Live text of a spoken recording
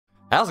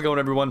How's it going,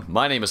 everyone?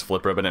 My name is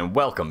Flipribbon, and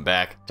welcome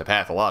back to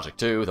Pathologic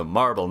 2, the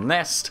Marble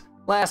Nest.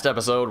 Last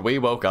episode, we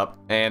woke up,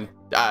 and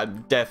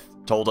Death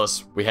told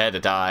us we had to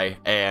die,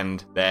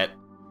 and that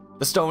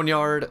the stone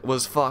yard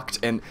was fucked,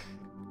 and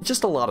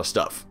just a lot of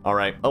stuff,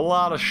 alright? A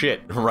lot of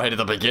shit right at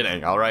the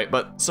beginning, alright?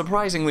 But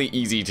surprisingly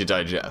easy to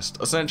digest.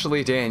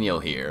 Essentially,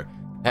 Daniel here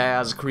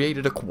has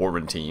created a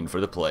quarantine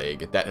for the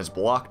plague that has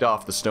blocked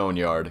off the stone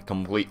yard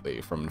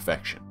completely from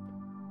infection.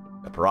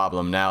 The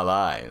problem now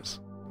lies.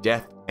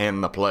 Death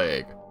and the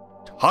plague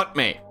taunt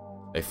me.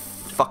 They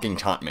fucking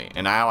taunt me,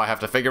 and now I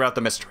have to figure out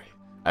the mystery.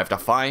 I have to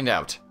find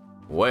out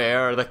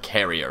where the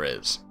carrier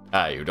is.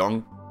 You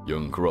don't.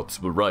 Young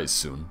crops will rise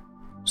soon.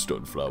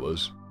 Stone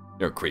flowers.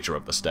 You're a creature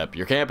of the steppe.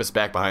 Your camp is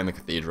back behind the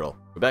cathedral.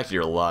 Go back to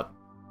your lot.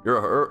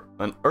 You're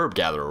an herb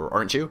gatherer,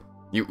 aren't you?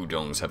 You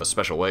udongs have a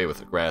special way with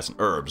the grass and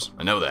herbs.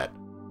 I know that.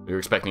 You're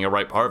expecting a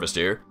ripe harvest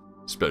here.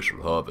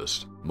 Special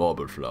harvest.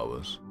 Marble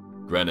flowers.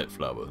 Granite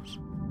flowers.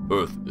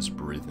 Earth is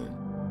breathing.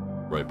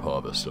 Ripe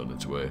harvest on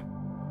its way.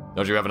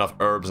 Don't you have enough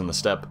herbs in the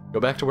steppe? Go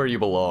back to where you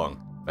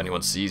belong. If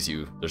anyone sees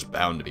you, there's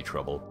bound to be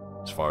trouble.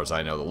 As far as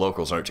I know, the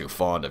locals aren't too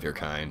fond of your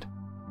kind.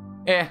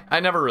 I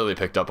never really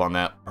picked up on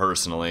that,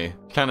 personally.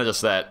 Kinda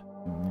just that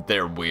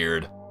they're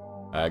weird.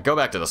 Go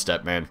back to the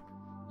steppe, man.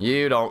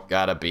 You don't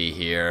gotta be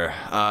here.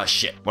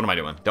 Shit, what am I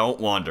doing?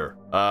 Don't wander.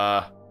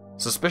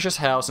 Suspicious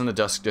house in the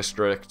Dusk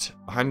District.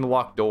 Behind the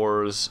locked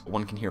doors,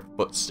 one can hear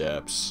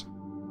footsteps.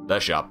 The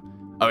shop.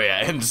 Oh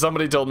yeah, and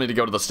somebody told me to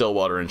go to the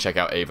Stillwater and check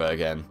out Ava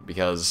again,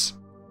 because,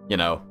 you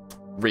know,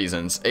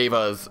 reasons.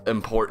 Ava's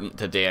important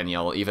to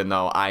Daniel, even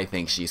though I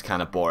think she's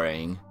kind of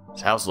boring.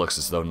 This house looks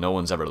as though no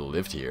one's ever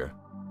lived here.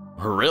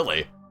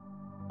 Really?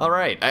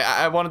 Alright,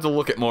 I wanted to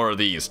look at more of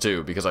these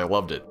too, because I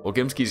loved it.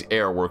 Ogimski's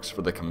heir works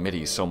for the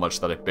committee so much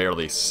that I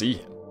barely see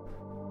him.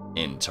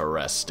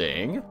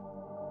 Interesting.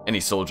 Any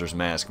soldier's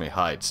mask may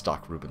hide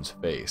Stock Rubin's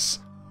face.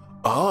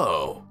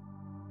 Oh!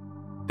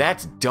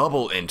 That's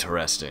double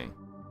interesting.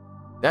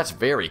 That's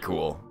very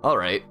cool.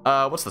 Alright,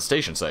 what's the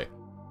station say?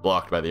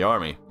 Blocked by the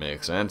army.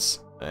 Makes sense.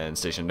 And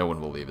station, no one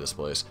will leave this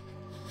place.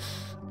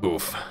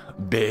 Oof.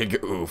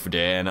 Big oof,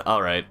 Dan.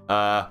 Alright,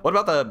 what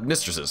about the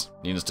mistresses?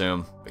 Nina's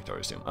tomb,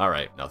 Victoria's tomb.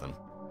 Alright, nothing.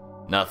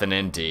 Nothing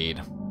indeed.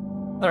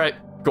 Alright,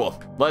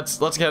 cool. Let's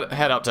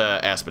head out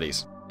to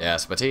Aspides.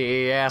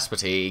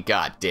 Aspity,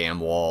 goddamn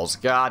walls,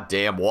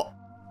 goddamn wall.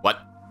 What?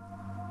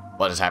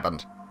 What has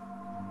happened?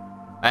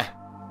 The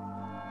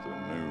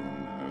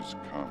noon has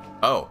come.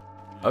 Oh,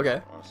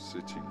 okay. Are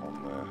sitting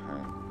on their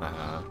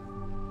hands.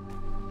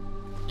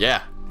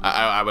 Yeah,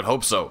 I would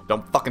hope so.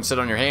 Don't fucking sit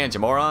on your hands,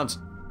 you morons.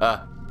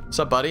 What's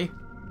up, buddy?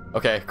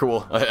 Okay,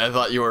 cool. I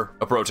thought you were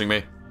approaching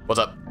me. What's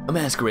up? A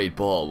masquerade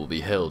ball will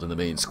be held in the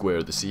main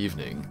square this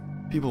evening.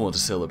 People want to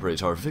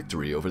celebrate our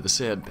victory over the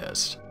sand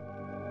pest.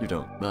 You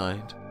don't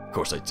mind? Of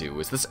course I do.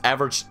 Is this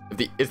average?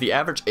 Is the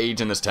average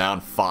age in this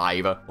town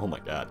 5? Oh my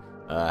god.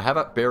 How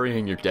about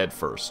burying your dead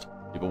first?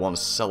 People want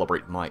to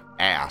celebrate my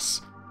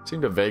ass. I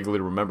seem to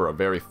vaguely remember a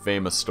very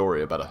famous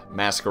story about a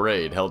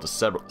masquerade held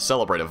to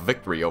celebrate a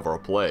victory over a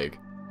plague.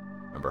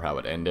 Remember how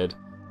it ended?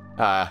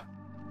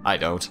 I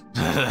don't.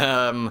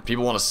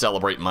 People want to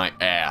celebrate my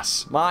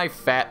ass. My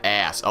fat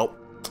ass. Oh.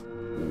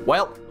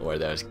 Well, where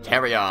there's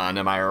carry on,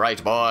 am I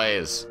right,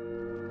 boys?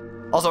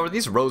 Also, are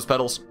these rose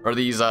petals? Or are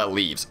these,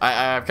 leaves?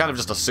 I've kind of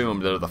just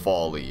assumed they're the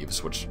fall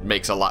leaves, which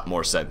makes a lot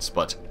more sense,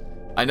 but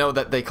I know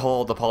that they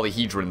call the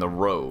polyhedron the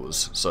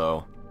rose,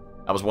 so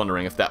I was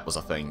wondering if that was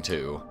a thing,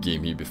 too.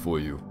 Came here before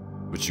you,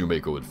 but you may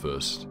go at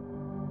first.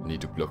 I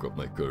need to pluck up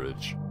my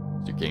courage.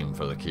 You came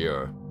for the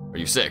cure. Are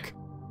you sick?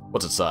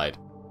 What's inside?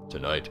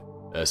 Tonight,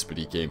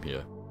 Aspity came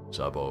here.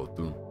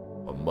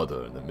 Sabaotun, a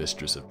mother and the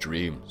mistress of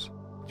dreams.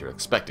 You're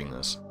expecting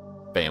this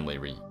and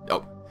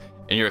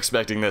you're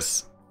expecting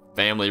this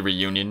family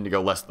reunion to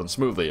go less than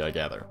smoothly, I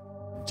gather.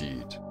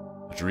 Indeed.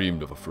 I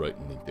dreamed of a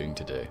frightening thing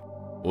today.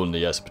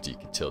 Only Aspity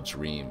can tell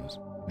dreams.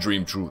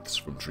 Dream truths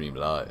from dream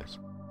lies.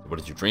 What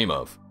did you dream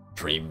of?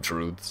 Dream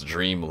truths,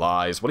 dream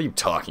lies. What are you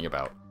talking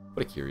about?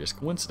 What a curious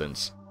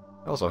coincidence.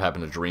 I also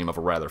happen to dream of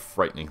a rather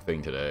frightening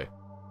thing today.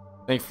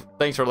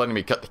 Thanks for letting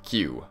me cut the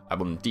queue. I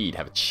will indeed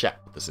have a chat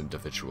with this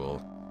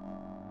individual.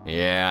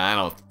 Yeah, I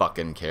don't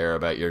fucking care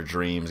about your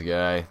dreams,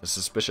 guy. The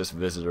suspicious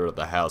visitor of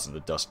the house in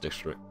the Dust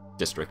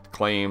District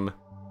claim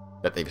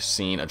that they've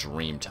seen a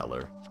dream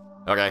teller.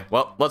 Okay,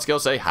 well, let's go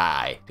say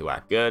hi to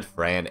our good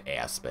friend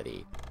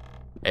Aspity.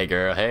 Hey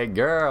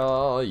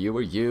girl, you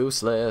were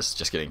useless.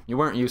 Just kidding, you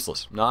weren't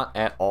useless, not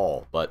at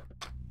all, but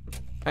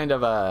kind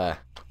of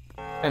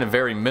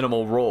very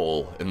minimal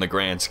role in the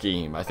grand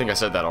scheme. I think I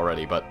said that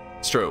already, but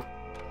it's true.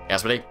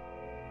 Aspity?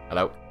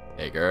 Hello?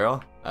 Hey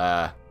girl,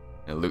 gonna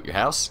loot your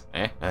house?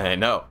 I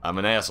know, I'm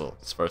an asshole.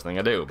 It's the first thing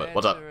I do, but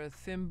what's up? Better a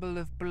thimble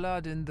of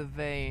blood in the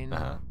vein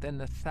than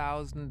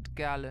 1,000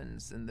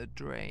 gallons in the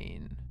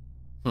drain.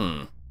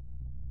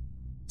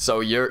 So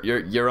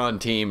you're on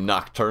team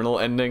nocturnal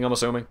ending, I'm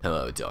assuming?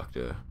 Hello,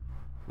 doctor.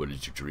 What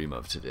did you dream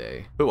of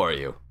today? Who are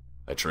you?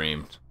 I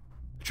dreamed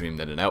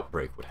that an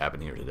outbreak would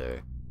happen here today.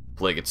 The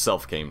plague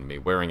itself came to me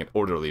wearing an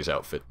orderly's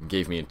outfit and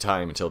gave me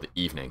time until the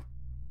evening.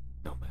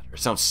 No matter. It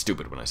sounds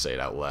stupid when I say it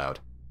out loud.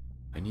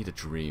 I need a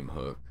dream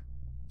hook.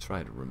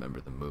 Try to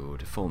remember the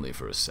mood, if only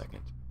for a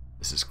second.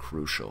 This is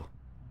crucial.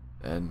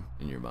 Then,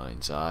 in your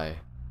mind's eye,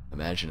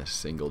 imagine a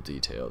single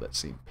detail that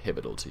seemed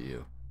pivotal to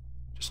you.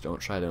 Just don't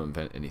try to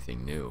invent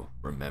anything new.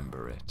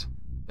 Remember it.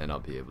 Then I'll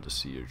be able to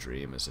see your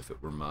dream as if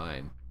it were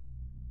mine.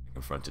 I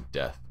confronted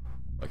death,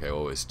 like I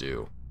always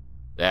do.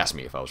 It asked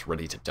me if I was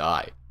ready to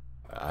die.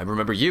 I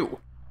remember you.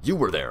 You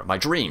were there, my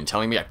dream,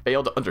 telling me I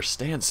failed to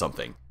understand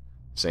something.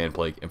 Sand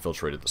plague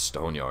infiltrated the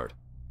stone yard.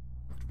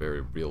 Looked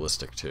very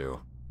realistic,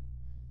 too.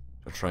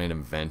 Don't try and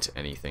invent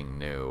anything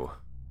new.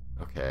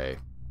 Okay.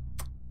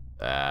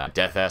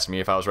 Death asked me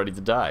if I was ready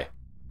to die.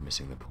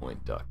 Missing the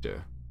point,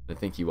 Doctor. I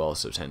think you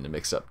also tend to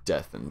mix up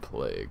death and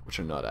plague, which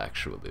are not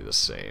actually the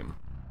same.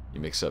 You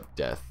mix up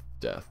death,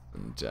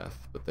 and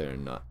death, but they are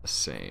not the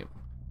same.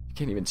 You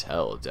can't even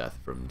tell death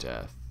from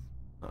death.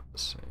 Not the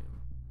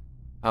same.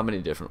 How many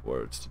different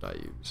words did I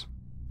use?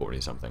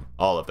 40-something.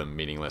 All of them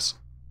meaningless.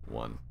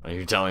 1. Are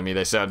you telling me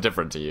they sound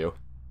different to you?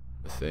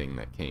 The thing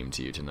that came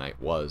to you tonight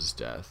was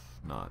death,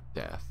 not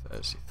death,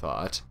 as you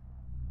thought.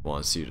 It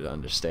wants you to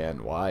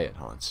understand why it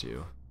haunts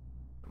you.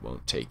 It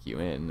won't take you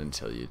in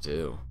until you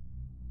do.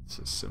 It's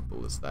as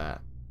simple as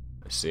that.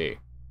 I see.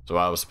 So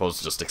I was supposed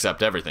to just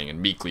accept everything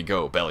and meekly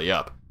go belly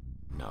up.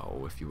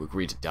 No, if you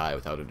agree to die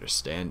without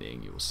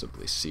understanding, you will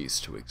simply cease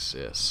to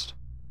exist.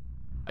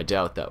 I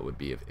doubt that would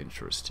be of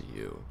interest to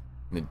you,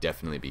 and it'd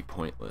definitely be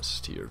pointless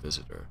to your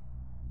visitor.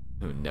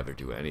 It would never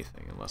do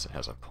anything unless it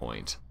has a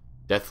point.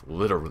 Death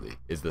literally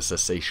is the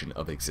cessation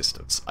of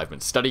existence. I've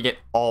been studying it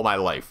all my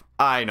life.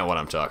 I know what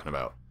I'm talking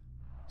about.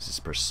 This is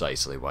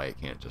precisely why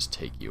it can't just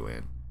take you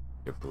in.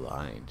 You're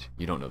blind.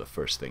 You don't know the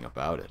first thing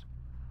about it.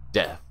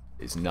 Death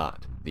is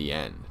not the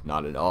end.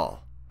 Not at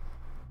all.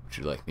 Would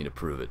you like me to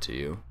prove it to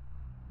you?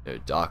 You're a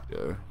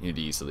doctor. You'd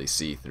easily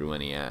see through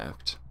any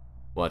act.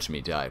 Watch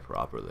me die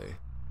properly.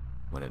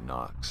 When it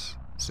knocks,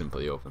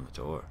 simply open the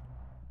door.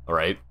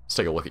 Alright, let's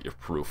take a look at your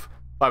proof.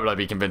 Why would I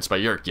be convinced by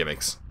your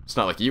gimmicks? It's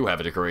not like you have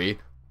a degree.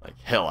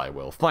 Like hell I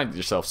will. Find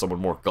yourself someone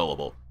more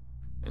gullible.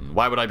 And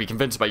why would I be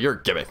convinced by your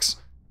gimmicks?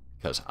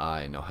 Because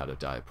I know how to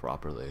die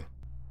properly.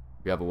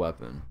 You have a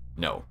weapon?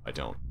 No, I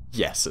don't.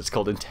 Yes, it's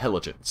called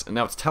intelligence, and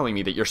now it's telling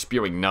me that you're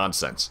spewing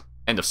nonsense.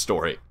 End of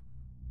story.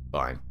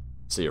 Fine.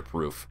 See your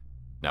proof.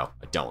 No,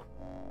 I don't.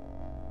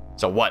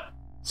 So what?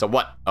 So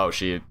what? Oh,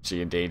 she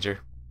in danger?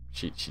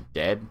 She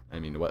dead? I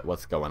mean,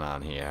 what's going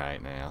on here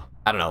right now?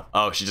 I don't know.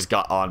 Oh, she just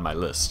got on my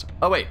list.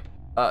 Oh, wait.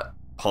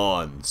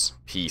 Pawns,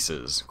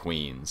 pieces,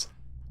 queens.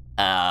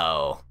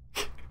 Oh.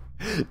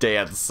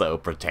 Dan's so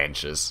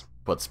pretentious.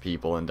 Puts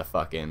people into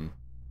fucking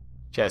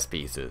chess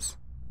pieces.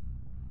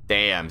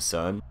 Damn,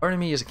 son.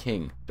 Artemy is a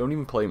king. Don't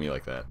even play me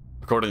like that.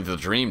 According to the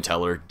dream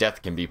teller,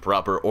 death can be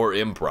proper or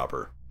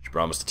improper. She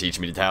promised to teach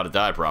me how to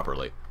die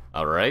properly.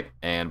 Alright,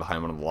 and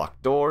behind one of the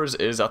locked doors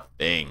is a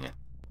thing.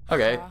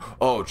 Okay.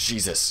 Oh,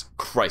 Jesus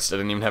Christ, I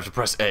didn't even have to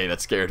press A.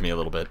 That scared me a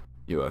little bit.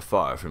 You are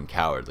far from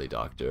cowardly,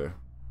 Doctor.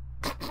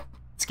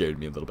 Scared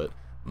me a little bit.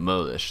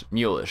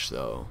 Mulish,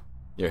 though.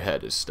 Your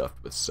head is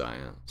stuffed with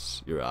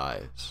science. Your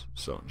eyes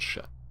sewn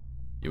shut.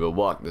 You will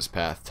walk this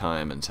path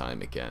time and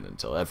time again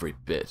until every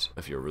bit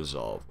of your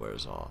resolve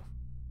wears off.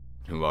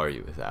 Who are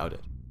you without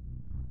it?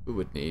 Who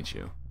would need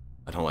you?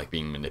 I don't like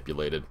being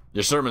manipulated.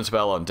 Your sermons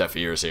fell on deaf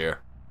ears here.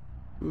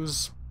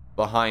 Who's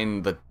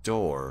behind the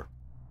door?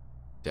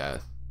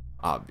 Death,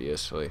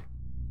 obviously.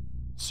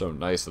 So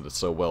nice that it's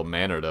so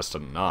well-mannered as to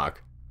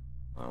knock.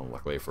 Well,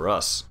 luckily for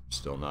us,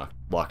 still not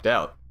locked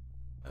out.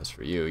 As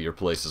for you, your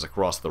place is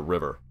across the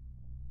river.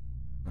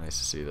 Nice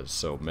to see that it's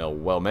so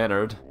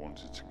well-mannered. I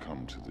wanted to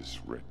come to this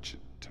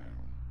wretched town.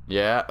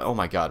 Yeah? Oh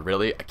my god,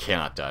 really? I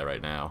cannot die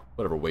right now.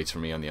 Whatever waits for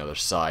me on the other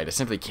side. I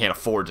simply can't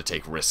afford to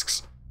take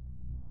risks.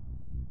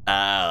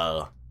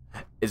 Oh.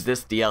 Is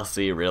this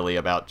DLC really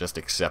about just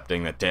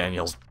accepting that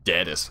Daniel's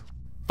dead as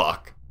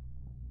fuck?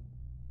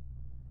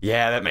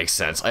 Yeah, that makes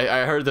sense.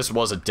 I heard this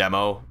was a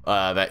demo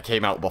that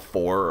came out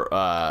before.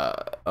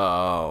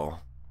 Oh.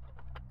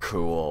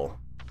 Cool.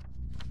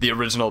 The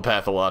original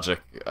Pathologic,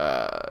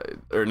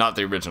 or not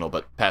the original,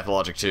 but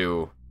Pathologic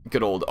 2,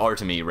 good old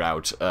Artemy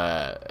route,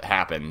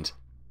 happened,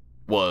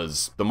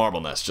 was the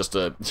Marble Nest, just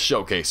to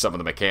showcase some of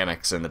the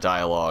mechanics and the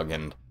dialogue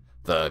and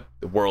the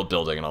world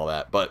building and all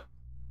that, but,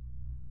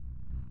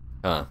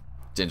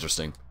 it's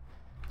interesting.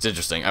 It's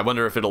interesting. I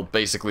wonder if it'll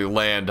basically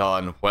land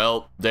on,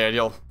 well,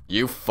 Daniel,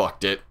 you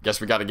fucked it. Guess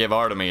we gotta give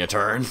Artemy a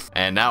turn.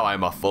 And now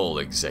I'm a full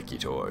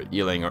executor.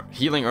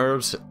 Healing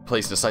herbs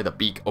placed inside the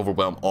beak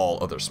overwhelm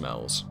all other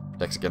smells.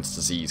 Protects against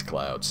disease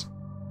clouds.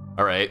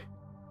 Alright.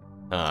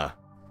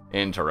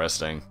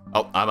 Interesting.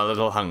 Oh, I'm a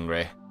little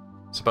hungry.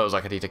 Suppose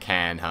I could eat a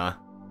can, huh?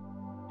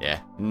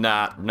 Yeah,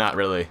 not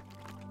really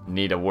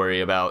need to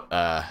worry about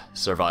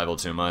survival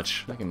too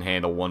much. I can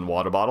handle one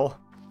water bottle.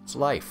 It's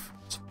life.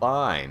 It's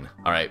fine.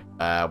 Alright,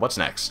 what's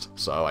next?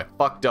 So I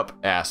fucked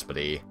up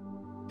Aspity.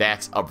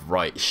 That's a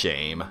right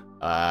shame.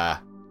 Do I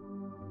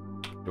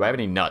have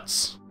any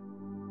nuts?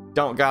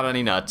 Don't got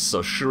any nuts,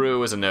 so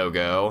Shrew is a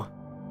no-go.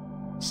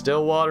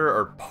 Stillwater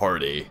or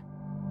Party?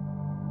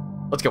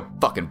 Let's go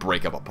fucking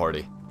break up a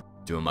party.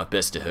 Doing my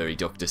best to hurry,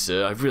 Doctor,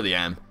 sir. I really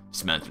am.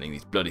 Dismantling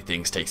these bloody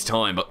things takes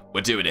time, but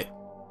we're doing it.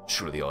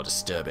 Surely are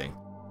disturbing.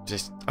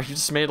 Are you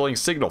dismantling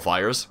signal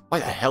fires? Why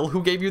the hell?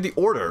 Who gave you the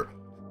order?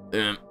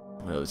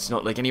 Well, it's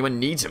not like anyone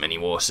needs them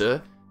anymore,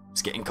 sir.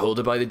 It's getting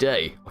colder by the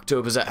day.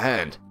 October's at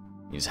hand.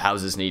 These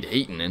houses need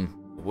heating, and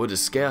wood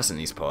is scarce in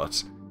these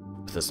parts.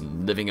 With us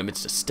living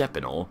amidst a steppe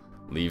and all,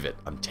 leave it,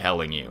 I'm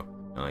telling you.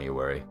 Don't you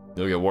worry.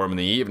 It'll get warm in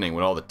the evening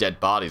when all the dead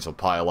bodies will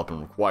pile up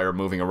and require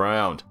moving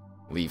around.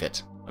 Leave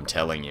it, I'm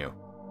telling you.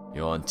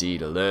 You're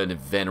indeed a learned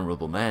and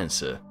venerable man,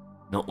 sir.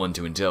 Not one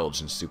to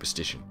indulge in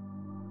superstition.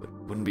 But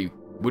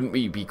wouldn't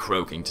we be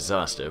croaking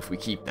disaster if we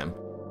keep them?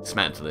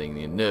 Dismantling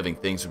the unnerving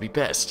things would be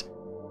best.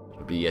 It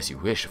would be as you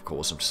wish, of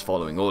course. I'm just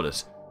following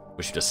orders.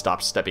 Wish you to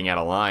stop stepping out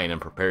of line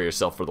and prepare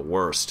yourself for the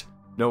worst.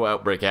 No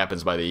outbreak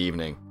happens by the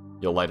evening.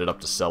 You'll light it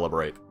up to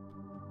celebrate.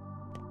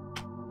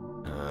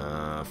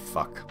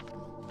 Fuck.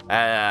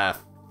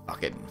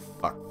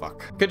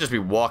 Fuck. Could just be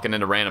walking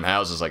into random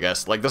houses, I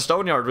guess. Like, the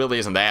stone yard really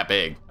isn't that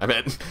big. I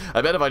bet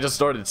if I just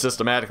started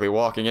systematically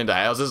walking into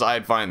houses,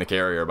 I'd find the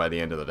carrier by the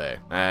end of the day.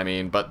 I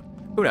mean, but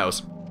who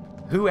knows?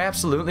 Who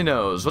absolutely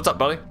knows? What's up,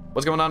 buddy?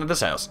 What's going on in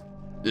this house?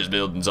 This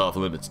building's off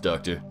limits,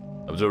 Doctor.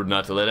 I was ordered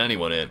not to let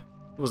anyone in.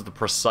 It was the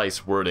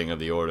precise wording of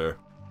the order.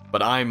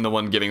 But I'm the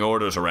one giving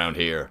orders around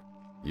here.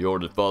 The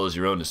order follows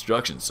your own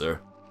instructions, sir.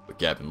 But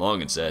Captain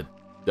Longan said,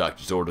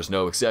 Doctor's orders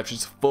no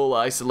exceptions, full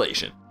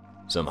isolation.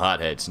 Some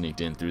hothead sneaked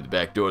in through the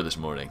back door this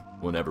morning.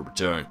 Won't ever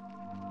return.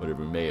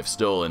 Whatever he may have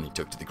stolen, he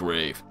took to the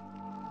grave.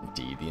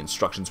 Indeed, the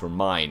instructions were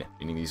mine,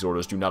 meaning these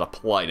orders do not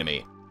apply to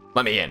me.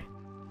 Let me in.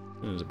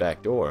 There's a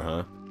back door,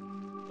 huh?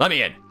 Let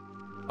me in.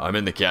 I'm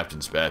in the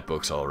captain's bad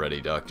books already,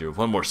 Doctor.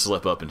 One more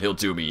slip up and he'll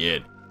do me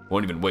in.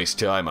 Won't even waste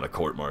time on a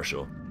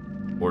court-martial.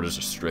 Orders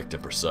are strict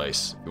and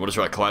precise. If you want to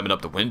try climbing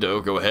up the window,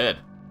 go ahead.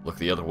 Look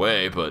the other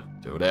way, but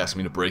don't ask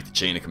me to break the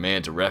chain of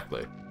command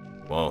directly.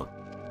 Won't.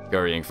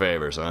 Currying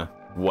favors, huh?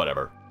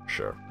 Whatever.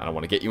 Sure. I don't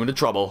want to get you into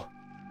trouble.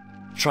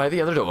 Try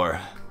the other door.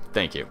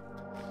 Thank you.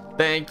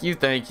 Thank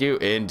you,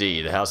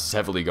 indeed. The house is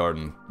heavily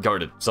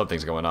guarded.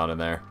 Something's going on in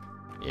there.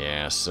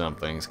 Yeah,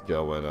 something's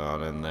going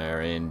on in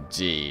there,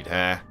 indeed,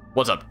 huh?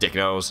 What's up, dick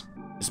nose?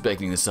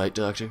 Inspecting the site,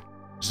 Doctor?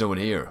 There's no one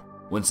here.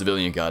 One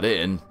civilian got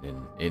in,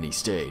 and in he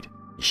stayed.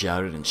 He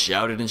shouted and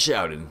shouted and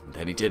shouted, and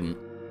then he didn't.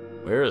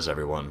 Where is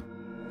everyone?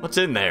 What's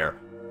in there?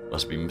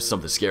 Must be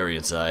something scary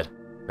inside.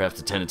 Perhaps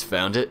the tenants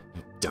found it?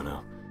 Don't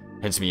know.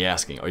 Hence me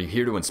asking, are you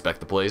here to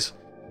inspect the place?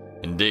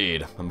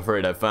 Indeed. I'm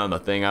afraid I've found the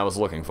thing I was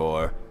looking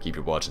for. Keep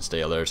your watch and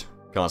stay alert.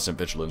 Constant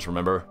vigilance,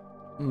 remember?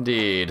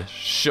 Indeed.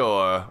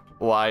 Sure.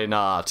 Why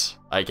not?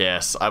 I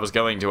guess. I was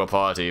going to a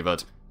party,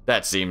 but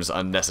that seems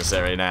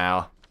unnecessary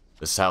now.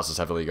 This house is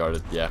heavily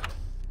guarded, yeah.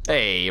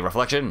 Hey,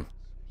 reflection.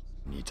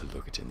 Need to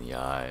look it in the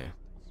eye.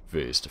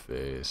 Face to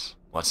face.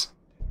 What?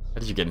 How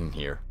did you get in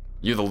here?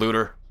 You the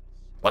looter?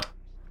 What?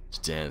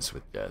 To dance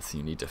with death,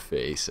 you need to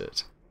face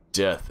it.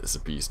 Death is a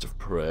beast of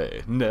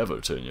prey. Never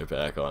turn your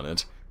back on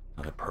it.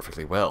 I know that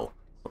perfectly well.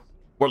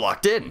 We're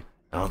locked in.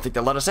 I don't think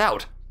they'll let us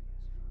out.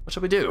 What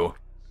shall we do?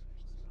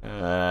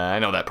 I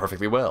know that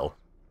perfectly well.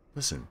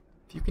 Listen,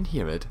 if you can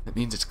hear it, that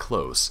means it's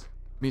close.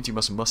 It means you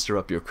must muster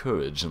up your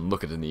courage and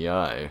look it in the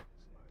eye.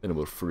 Then it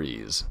will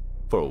freeze.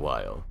 For a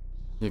while.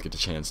 You get a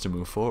chance to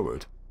move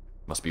forward.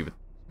 You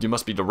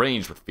must be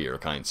deranged with fear,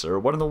 kind sir.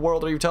 What in the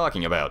world are you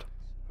talking about?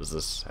 Does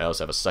this house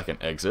have a second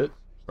exit?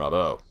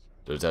 Bravo.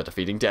 Turns out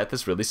defeating death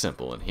is really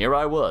simple, and here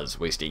I was,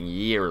 wasting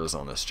years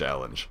on this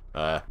challenge.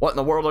 What in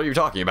the world are you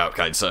talking about,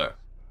 kind sir?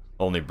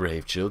 Only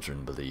brave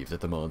children believe that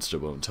the monster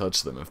won't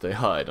touch them if they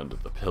hide under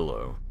the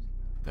pillow.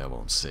 That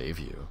won't save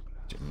you.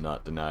 Do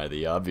not deny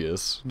the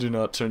obvious. Do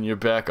not turn your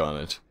back on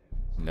it.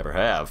 Never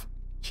have.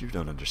 You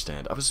don't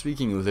understand. I was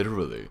speaking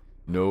literally.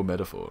 No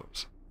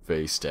metaphors.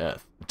 Face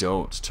death.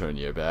 Don't turn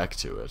your back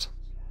to it.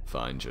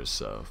 Find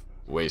yourself.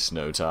 Waste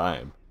no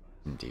time.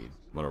 Indeed.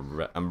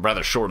 I'm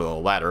rather short on the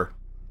ladder.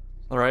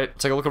 Alright,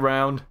 take a look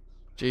around.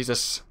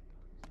 Jesus.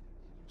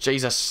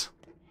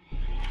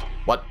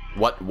 What?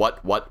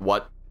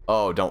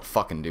 Oh, don't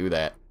fucking do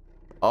that.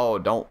 Oh,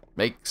 don't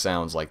make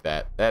sounds like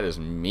that. That is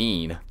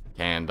mean,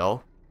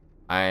 Candle.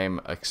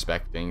 I'm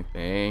expecting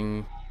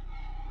thing.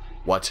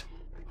 What?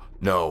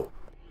 No,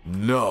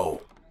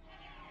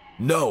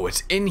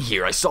 it's in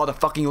here. I saw the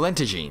fucking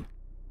lentagine.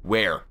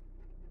 Where?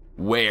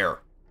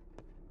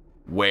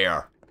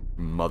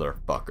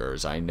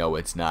 Motherfuckers, I know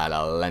it's not a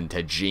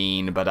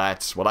lentagine, but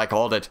that's what I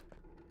called it.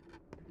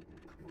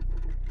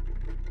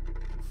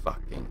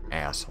 Fucking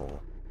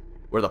asshole.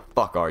 Where the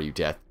fuck are you,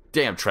 Death?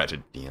 Damn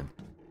tragedian.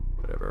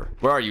 Whatever.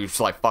 Where are you,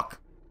 sly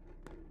fuck?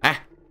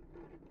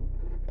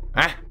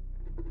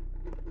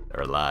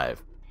 They're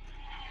alive.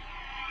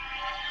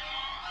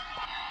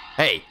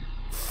 Hey,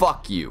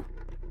 fuck you.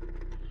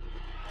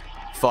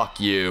 Fuck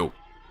you.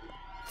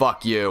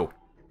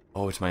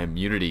 Oh, it's my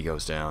immunity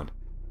goes down.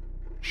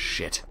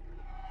 Shit,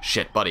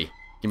 buddy.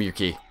 Give me your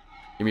key.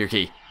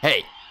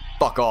 Hey,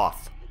 fuck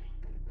off.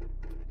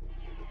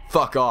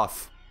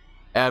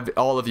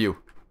 All of you.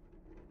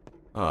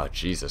 Oh,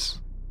 Jesus.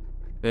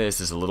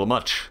 This is a little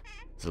much.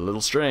 It's a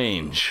little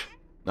strange.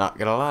 Not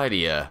gonna lie to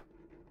you.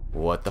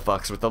 What the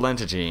fuck's with the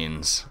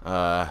lentigines?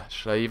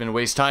 Should I even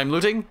waste time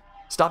looting?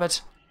 Stop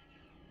it.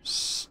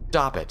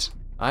 Stop it.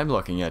 I'm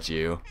looking at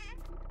you.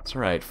 It's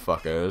alright,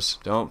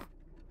 fuckers. Don't...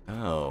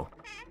 Oh.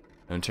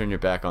 Don't turn your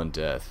back on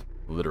death.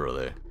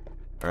 Literally.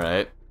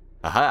 Alright.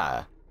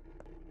 Aha!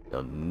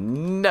 You'll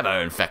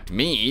never infect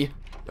me, you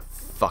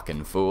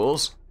fucking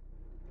fools.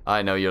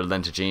 I know your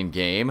lentigine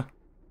game.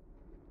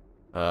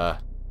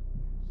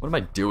 What am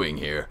I doing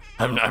here?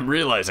 I'm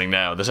realizing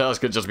now, this house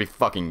could just be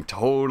fucking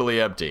totally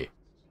empty.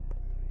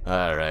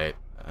 Alright,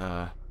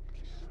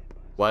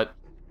 what?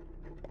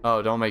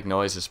 Oh, don't make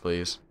noises,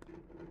 please.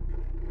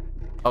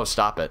 Oh,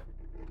 stop it.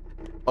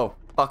 Oh,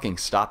 fucking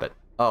stop it.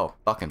 Oh,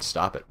 fucking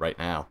stop it right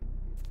now.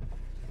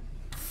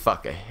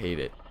 Fuck, I hate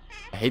it.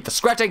 I hate the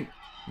scratching!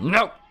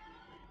 No!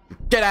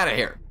 Get out of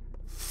here!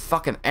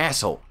 Fucking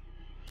asshole.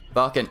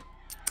 Fucking...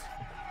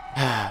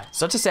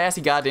 Such a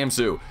sassy goddamn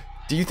Sue.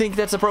 Do you think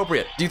that's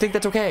appropriate? Do you think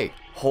that's okay?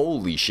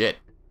 Holy shit.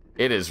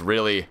 It is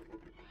really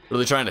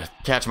trying to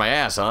catch my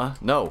ass, huh?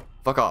 No.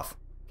 Fuck off.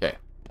 Okay.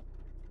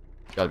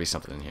 Gotta be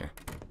something in here.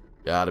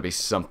 Gotta be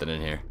something in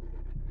here.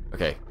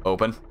 Okay.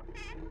 Open.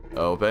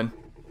 Open.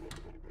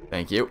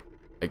 Thank you.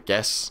 I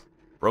guess.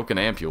 Broken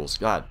ampules.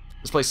 God.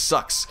 This place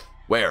sucks.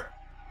 Where?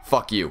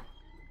 Fuck you.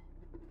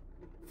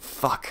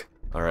 Fuck.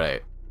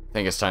 Alright.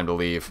 Think it's time to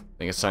leave.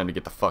 Think it's time to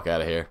get the fuck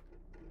out of here.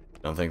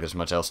 Don't think there's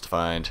much else to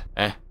find.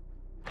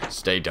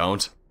 Stay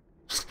don't.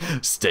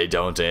 Stay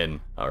don't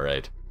in.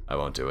 Alright. I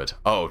won't do it.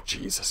 Oh,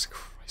 Jesus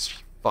Christ. Are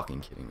you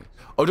fucking kidding me?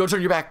 Oh, don't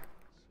turn your back.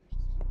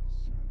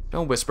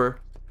 Don't whisper.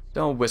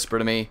 Don't whisper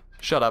to me.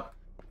 Shut up.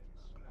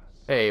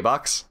 Hey,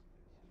 box.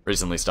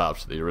 Recently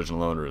stopped. The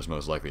original owner has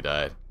most likely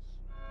died.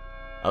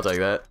 I'll take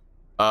that.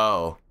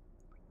 Oh.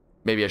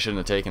 Maybe I shouldn't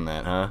have taken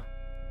that, huh?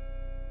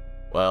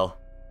 Well.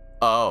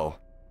 Oh.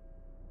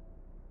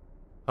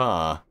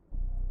 Huh.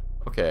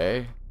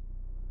 Okay.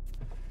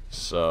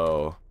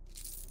 So...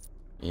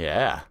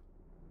 yeah.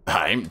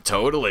 I'm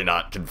totally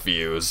not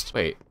confused.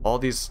 Wait, all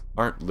these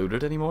aren't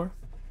looted anymore?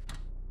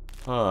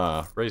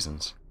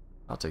 Raisins.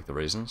 I'll take the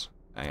raisins.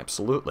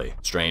 Absolutely.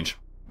 Strange.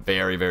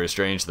 Very, very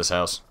strange, this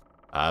house.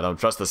 I don't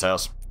trust this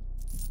house.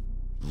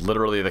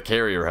 Literally the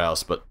carrier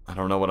house, but I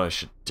don't know what I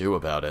should do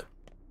about it.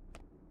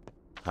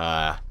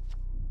 Well,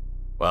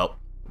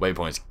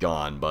 waypoint's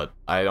gone, but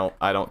I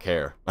don't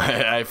care.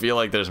 I feel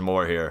like there's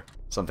more here.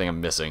 Something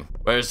I'm missing.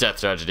 Where's Death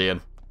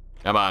Tragedian?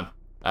 Come on.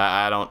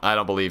 I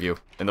don't believe you.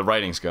 And the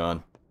writing's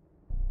gone.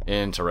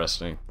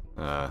 Interesting.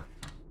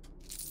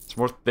 There's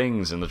more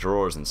things in the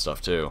drawers and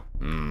stuff too.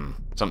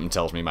 Something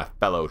tells me my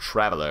fellow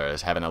traveler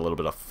is having a little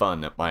bit of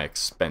fun at my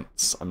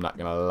expense. I'm not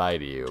gonna lie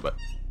to you, but...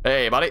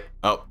 Hey, buddy!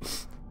 Oh.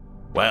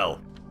 Well,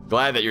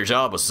 glad that your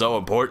job was so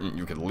important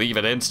you could leave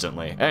it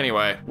instantly.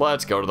 Anyway,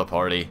 let's go to the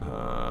party.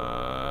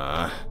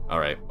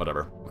 Alright,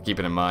 whatever. We'll keep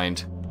it in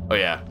mind. Oh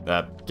yeah,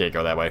 that can't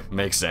go that way.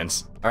 Makes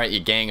sense. Alright, you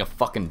gang of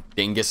fucking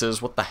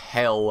dinguses. What the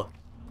hell?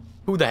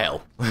 Who the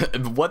hell?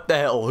 What the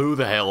hell? Who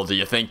the hell do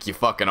you think you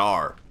fucking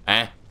are?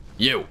 Eh?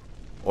 You.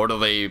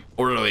 Orderly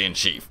in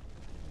chief.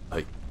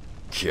 I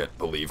can't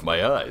believe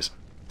my eyes.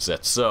 Is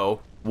that so?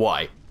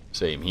 Why?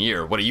 Same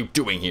here. What are you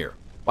doing here?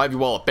 Why have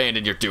you all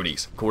abandoned your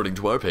duties? According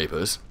to our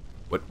papers.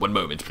 One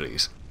moment,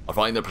 please. I'll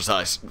find the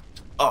precise...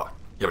 Oh,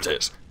 here it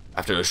is.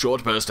 After a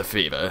short burst of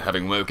fever,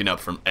 having woken up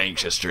from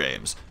anxious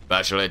dreams,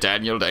 Bachelor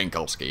Daniel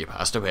Dankolski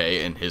passed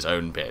away in his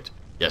own bed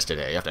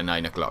yesterday after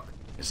 9 o'clock.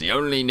 He's the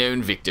only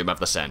known victim of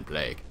the sand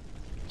plague.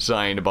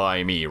 Signed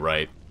by me,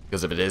 right?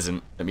 Because if it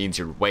isn't, that means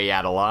you're way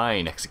out of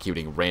line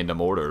executing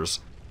random orders.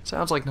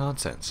 Sounds like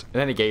nonsense. In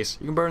any case,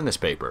 you can burn this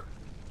paper.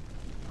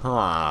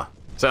 Huh.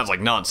 Sounds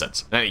like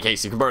nonsense. In any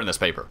case, you can burn this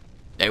paper.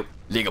 Nope.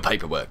 Legal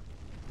paperwork.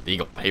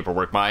 Legal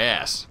paperwork my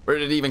ass. Where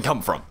did it even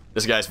come from?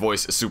 This guy's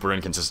voice is super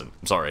inconsistent.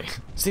 I'm sorry.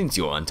 Since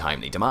your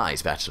untimely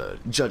demise, Bachelor,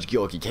 Judge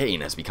Georgie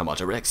Kane has become our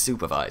direct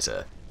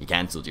supervisor. He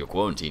cancelled your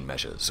quarantine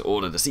measures,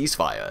 ordered a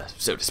ceasefire,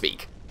 so to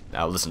speak.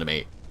 Now listen to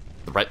me.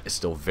 The threat is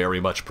still very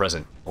much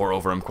present.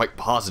 Moreover, I'm quite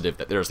positive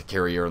that there's a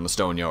carrier in the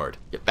stone yard.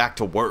 Get back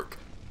to work.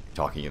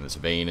 Talking in this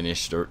vein, and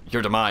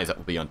your demise, that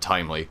will be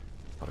untimely.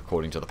 But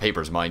according to the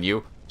papers, mind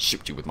you,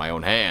 shoot you with my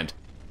own hand.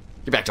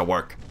 Get back to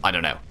work. I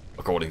don't know.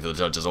 According to the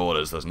judge's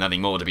orders, there's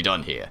nothing more to be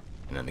done here.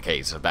 And in the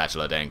case of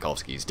Bachelor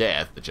Dankovsky's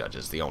death, the judge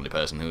is the only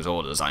person whose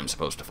orders I'm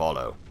supposed to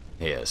follow.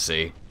 Here,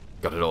 see?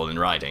 Got it all in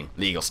writing.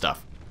 Legal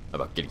stuff. How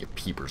about getting your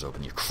peepers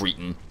open, you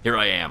cretin? Here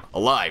I am,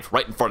 alive,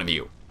 right in front of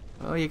you.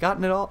 Oh, you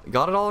got it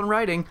all in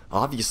writing.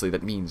 Obviously,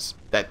 that means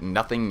that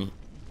nothing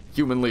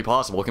humanly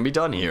possible can be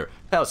done here.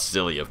 How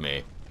silly of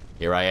me.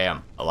 Here I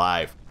am,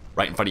 alive,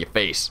 right in front of your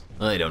face.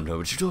 I don't know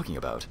what you're talking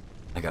about.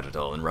 I got it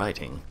all in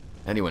writing.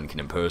 Anyone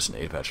can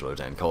impersonate Bachelor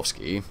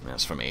Dankovsky.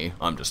 As for me,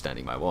 I'm just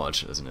standing my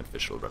watch as an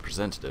official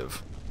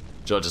representative.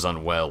 Judge is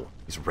unwell.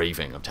 He's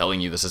raving. I'm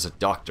telling you, this is a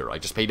doctor. I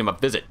just paid him a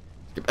visit.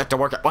 Get back to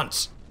work at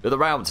once. Do the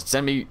rounds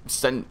and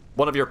send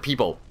one of your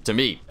people to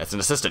me as an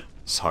assistant.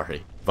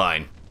 Sorry.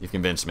 Fine. You've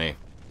convinced me.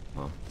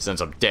 Well,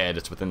 since I'm dead,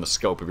 it's within the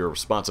scope of your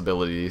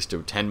responsibilities to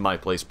attend my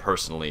place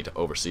personally to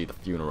oversee the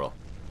funeral.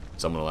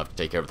 Someone will have to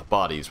take care of the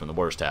bodies when the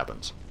worst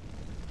happens.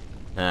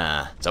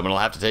 Someone will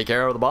have to take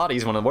care of the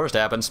bodies when the worst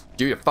happens.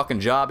 Do your fucking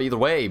job either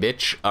way,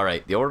 bitch.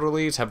 Alright, the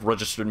orderlies have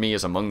registered me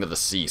as among the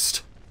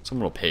deceased.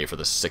 Someone will pay for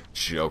this sick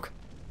joke.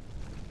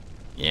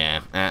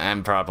 Yeah,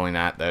 I'm probably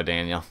not, though,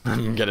 Daniel.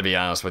 I'm gonna be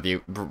honest with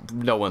you.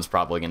 No one's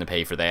probably gonna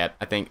pay for that.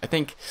 I think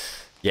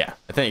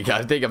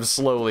I'm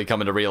slowly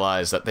coming to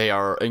realize that they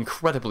are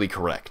incredibly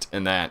correct,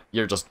 and that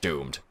you're just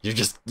doomed. You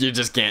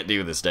just can't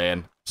do this,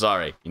 Dan.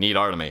 Sorry, you need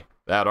Artemy.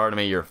 Without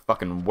Artemy, you're a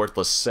fucking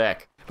worthless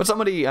sack. But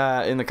somebody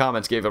in the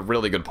comments gave a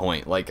really good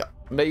point. Like,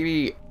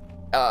 maybe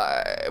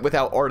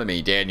without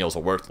Artemy, Daniel's a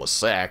worthless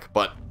sack,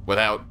 but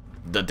without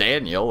the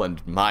Daniel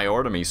and my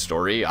Artemy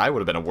story, I would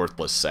have been a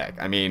worthless sack.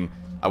 I mean,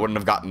 I wouldn't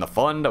have gotten the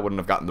fund, I wouldn't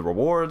have gotten the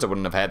rewards, I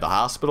wouldn't have had the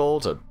hospital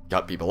to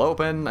cut people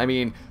open. I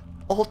mean,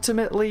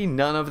 ultimately,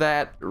 none of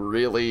that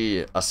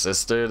really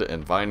assisted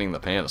in finding the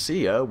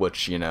panacea,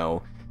 which, you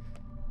know,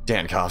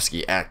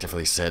 Dankovsky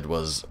actively said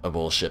was a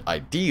bullshit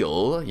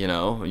ideal, you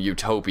know,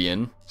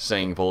 utopian,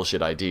 saying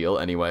bullshit ideal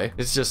anyway.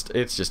 It's just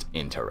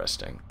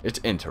interesting.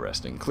 It's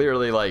interesting.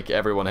 Clearly, like,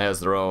 everyone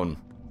has their own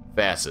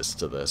facets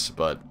to this,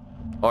 but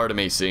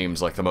Artemy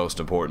seems like the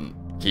most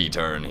important key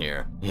turn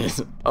here.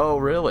 Oh,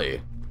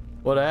 really?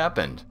 What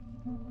happened?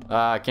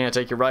 Can't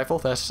take your rifle?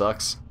 That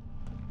sucks.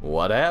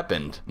 What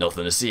happened?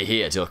 Nothing to see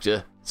here,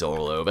 Doctor. It's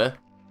all over.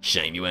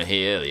 Shame you weren't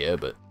here earlier,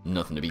 but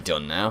nothing to be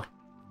done now.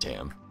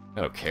 Damn. I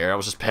don't care, I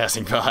was just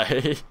passing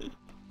by.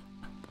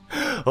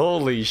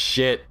 Holy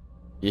shit.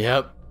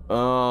 Yep.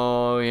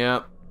 Oh,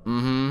 yep.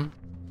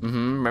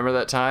 Remember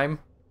that time?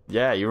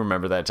 Yeah, you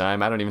remember that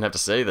time. I don't even have to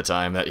say the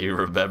time that you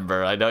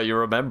remember. I know you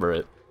remember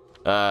it.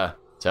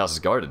 This house is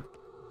guarded.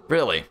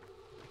 Really?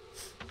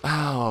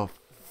 Oh,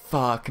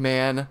 fuck,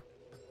 man.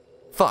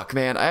 Fuck,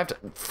 man. I have to...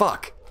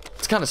 Fuck.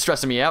 It's kind of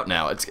stressing me out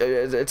now. It's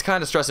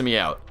kind of stressing me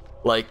out.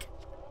 Like...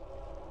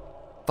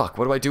 Fuck,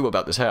 what do I do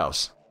about this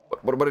house?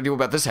 What do I do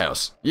about this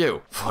house?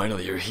 You.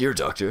 Finally, you're here,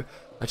 Doctor.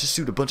 I just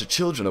shooed a bunch of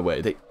children away.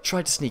 They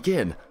tried to sneak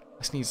in.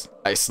 I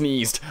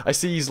sneezed. I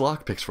seized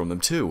lockpicks from them,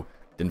 too.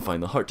 Didn't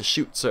find the heart to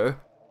shoot, sir.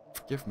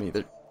 Forgive me,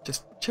 they're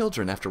just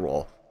children, after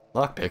all.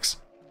 Lockpicks?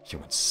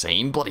 You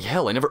insane? Bloody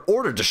hell, I never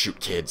ordered to shoot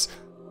kids.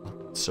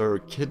 Well, sir,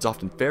 kids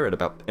often ferret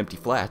about empty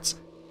flats,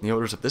 and the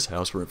owners of this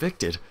house were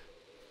evicted.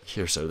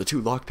 Here, sir, the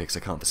 2 lockpicks I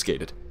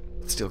confiscated.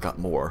 Still got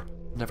more.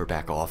 Never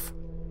back off.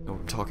 Know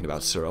what I'm talking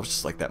about, sir. I was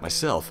just like that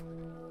myself.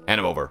 Hand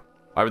him over.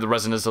 Why were the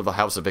residents of the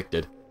house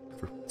evicted?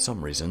 For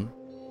some reason,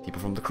 people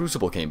from the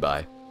Crucible came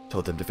by.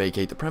 Told them to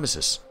vacate the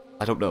premises.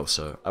 I don't know,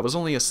 sir. I was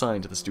only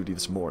assigned to this duty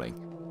this morning.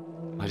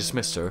 I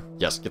dismissed her.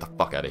 Yes, get the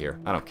fuck out of here.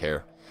 I don't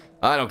care.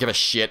 I don't give a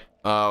shit.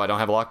 Oh, I don't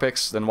have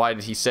lockpicks? Then why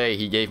did he say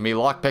he gave me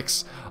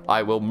lockpicks?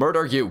 I will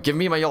murder you. Give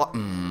me my lock...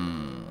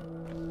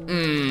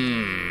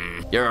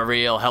 You're a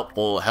real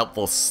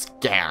helpful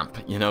scamp.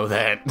 You know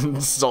that,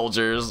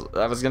 soldiers.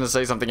 I was gonna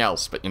say something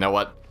else, but you know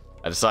what?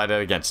 I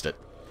decided against it.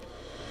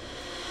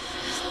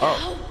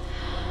 Oh.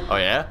 Oh,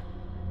 yeah?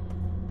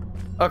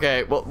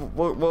 Okay, well,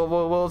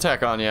 we'll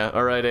attack on you.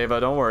 Alright, Ava,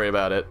 don't worry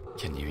about it.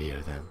 Can you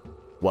hear them?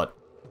 What?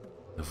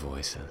 The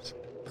voices.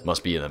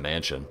 Must be in the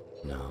mansion.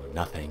 No,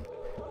 nothing.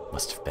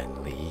 Must have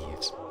been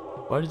leaves.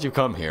 Why did you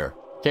come here?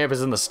 Camp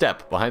is in the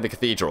steppe, behind the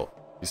cathedral.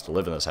 Used to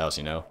live in this house,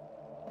 you know.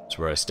 It's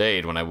where I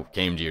stayed when I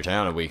came to your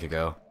town a week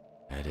ago.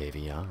 At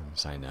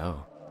Aviance, I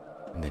know.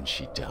 And then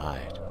she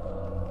died.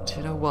 Do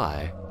you know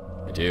why?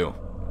 I do.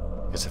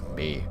 Because of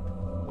me.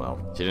 Well,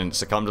 she didn't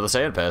succumb to the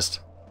sand pest.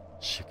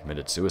 She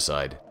committed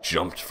suicide.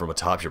 Jumped from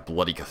atop your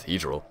bloody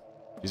cathedral.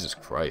 Jesus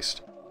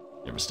Christ.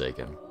 You're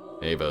mistaken.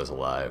 Ava is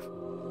alive.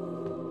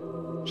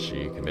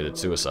 She committed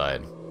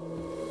suicide.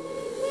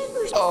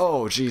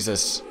 Oh,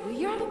 Jesus.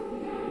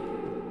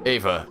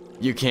 Ava,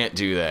 you can't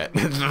do that.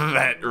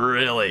 That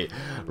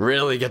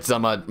really gets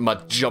on my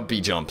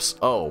jumpy jumps.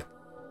 Oh.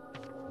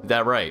 Is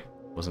that right?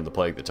 Wasn't the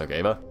plague that took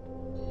Ava?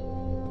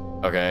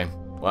 Okay,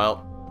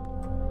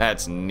 well,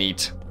 that's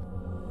neat.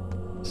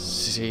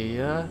 See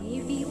ya?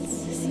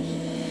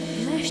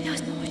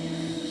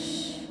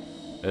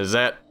 Is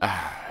that...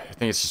 I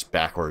think it's just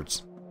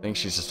backwards. I think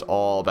she's just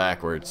all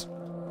backwards.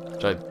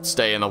 Should I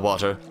stay in the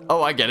water?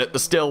 Oh, I get it. The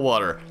still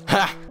water.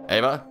 Ha!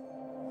 Ava?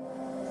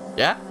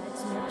 Yeah?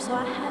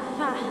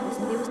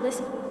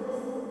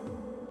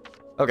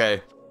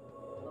 Okay.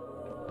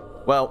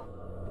 Well.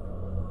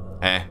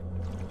 Eh?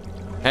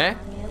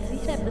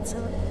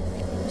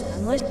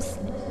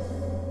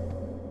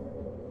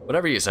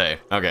 Whatever you say.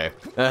 Okay.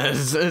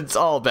 It's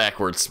all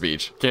backwards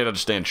speech. Can't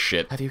understand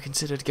shit. Have you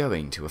considered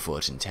going to a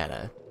fortune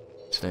teller?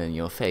 To learn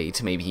your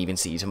fate, maybe even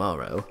see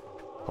tomorrow?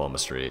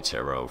 Palmistry,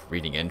 tarot,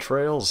 reading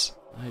entrails?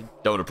 I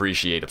don't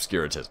appreciate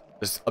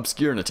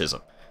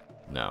obscurantism.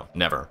 No,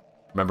 never.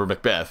 Remember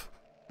Macbeth?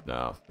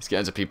 No. These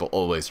kinds of people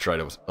always try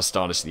to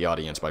astonish the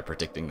audience by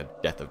predicting the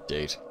death of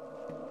date.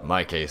 In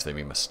my case, they'd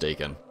be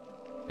mistaken.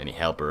 Any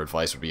help or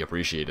advice would be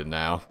appreciated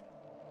now.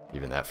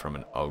 Even that from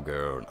an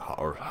ogre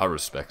or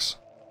haruspects.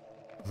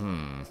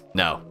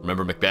 No.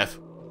 Remember Macbeth?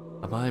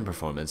 A mime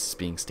performance is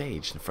being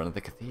staged in front of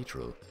the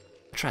cathedral.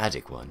 A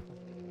tragic one.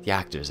 The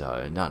actors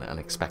are, not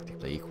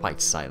unexpectedly,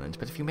 quite silent,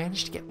 but if you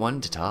manage to get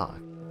one to talk...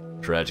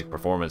 Tragic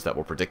performance that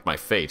will predict my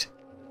fate.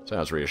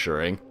 Sounds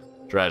reassuring.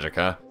 Tragic,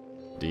 huh?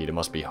 Indeed, it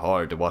must be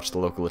hard to watch the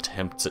local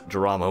attempts at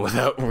drama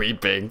without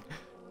weeping.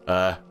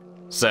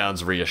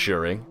 Sounds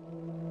reassuring.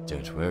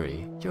 Don't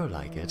worry, you'll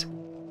like it.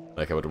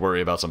 Like I would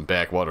worry about some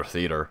backwater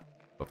theater.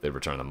 Hope they'd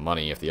return the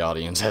money if the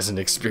audience hasn't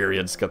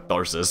experienced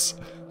catharsis.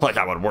 Like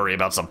I would worry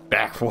about some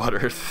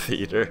backwater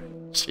theater.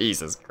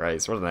 Jesus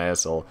Christ, what an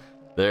asshole.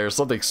 There's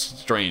something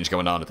strange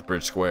going on at the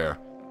Bridge Square.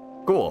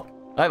 Cool.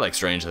 I like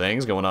strange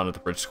things going on at the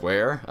Bridge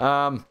Square.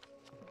 I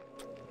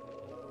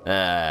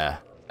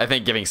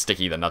think giving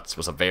Sticky the nuts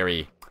was a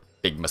very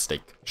big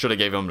mistake. Should have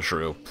gave him a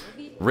shrew.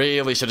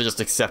 Really should have just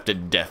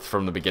accepted death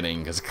from the beginning,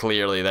 because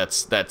clearly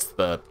that's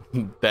the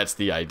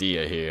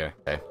idea here.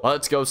 Okay,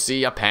 let's go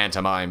see a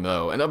pantomime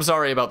though. And I'm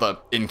sorry about the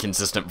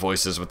inconsistent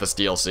voices with this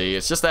DLC.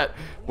 It's just that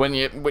when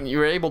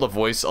you're able to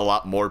voice a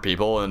lot more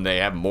people and they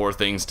have more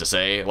things to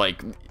say,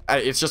 like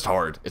it's just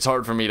hard. It's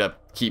hard for me to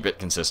keep it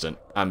consistent.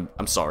 I'm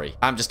sorry.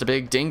 I'm just a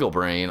big dingle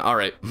brain. All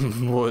right,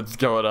 what's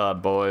going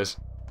on, boys?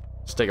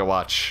 Let's take a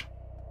watch.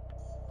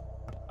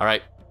 All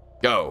right,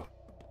 go.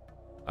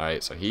 All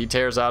right, so he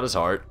tears out his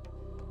heart.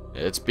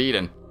 It's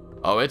beating.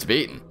 Oh, it's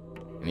beating.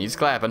 And he's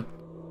clapping.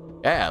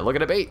 Yeah, look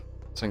at it beat.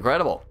 It's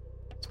incredible.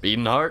 It's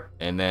beating heart,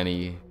 and then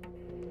he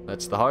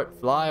lets the heart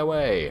fly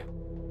away.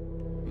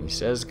 He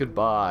says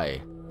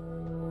goodbye.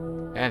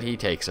 And he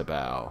takes a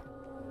bow.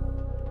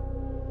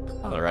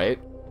 Alright.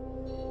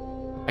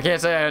 I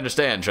can't say I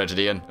understand,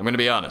 Tragedian. I'm gonna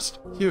be honest.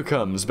 Here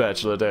comes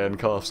Bachelor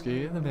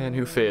Dankovsky, the man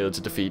who failed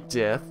to defeat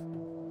death.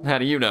 How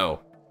do you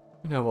know?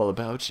 We know all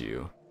about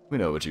you. We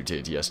know what you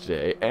did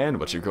yesterday, and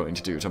what you're going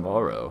to do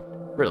tomorrow.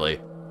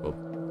 Really? Well,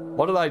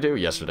 what did I do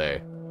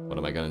yesterday? What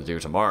am I gonna do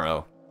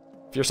tomorrow?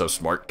 If you're so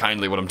smart,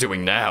 kindly what I'm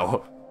doing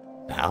now.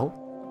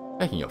 Now?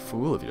 Making a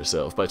fool of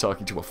yourself by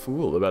talking to a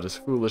fool about his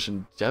foolish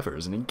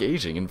endeavors and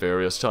engaging in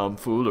various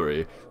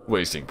tomfoolery,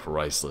 wasting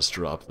priceless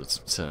droplets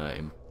of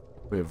time.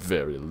 We have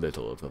very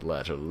little of the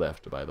latter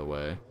left, by the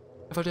way.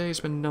 Have our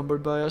days been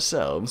numbered by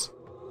ourselves?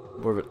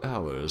 Or of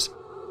ours?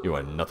 You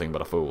are nothing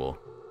but a fool.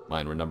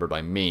 Mine were numbered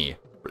by me,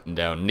 written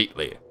down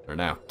neatly, are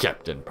now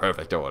kept in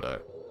perfect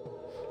order.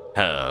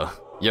 Oh,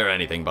 you're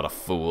anything but a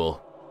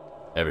fool.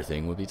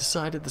 Everything will be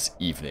decided this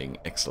evening,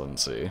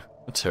 Excellency.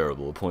 A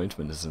terrible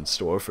appointment is in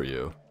store for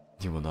you.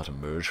 You will not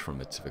emerge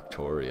from it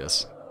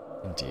victorious.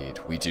 Indeed,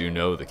 we do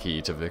know the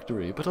key to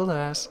victory, but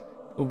alas,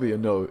 it will be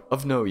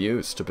of no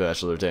use to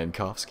Bachelor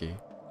Dankovsky.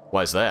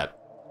 Why's that?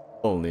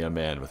 Only a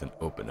man with an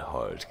open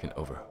heart can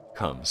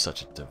overcome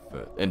such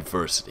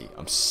adversity.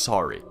 I'm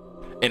sorry.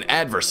 An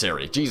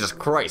adversary. Jesus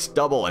Christ,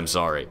 double I'm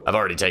sorry. I've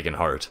already taken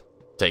heart.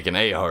 Taken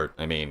a heart,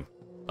 I mean.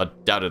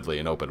 Undoubtedly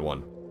an open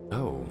one.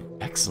 Oh,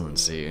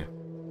 Excellency.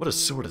 What a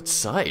sordid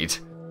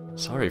sight.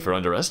 Sorry for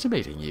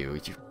underestimating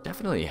you. You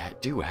definitely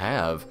do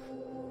have,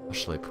 how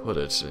shall I put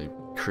it, a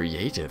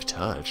creative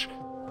touch.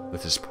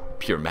 With this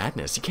pure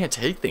madness, you can't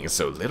take things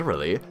so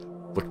literally.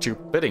 Look too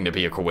fitting to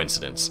be a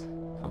coincidence.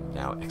 Come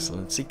now,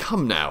 Excellency,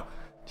 come now.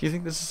 Do you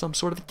think this is some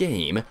sort of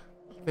game?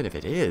 Even if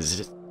it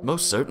is, it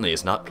most certainly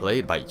is not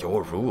played by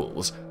your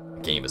rules.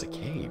 A game is a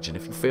cage, and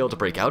if you fail to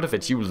break out of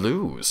it, you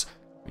lose.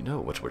 We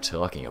know what we're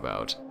talking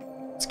about.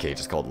 This cage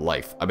is called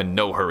life. I'm in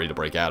no hurry to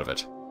break out of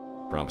it.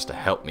 Promised to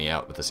help me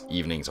out with this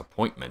evening's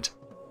appointment.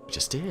 We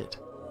just did.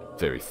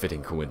 Very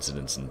fitting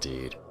coincidence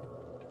indeed.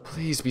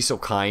 Please be so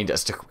kind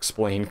as to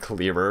explain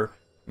clearer.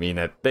 I mean,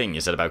 that thing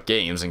you said about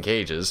games and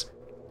cages.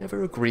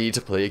 Never agree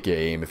to play a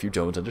game if you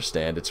don't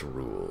understand its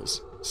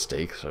rules.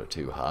 Stakes are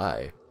too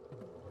high.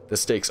 The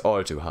stakes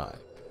are too high.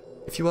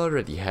 If you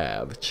already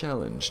have,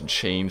 challenge and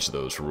change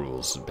those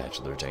rules,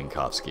 Bachelor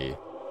Dankovsky.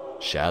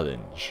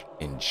 Challenge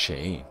and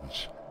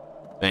change.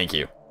 Thank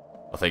you.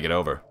 I'll think it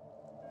over.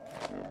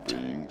 You're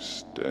being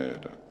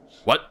stared at.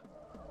 What?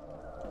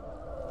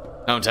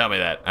 Don't tell me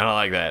that. I don't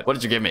like that. What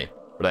did you give me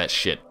for that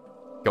shit?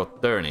 Go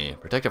 30.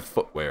 Protective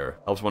footwear.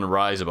 Helps one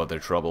rise above their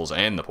troubles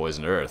and the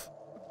poisoned earth.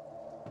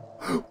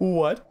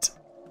 What?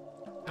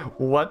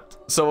 What?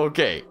 So,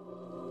 okay.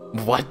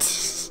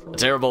 What? A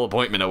terrible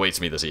appointment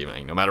awaits me this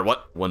evening. No matter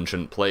what, one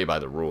shouldn't play by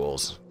the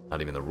rules.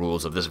 Not even the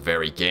rules of this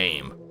very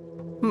game.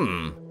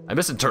 I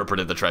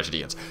misinterpreted the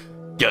Tragedians.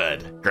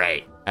 Good.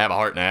 Great. I have a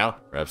heart now.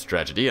 Perhaps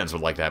Tragedians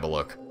would like to have a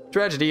look.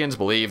 Tragedians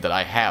believe that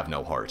I have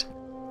no heart.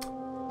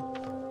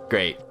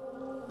 Great.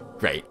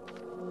 Great.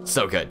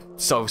 So good.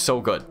 So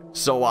good.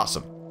 So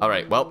awesome.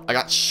 Alright, well, I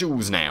got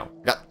shoes now.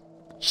 I got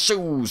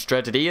shoes,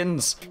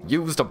 Tragedians.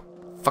 Use to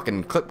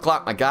fucking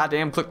clip-clop my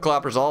goddamn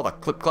clip-cloppers, all the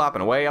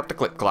clip-clopping away up to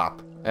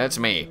clip-clop. That's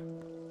me.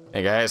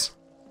 Hey, guys.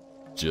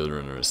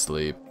 Children are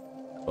asleep.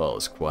 All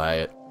is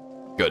quiet.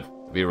 Good.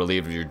 Be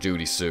relieved of your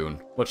duty soon.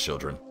 What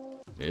children?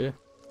 Yeah.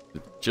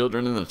 The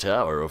children in the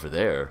tower over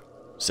there.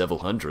 Several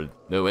hundred.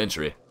 No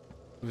entry.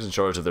 Who's in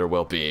charge of their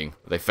well-being?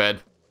 Are they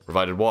fed?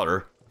 Provided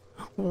water?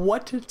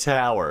 What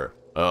tower?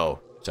 Oh,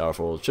 tower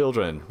full of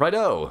children.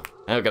 Righto.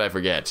 How could I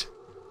forget?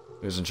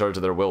 Who's in charge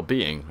of their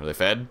well-being? Are they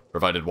fed?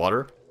 Provided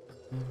water?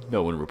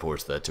 No one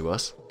reports that to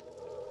us.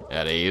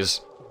 At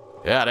ease.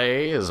 Yeah,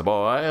 it is,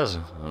 boys.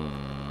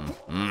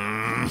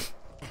 I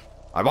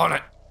want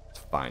it. It's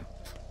fine.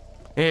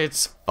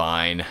 It's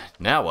fine.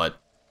 Now what?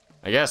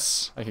 I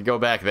guess I could go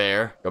back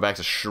there. Go back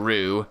to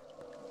Shrew.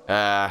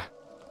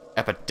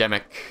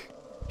 Epidemic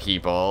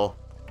people.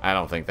 I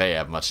don't think they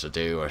have much to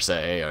do or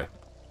say or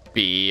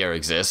be or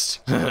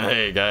exist.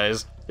 Hey,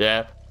 guys.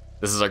 Yeah.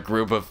 This is a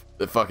group of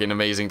fucking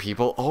amazing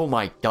people. Oh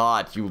my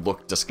god, you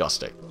look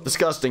disgusting.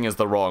 Disgusting is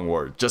the wrong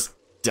word. Just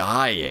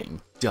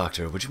dying.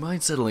 Doctor, would you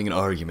mind settling an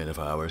argument of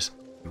ours?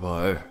 You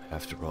are,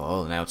 after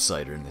all, an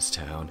outsider in this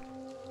town,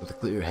 with a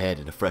clear head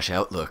and a fresh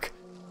outlook.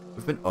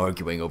 We've been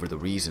arguing over the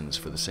reasons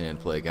for the Sand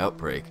Plague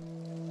outbreak.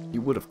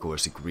 You would, of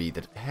course, agree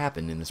that it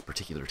happened in this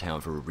particular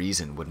town for a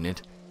reason, wouldn't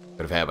it?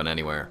 Could have happened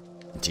anywhere.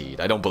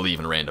 Indeed, I don't believe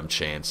in random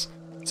chance.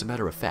 As a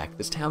matter of fact,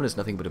 this town is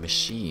nothing but a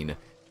machine,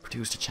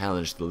 produced to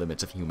challenge the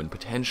limits of human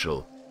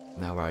potential,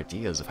 and our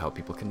ideas of how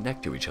people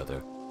connect to each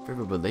other, for a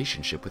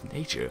relationship with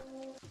nature.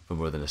 For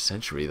more than a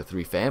century, the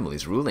three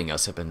families ruling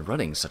us have been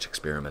running such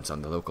experiments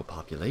on the local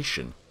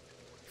population.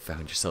 You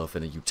found yourself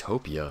in a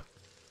utopia.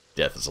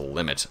 Death is a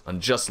limit,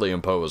 unjustly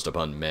imposed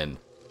upon men.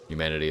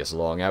 Humanity has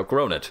long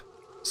outgrown it.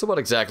 So what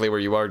exactly were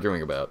you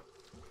arguing about?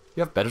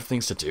 You have better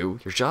things to do.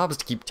 Your job is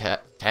to keep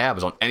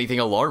tabs on anything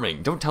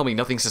alarming. Don't tell me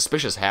nothing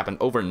suspicious happened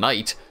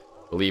overnight.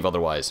 Believe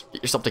otherwise.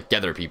 Get yourself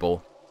together,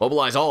 people.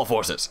 Mobilize all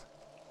forces.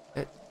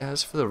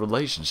 As for the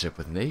relationship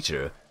with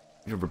nature,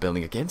 you're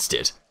rebelling against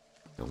it.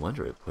 No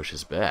wonder it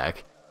pushes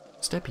back.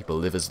 Steppe people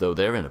live as though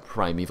they're in a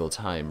primeval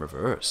time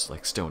reverse,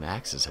 like stone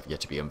axes have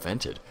yet to be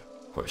invented.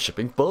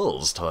 Worshipping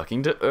bulls,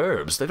 talking to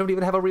herbs. They don't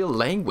even have a real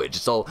language.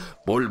 It's all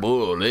bull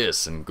bull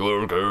this and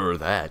gur gur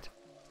that.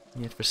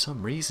 And yet for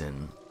some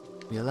reason,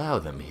 we allow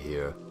them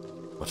here.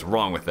 What's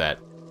wrong with that?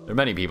 There are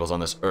many peoples on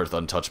this earth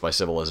untouched by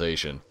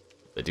civilization.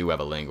 They do have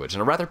a language,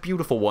 and a rather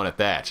beautiful one at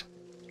that.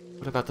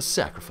 What about the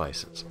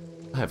sacrifices?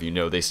 I'll have you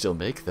know they still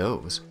make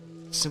those.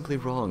 It's simply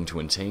wrong to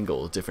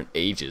entangle different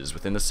ages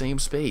within the same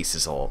space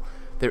is all.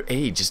 Their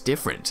age is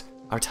different.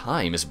 Our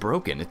time is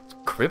broken. It's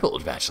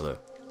crippled, Bachelor.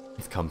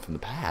 They've come from the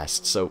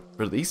past, so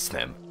release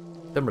them.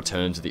 Let them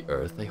return to the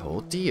earth they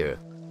hold dear.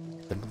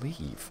 Let them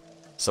leave.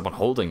 Someone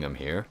holding them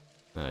here?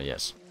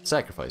 Yes.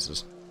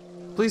 Sacrifices.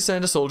 Please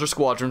send a soldier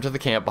squadron to the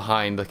camp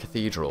behind the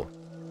cathedral.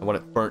 I want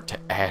it burnt to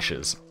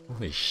ashes.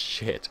 Holy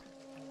shit.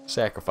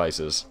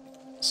 Sacrifices.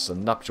 It's a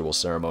nuptial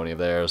ceremony of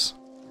theirs.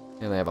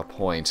 And they have a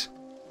point.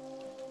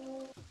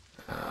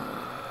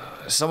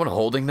 Is someone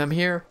holding them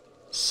here?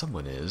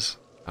 Someone is.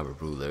 Our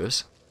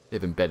rulers.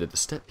 They've embedded the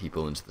steppe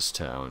people into this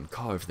town,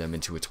 carved them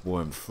into its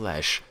warm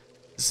flesh.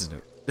 This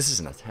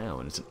isn't a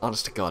town, it's an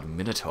honest-to-God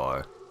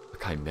minotaur. A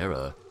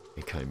chimera.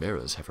 And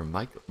chimeras have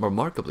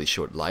remarkably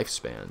short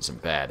lifespans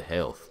and bad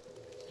health.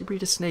 You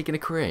breed a snake and a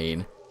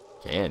crane?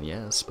 Can,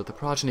 yes, but the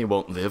progeny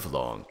won't live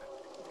long.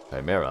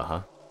 Chimera,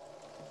 huh?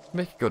 You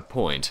make a good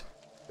point.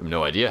 I have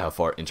no idea how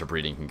far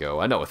interbreeding can go.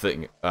 I know a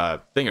thing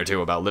or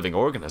two about living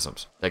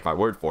organisms. Take my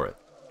word for it.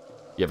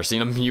 You ever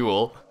seen a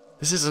mule?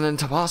 This is an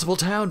impossible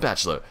town,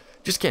 Bachelor.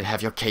 Just can't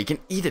have your cake and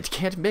eat it.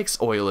 Can't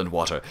mix oil and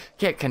water.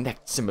 Can't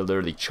connect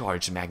similarly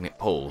charged magnet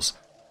poles.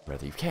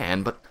 Rather you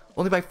can, but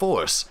only by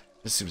force.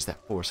 As soon as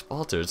that force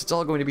falters, it's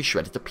all going to be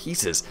shredded to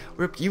pieces.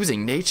 We're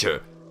abusing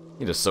nature.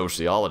 You need a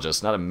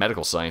sociologist, not a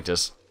medical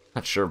scientist.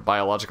 Not sure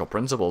biological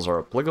principles are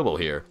applicable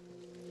here.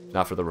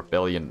 Not for the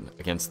rebellion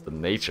against the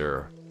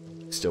nature.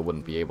 You still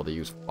wouldn't be able to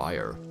use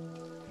fire.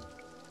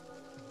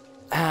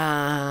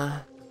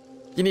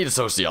 You need a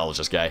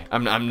sociologist, guy.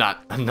 I'm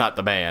not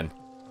the man.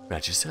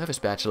 At your service,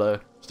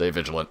 Bachelor. Stay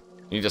vigilant.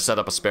 You need to set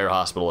up a spare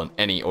hospital in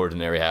any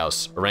ordinary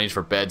house. Arrange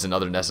for beds and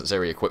other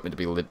necessary equipment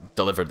to be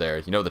delivered there.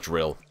 You know the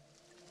drill.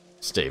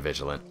 Stay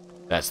vigilant.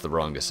 That's the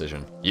wrong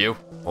decision. You?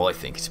 Oh, I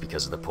think it's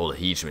because of the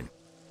polyhedron.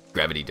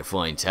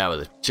 Gravity-defying tower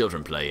the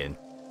children play in.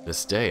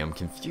 This day, I'm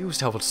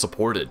confused how it's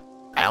supported.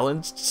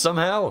 Balanced,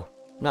 somehow?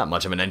 Not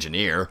much of an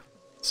engineer.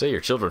 Say your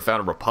children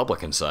found a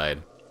republic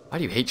inside. Why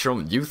do you hate your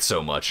own youth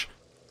so much?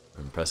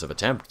 An impressive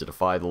attempt to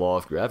defy the law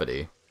of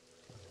gravity.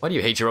 Why do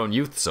you hate your own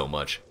youth so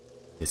much?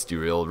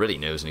 History already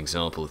knows an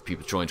example of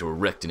people trying to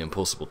erect an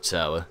impossible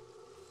tower.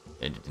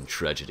 Ended in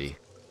tragedy.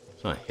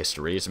 It's not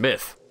history, it's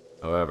myth.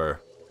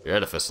 However, your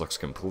edifice looks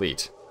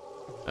complete.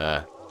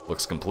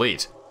 Looks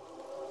complete.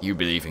 You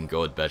believe in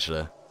God,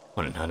 Bachelor?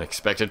 What an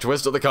unexpected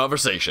twist of the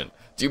conversation.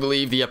 Do you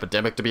believe the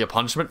epidemic to be a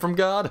punishment from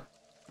God?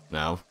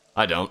 No,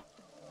 I don't.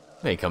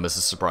 May come as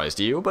a surprise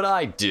to you, but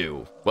I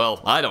do.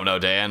 Well, I don't know,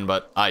 Dan,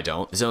 but I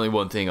don't. There's only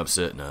one thing I'm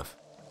certain of.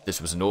 If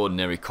this was an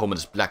ordinary, common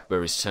as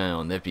Blackberry's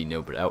town, there'd be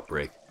no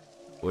outbreak.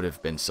 It would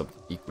have been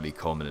something equally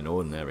common and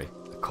ordinary.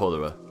 The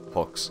cholera,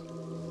 pox.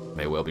 You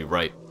may well be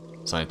right.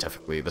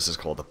 Scientifically, this is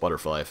called the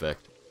butterfly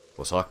effect.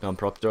 Post hoc non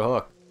propter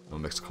hoc. No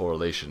mixed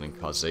correlation and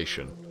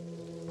causation.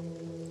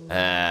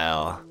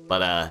 Well,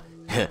 but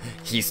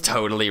he's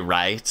totally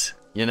right.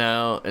 You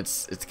know,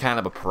 it's kind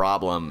of a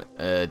problem,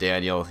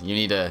 Daniel. You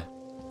need to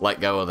let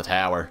go of the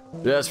tower.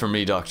 As for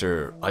me,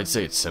 Doctor, I'd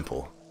say it's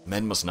simple.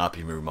 Men must not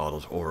be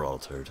remodeled or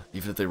altered,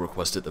 even if they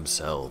request it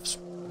themselves.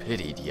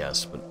 Pitied,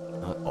 yes, but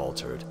not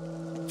altered.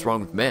 What's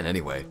wrong with men,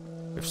 anyway?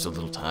 We have so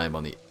little time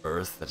on the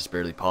Earth that it's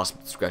barely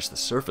possible to scratch the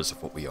surface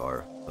of what we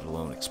are, let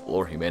alone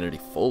explore humanity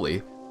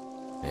fully.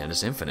 Man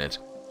is infinite.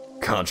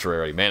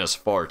 Contrary, man is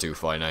far too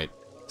finite.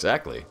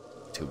 Exactly.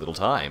 Too little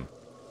time.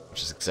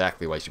 Which is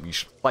exactly why we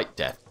should fight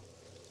death.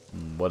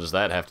 What does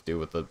that have to do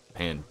with the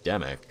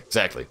pandemic?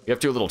 Exactly. We have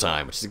too little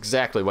time, which is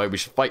exactly why we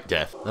should fight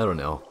death. I don't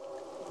know.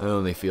 I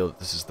only feel that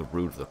this is the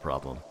root of the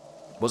problem.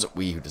 It wasn't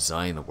we who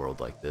designed the world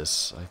like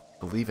this. I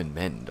believe in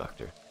men,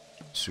 Doctor.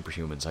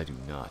 Superhumans, I do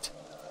not.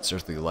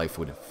 Certainly life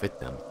wouldn't fit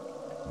them.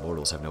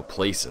 Mortals have no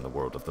place in the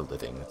world of the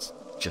living. That's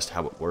just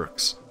how it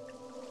works.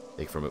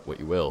 Take from it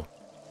what you will.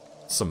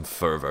 Some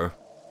fervor.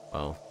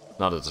 Well,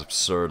 not as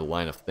absurd a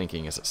line of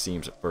thinking as it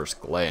seems at first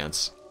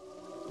glance.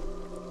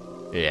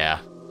 Yeah.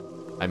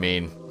 I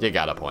mean, you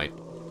got a point.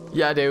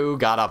 Yeah, I do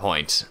got a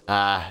point.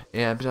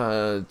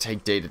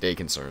 Take day-to-day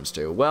concerns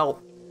too.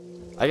 Well,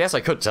 I guess I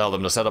could tell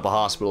them to set up a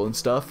hospital and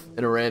stuff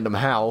in a random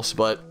house,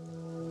 but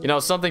you know,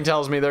 something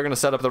tells me they're gonna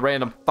set up the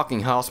random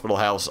fucking hospital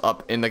house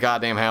up in the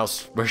goddamn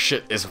house where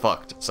shit is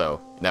fucked.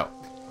 So, no.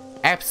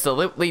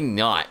 Absolutely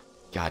not.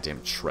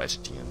 Goddamn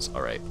tragedians.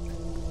 Alright.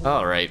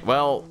 Alright,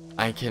 well,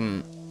 I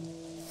can...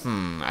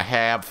 I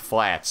have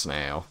flats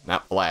now.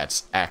 Not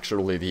flats,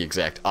 actually the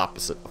exact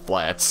opposite of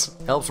flats.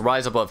 Helps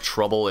rise above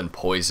trouble in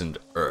poisoned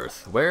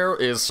earth. Where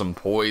is some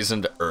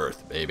poisoned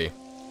earth, baby?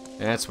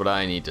 That's what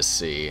I need to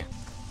see.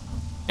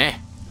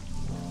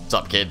 What's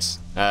up, kids?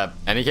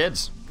 Any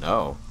kids?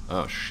 No.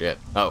 Oh, shit.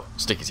 Oh,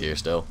 Sticky's here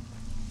still.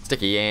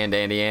 Sticky and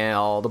Andy and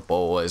all the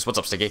boys. What's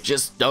up, Sticky?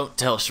 Just don't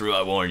tell Shrew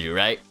I warned you,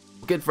 right?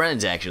 Good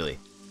friends, actually.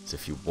 As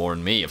if you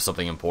warned me of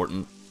something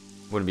important.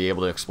 Wouldn't be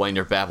able to explain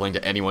your babbling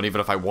to anyone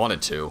even if I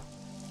wanted to.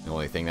 The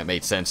only thing that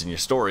made sense in your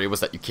story was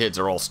that you kids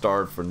are all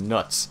starved for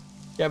nuts. Do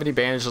you have any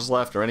bandages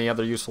left or any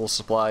other useful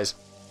supplies?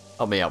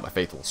 Help me out, my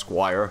faithful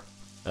squire.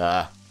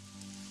 As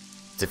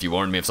if you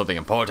warned me of something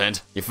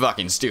important. You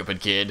fucking stupid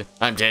kid.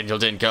 I'm Daniel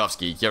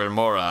Dinkovsky, you're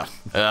more,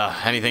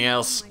 anything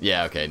else?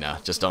 Yeah, okay, nah,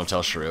 just don't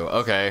tell Shrew.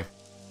 Okay.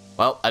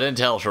 Well, I didn't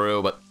tell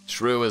Shrew, but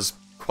Shrew is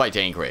quite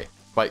angry.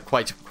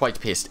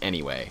 Quite pissed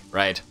anyway,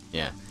 right?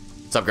 Yeah.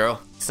 What's up,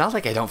 girl? It's not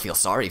like I don't feel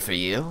sorry for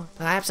you.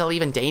 Perhaps I'll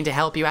even deign to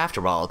help you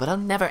after all, but I'll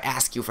never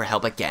ask you for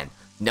help again.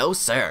 No,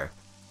 sir.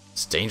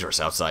 It's dangerous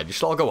outside. You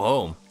should all go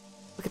home.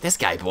 Look at this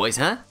guy, boys,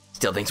 huh?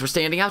 Still thinks we're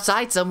standing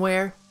outside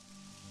somewhere.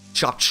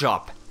 Chop,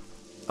 chop.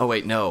 Oh,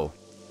 wait, no.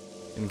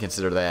 Didn't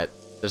consider that.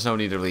 There's no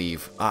need to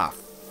leave. Ah,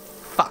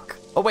 fuck.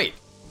 Oh, wait.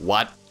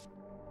 What?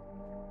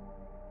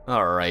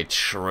 Alright,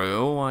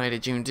 Shrew. Why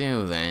did you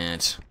do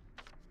that?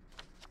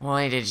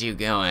 Why did you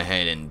go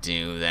ahead and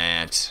do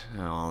that?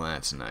 Oh,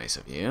 that's nice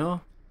of you.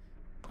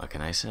 What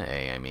can I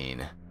say? I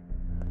mean,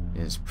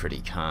 it's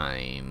pretty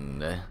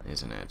kind,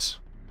 isn't it?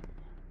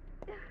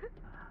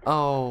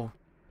 Oh.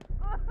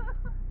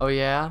 Oh,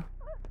 yeah?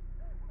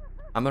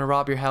 I'm gonna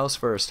rob your house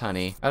first,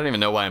 honey. I don't even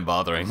know why I'm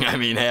bothering. I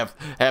mean, half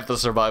the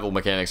survival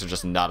mechanics are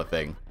just not a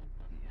thing.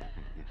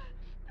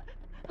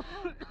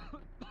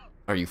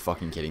 Are you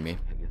fucking kidding me?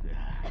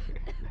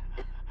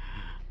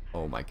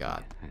 Oh my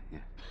god.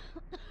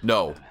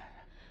 No.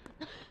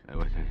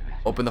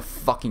 Open the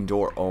fucking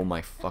door. Oh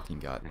my fucking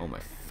god. Oh my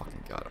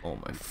fucking god. Oh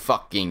my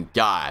fucking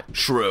god.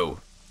 Shrew.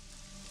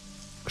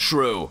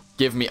 Shrew,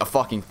 give me a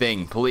fucking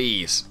thing,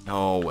 please.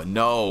 No,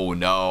 no,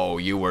 no.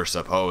 You were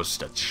supposed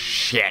to.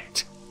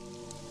 Shit.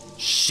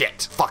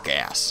 Shit. Fuck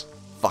ass.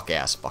 Fuck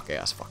ass, fuck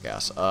ass, fuck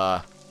ass.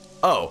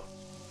 Oh.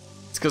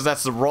 It's because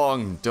that's the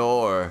wrong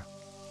door.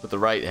 With the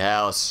right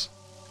house.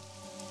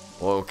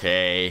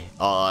 Okay.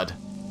 Odd.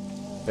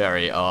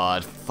 Very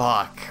odd.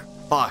 Fuck.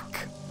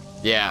 Fuck.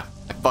 Yeah,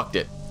 I fucked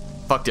it.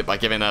 Fucked it by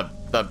giving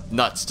the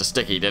nuts to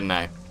Sticky, didn't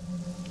I?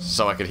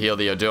 So I could heal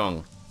the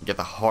Odung and get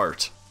the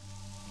heart.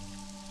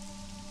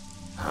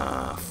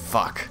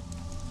 Fuck.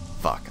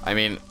 Fuck. I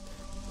mean,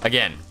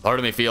 again, part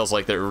of me feels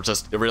like there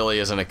just really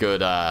isn't a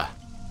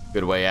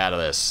good way out of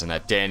this, and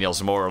that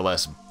Daniel's more or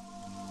less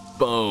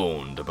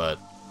boned, but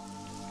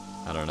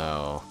I don't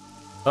know.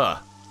 Huh.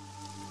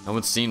 No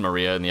one's seen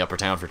Maria in the upper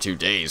town for 2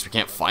 days. We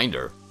can't find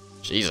her.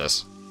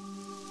 Jesus.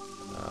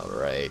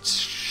 Alright.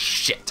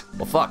 Shit.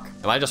 Well, fuck.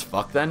 Am I just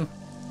fucked then?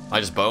 Am I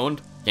just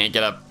boned? Can't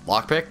get a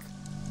lockpick?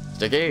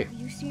 Sticky?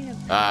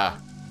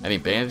 Any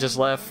bandages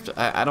left?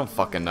 I don't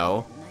fucking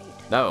know.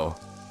 No.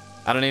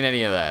 I don't need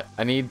any of that.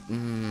 I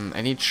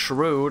need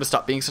Shrew to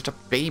stop being such a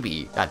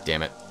baby. God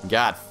damn it.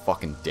 God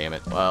fucking damn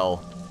it.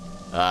 Well,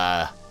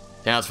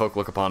 townsfolk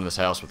look upon this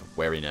house with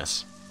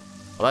wariness.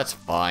 Well, that's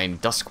fine.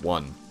 Dusk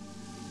 1.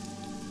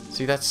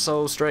 See, that's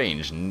so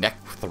strange.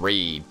 Neck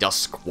 3,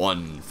 Dusk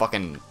 1.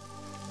 Fucking...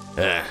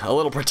 a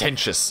little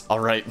pretentious.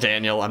 Alright,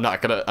 Daniel, I'm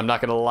not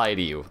gonna lie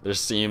to you. There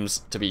seems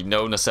to be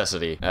no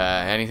necessity.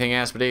 Anything,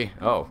 Aspedy?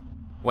 Oh,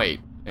 wait.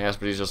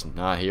 Aspedy's just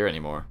not here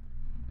anymore.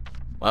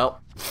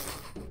 Well,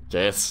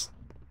 guess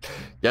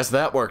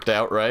that worked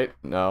out, right?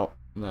 No,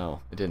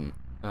 it didn't.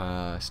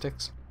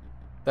 Sticks?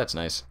 That's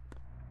nice.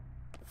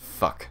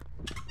 Fuck.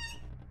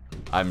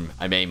 I'm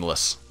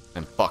aimless.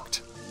 I'm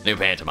fucked. New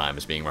pantomime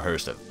is being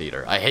rehearsed at the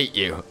theater. I hate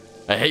you.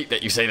 I hate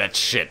that you say that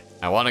shit.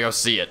 I want to go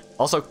see it.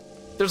 Also,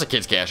 there's a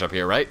kid's cache up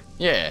here, right?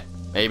 Yeah.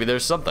 maybe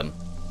there's something.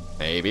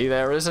 Maybe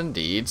there is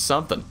indeed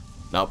something.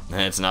 Nope,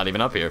 it's not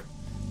even up here.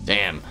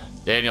 Damn,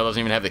 Daniel doesn't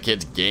even have the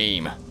kid's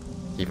game.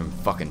 Keep him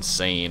fucking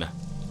sane.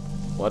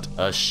 What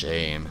a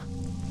shame.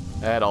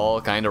 That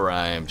all kind of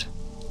rhymed.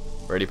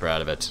 Pretty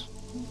proud of it.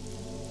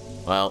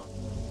 Well,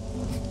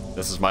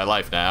 this is my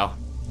life now.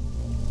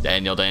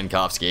 Daniel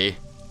Dankovsky,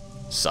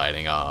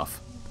 signing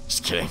off.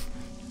 Just kidding.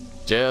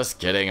 Just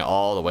kidding,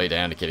 all the way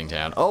down to Kidding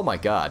Town. Oh my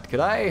god, could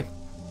I...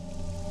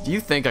 Do you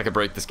think I could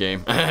break this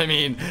game? I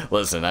mean,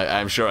 listen,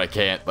 I'm sure I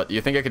can't, but do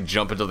you think I could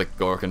jump into the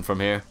Gorkin from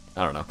here?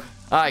 I don't know.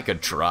 I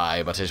could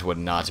try, but it would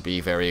not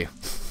be very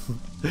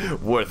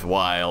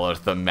worthwhile or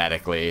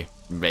thematically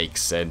make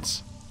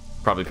sense.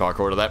 Probably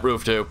parkour to that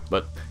roof too,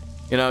 but,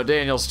 you know,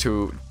 Daniel's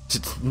too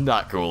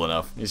not cool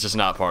enough. He's just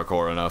not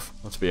parkour enough,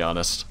 let's be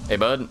honest. Hey,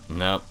 bud?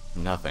 Nope,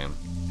 nothing.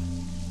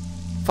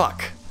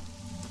 Fuck.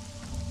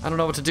 I don't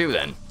know what to do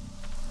then.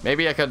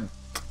 Maybe I could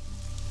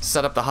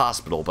set up the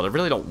hospital, but I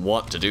really don't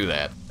want to do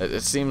that.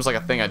 It seems like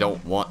a thing I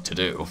don't want to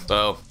do.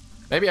 So,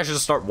 maybe I should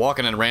just start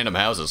walking in random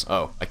houses.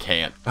 Oh, I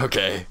can't.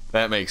 Okay,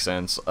 that makes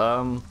sense.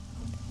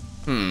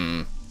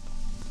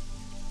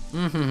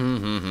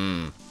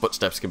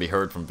 Footsteps can be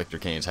heard from Victor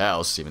Kane's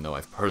house, even though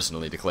I've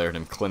personally declared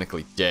him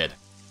clinically dead.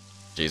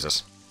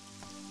 Jesus.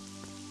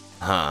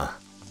 Huh.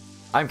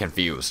 I'm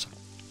confused.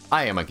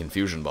 I am a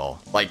confusion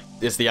ball. Like,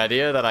 is the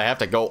idea that I have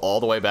to go all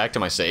the way back to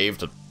my save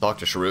to talk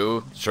to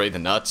Shrew, trade the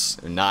nuts,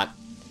 and not,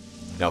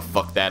 you know,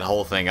 fuck that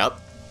whole thing up?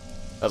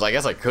 Because I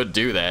guess I could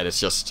do that, it's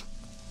just...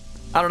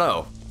 I don't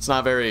know. It's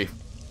not very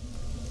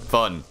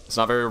fun. It's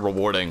not very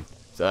rewarding.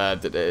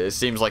 It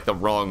seems like the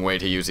wrong way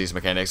to use these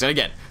mechanics. And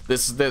again,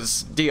 this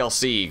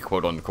DLC,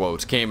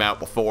 quote-unquote, came out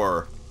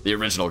before the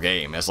original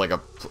game as like a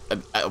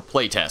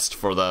playtest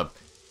for the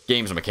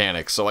game's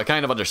mechanics. So I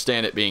kind of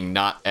understand it being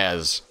not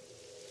as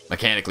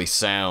mechanically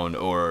sound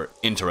or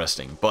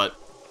interesting. But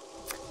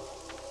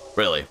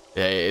really,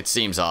 it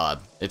seems odd.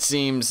 It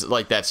seems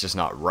like that's just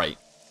not right.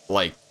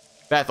 Like,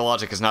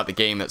 Pathologic is not the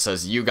game that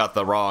says, you got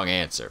the wrong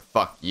answer.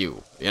 Fuck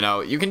you. You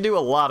know, you can do a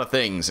lot of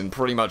things in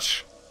pretty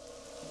much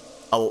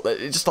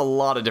just a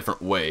lot of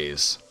different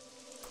ways.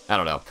 I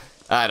don't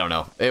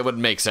know. It would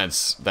make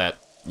sense that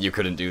you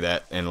couldn't do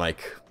that in,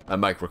 like, a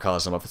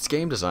microcosm of its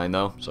game design,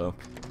 though. So,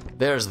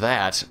 there's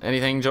that.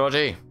 Anything,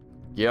 Georgie?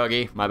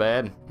 Yogi, my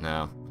bad?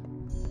 No.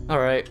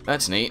 Alright,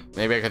 that's neat.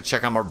 Maybe I could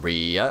check on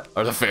Maria.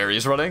 Are the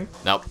fairies running?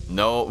 Nope.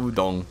 No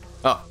udon.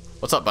 Oh,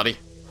 what's up, buddy?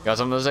 Got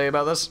something to say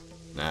about this?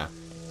 Nah.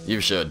 You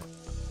should.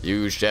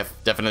 You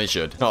definitely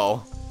should.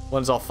 Oh,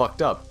 one's all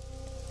fucked up.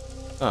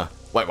 Huh.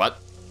 Wait, what?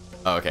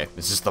 Oh, okay.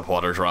 It's just the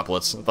water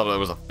droplets. I thought it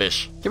was a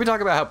fish. Can we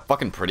talk about how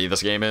fucking pretty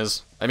this game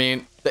is? I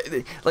mean,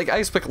 like,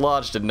 Ice Pick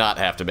Lodge did not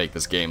have to make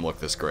this game look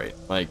this great.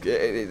 Like,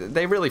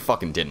 they really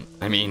fucking didn't.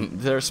 I mean,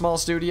 they're a small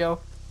studio.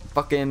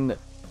 Fucking...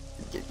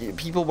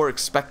 People were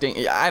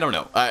expecting... I don't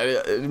know.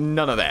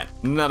 None of that.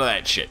 None of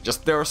that shit.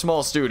 Just, they're a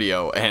small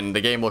studio, and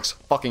the game looks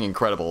fucking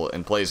incredible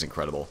and plays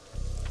incredible.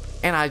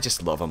 And I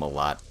just love them a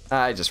lot.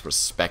 I just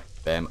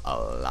respect them a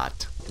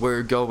lot.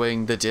 We're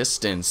going the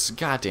distance.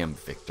 Goddamn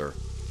Victor.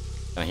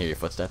 Can I hear your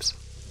footsteps?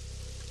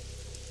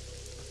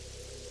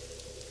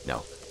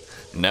 No.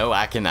 No,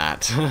 I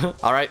cannot.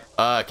 Alright,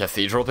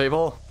 cathedral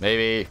people?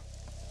 Maybe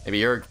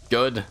you're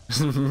good?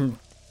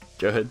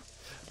 Good?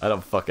 I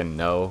don't fucking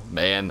know,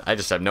 man. I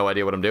just have no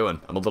idea what I'm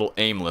doing. I'm a little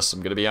aimless,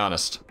 I'm gonna be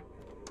honest.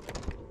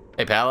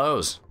 Hey,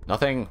 palos.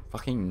 Nothing?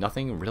 Fucking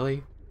nothing?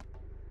 Really?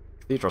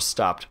 Cathedral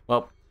stopped.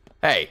 Well,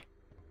 hey.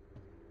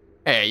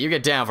 Hey, you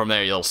get down from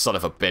there, you little son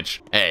of a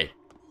bitch. Hey.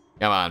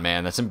 Come on,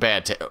 man. That's in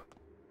bad taste.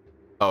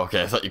 Oh,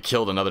 okay. I thought you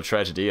killed another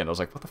tragedy, and I was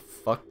like, what the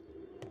fuck?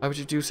 Why would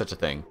you do such a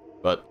thing?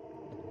 But,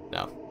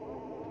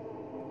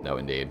 no. No,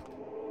 indeed.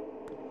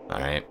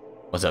 Alright.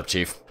 What's up,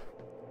 Chief?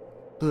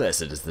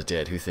 Blessed is the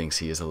dead who thinks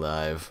he is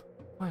alive.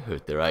 Why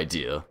hurt their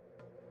idea?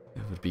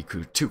 It would be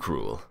too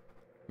cruel.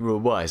 You're a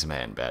wise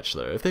man,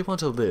 Bachelor. If they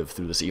want to live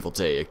through this evil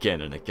day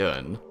again and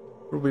again,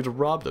 we're going to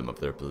rob them of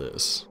their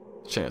bliss.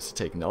 The chance to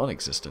take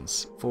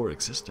non-existence for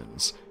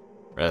existence.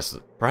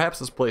 Perhaps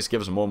this place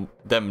gives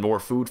them more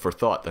food for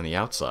thought than the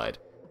outside.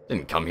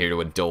 Didn't come here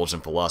to indulge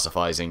in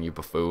philosophizing, you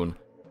buffoon.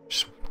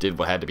 Just did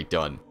what had to be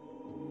done.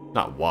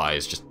 Not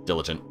wise, just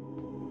diligent.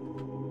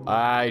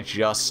 I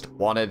just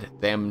wanted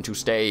them to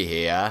stay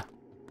here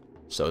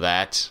so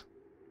that,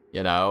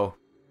 you know,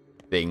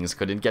 things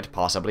couldn't get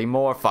possibly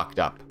more fucked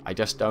up. I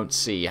just don't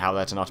see how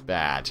that's not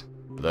bad.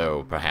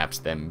 Though perhaps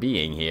them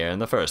being here in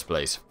the first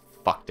place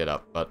fucked it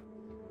up, but...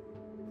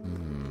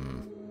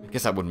 I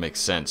guess that wouldn't make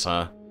sense,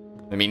 huh?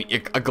 I mean,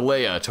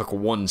 Aglaya took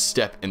one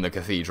step in the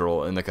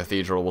cathedral, and the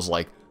cathedral was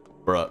like,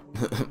 bruh,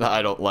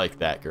 I don't like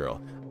that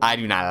girl. I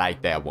do not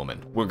like that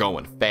woman. We're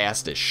going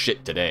fast as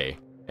shit today.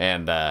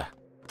 And,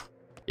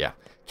 yeah.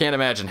 Can't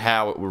imagine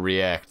how it would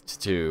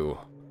react to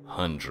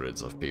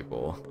hundreds of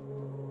people.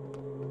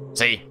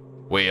 See?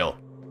 Wheel.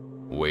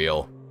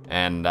 Wheel.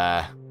 And,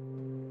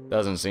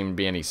 doesn't seem to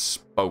be any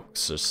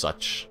spokes or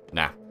such.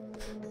 Nah.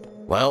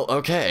 Well,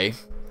 okay.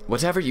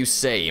 Whatever you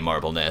say,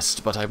 Marble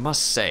Nest, but I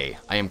must say,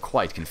 I am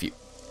quite confused.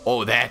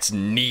 Oh, that's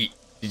neat.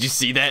 Did you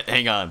see that?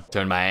 Hang on.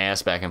 Turn my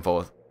ass back and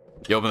forth.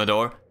 You open the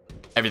door,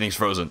 everything's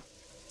frozen.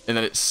 And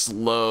then it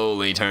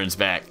slowly turns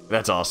back.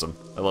 That's awesome.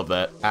 I love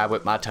that. I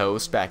whip my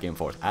toast back and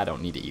forth. I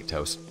don't need to eat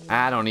toast.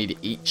 I don't need to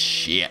eat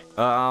shit.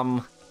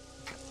 Well,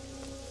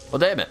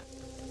 damn it.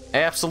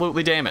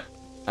 Absolutely damn it.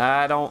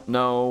 I don't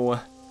know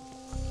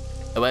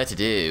what to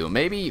do.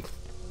 Maybe,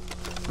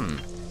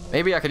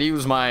 maybe I could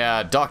use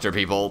my doctor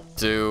people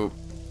to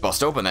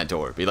bust open that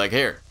door. Be like,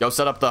 here, go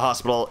set up the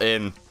hospital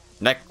in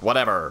neck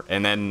whatever.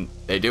 And then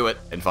they do it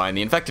and find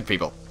the infected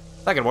people.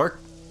 That could work,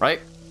 right?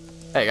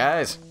 Hey,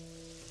 guys.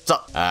 What's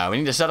up? We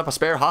need to set up a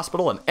spare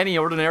hospital in any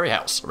ordinary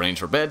house. Arrange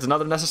for beds and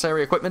other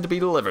necessary equipment to be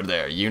delivered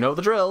there. You know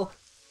the drill.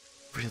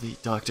 Really,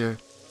 Doctor?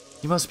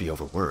 You must be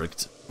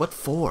overworked. What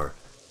for?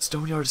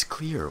 Stoneyard is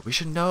clear. We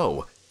should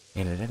know.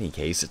 And in any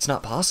case, it's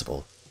not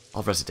possible.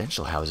 All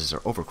residential houses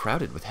are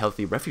overcrowded with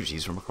healthy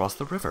refugees from across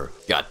the river.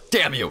 God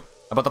damn you! How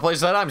about the place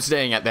that I'm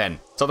staying at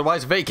then? It's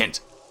otherwise vacant.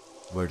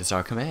 Word is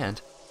our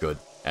command. Good.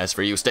 As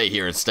for you, stay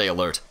here and stay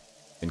alert.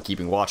 Been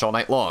keeping watch all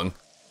night long.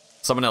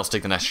 Someone else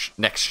take the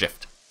next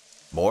shift.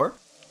 More?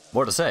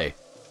 More to say.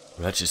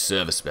 We're at your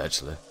service,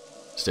 Bachelor.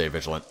 Stay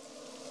vigilant.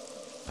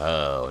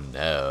 Oh,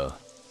 no.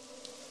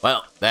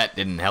 Well, that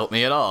didn't help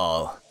me at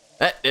all.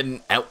 That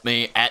didn't help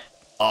me at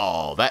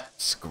all.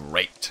 That's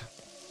great.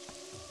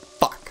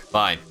 Fuck.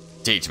 Fine.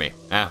 Teach me.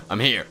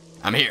 I'm here.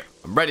 I'm here.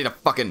 I'm ready to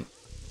fucking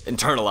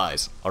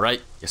internalize.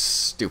 Alright? You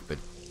stupid,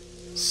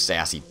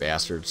 sassy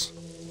bastards.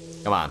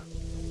 Come on.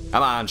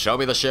 Come on, show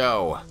me the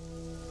show.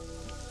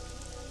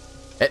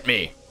 Hit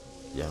me.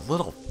 You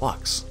little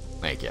fucks.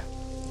 Thank you.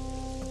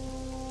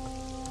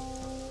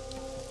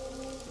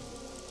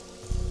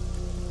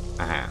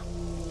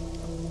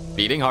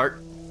 Beating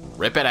heart.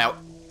 Rip it out.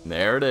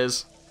 There it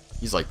is.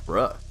 He's like,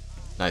 bruh,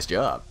 nice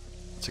job.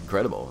 It's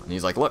incredible. And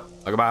he's like, look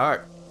at my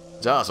heart.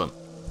 It's awesome.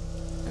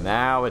 And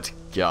now it's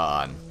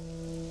gone.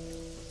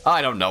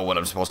 I don't know what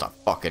I'm supposed to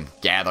fucking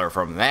gather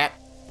from that.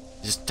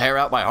 Just tear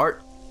out my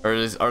heart?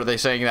 Or are they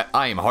saying that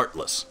I am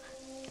heartless?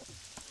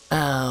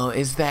 Oh,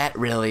 is that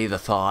really the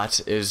thought?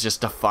 It was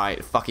just a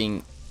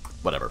fucking...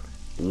 Whatever.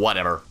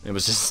 Whatever. It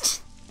was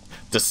just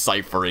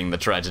deciphering the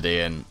tragedy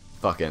and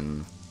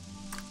fucking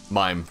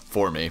mime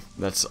for me.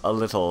 That's a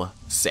little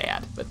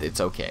sad, but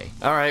it's okay.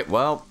 Alright,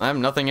 well, I have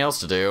nothing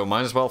else to do.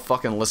 Might as well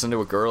fucking listen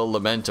to a girl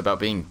lament about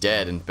being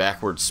dead in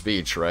backwards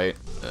speech, right?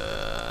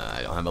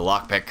 I don't have a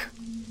lockpick.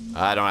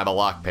 I don't have a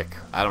lockpick.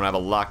 I don't have a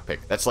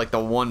lockpick. That's like the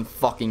one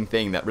fucking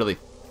thing that really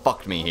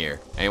fucked me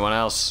here. Anyone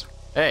else?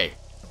 Hey.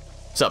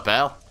 What's up,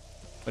 pal?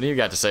 What do you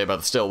got to say about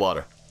the still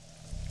water?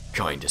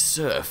 Kinda,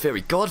 sir.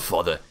 Fairy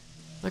godfather.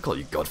 I call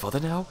you godfather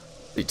now?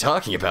 What are you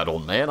talking about,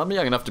 old man? I'm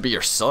young enough to be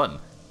your son.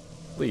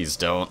 Please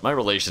don't. My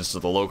relations to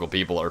the local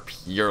people are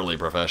purely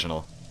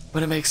professional.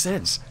 But it makes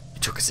sense. You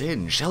took us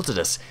in, sheltered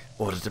us,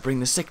 ordered to bring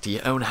the sick to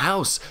your own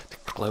house, to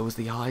close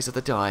the eyes of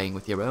the dying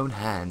with your own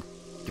hand,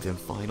 give them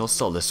final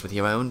solace with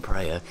your own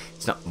prayer.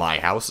 It's not my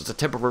house, it's a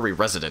temporary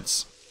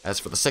residence. As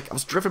for the sick, I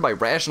was driven by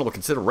rational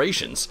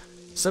considerations.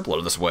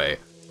 Simpler this way.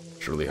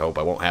 Truly hope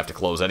I won't have to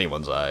close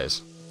anyone's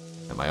eyes.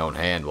 And my own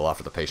hand will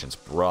offer the patients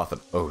broth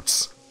and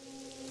oats.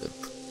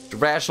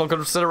 Rational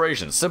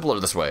considerations. Simpler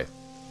this way.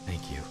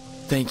 Thank you.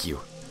 Thank you.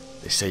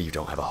 They say you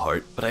don't have a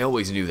heart, but I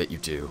always knew that you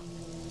do.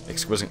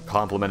 Exquisite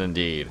compliment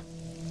indeed.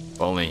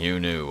 If only you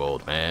knew,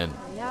 old man.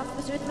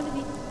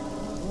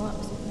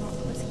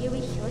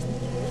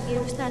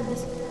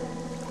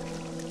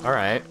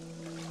 Alright.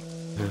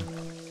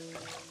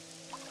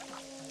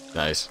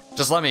 Nice.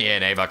 Just let me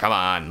in, Ava. Come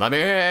on. Let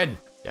me in.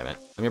 Damn it.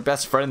 I'm your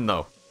best friend,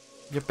 though.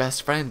 Your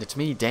best friend. It's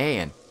me,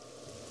 Dan.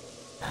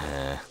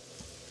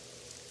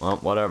 Well,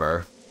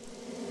 whatever.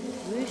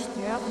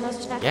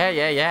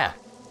 Yeah.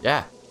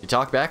 You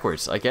talk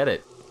backwards. I get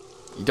it.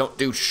 You don't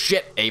do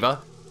shit,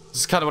 Ava.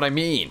 This is kind of what I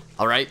mean,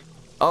 alright?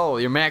 Oh,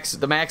 the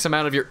max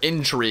amount of your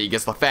intrigue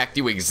is the fact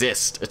you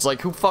exist. It's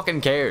like, who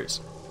fucking cares?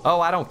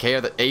 Oh, I don't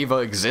care that Ava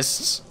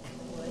exists.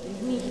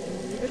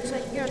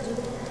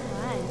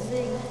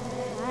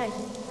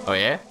 Oh,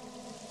 yeah?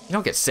 You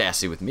don't get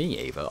sassy with me,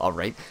 Ava,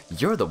 alright?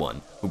 You're the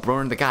one who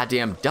burned the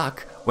goddamn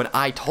duck when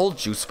I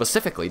told you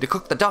specifically to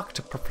cook the duck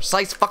to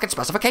precise fucking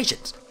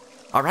specifications.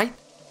 Alright?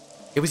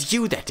 It was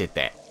you that did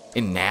that.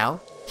 And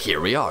now,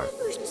 here we are.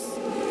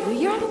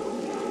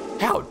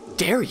 How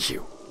dare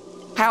you?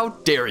 How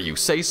dare you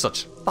say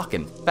such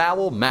fucking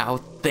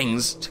foul-mouthed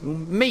things to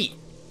me?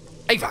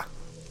 Ava!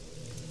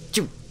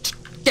 You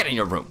get in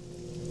your room.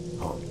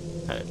 Oh,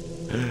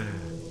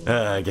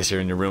 I guess you're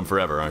in your room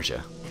forever, aren't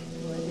you?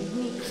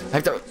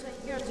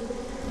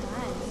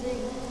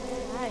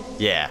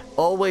 Yeah,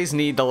 always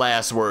need the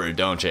last word,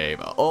 don't you,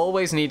 Ava?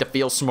 Always need to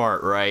feel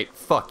smart, right?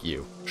 Fuck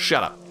you.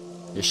 Shut up.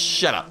 Just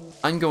shut up.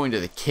 I'm going to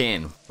the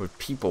kin with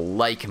people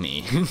like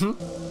me.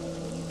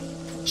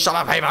 Shut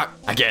up, Ava!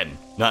 Again,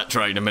 not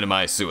trying to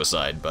minimize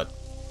suicide, but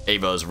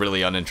Ava's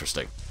really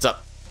uninteresting. What's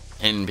up,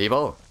 kin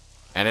people?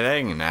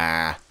 Anything?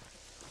 Nah,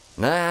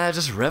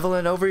 just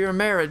reveling over your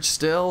marriage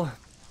still.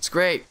 It's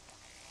great.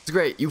 It's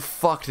great. You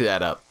fucked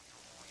that up.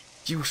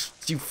 You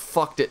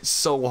fucked it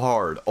so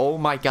hard. Oh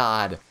my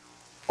god.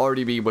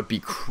 RDB would be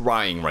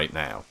crying right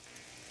now.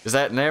 Is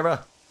that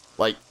Nera?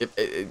 Like,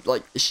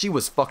 like, she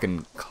was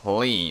fucking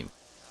clean.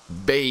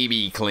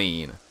 Baby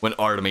clean when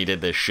Artemy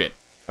did this shit.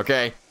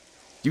 Okay?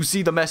 You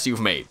see the mess you've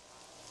made.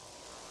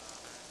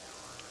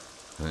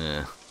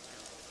 You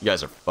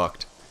guys are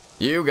fucked.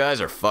 You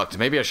guys are fucked.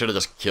 Maybe I should have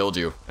just killed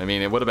you. I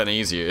mean, it would have been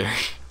easier.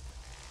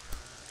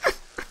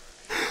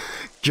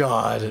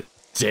 God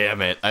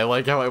damn it. I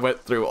like how I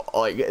went through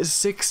like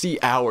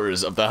 60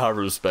 hours of the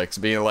Haru specs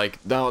being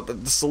like, no,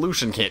 the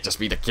solution can't just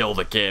be to kill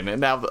the kid.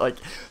 And now, like,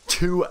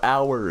 2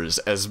 hours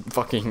as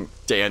fucking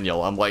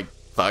Daniel. I'm like,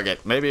 fuck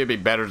it. Maybe it'd be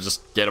better to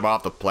just get him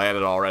off the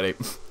planet already.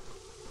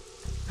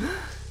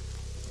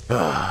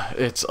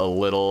 It's a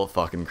little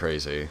fucking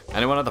crazy.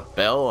 Anyone at the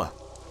bell?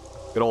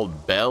 Good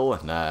old bell?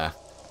 Nah.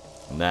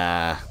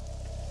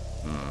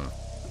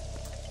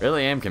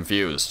 Really am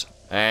confused.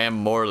 I am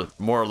more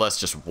or less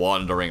just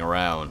wandering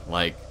around.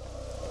 Like,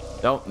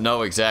 don't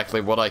know exactly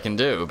what I can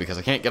do because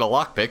I can't get a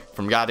lockpick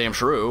from goddamn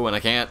Shrew, and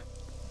I can't,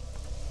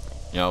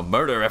 you know,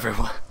 murder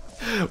everyone.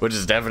 Which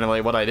is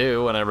definitely what I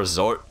do when I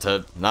resort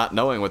to not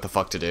knowing what the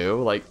fuck to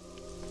do. Like,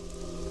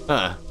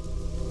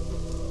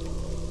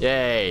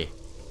 Yay.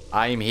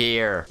 I'm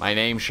here. My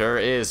name sure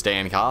is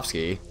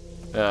Dankovsky.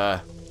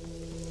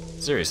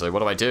 Seriously, what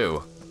do I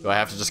do? Do I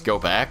have to just go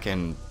back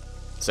and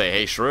say,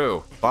 hey,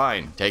 Shrew,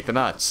 fine, take the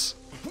nuts?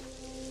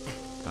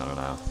 I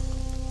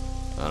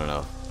don't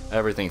know.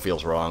 Everything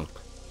feels wrong.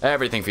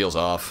 Everything feels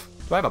off.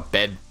 Do I have a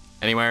bed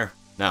anywhere?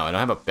 No, I don't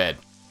have a bed.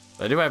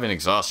 I do have an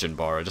exhaustion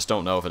bar. I just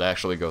don't know if it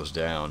actually goes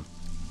down.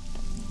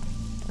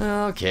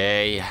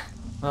 Okay.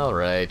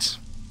 Alright.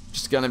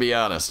 Just gonna be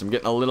honest. I'm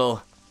getting a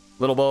little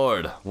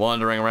bored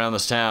wandering around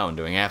this town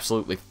doing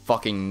absolutely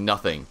fucking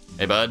nothing.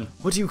 Hey, bud?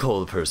 What do you call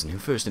the person who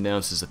first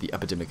announces that the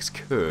epidemic's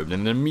curbed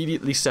and then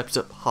immediately sets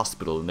up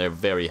hospital in their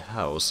very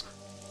house?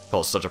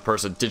 Call such a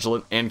person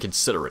vigilant and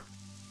considerate.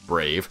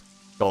 Brave.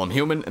 Call him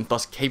human and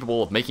thus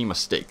capable of making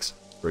mistakes.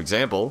 For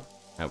example,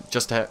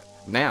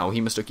 now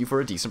he mistook you for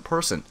a decent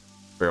person.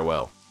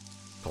 Farewell.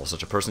 Call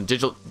such a person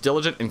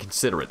diligent and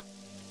considerate.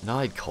 And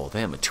I'd call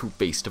them a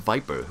two-faced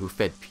viper who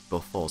fed people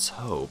false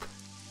hope.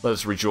 Let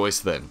us rejoice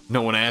then.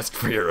 No one asked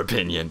for your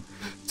opinion.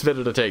 It's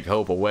better to take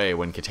hope away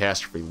when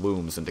catastrophe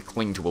looms than to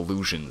cling to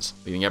illusions,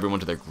 leading everyone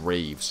to their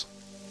graves.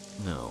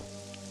 No,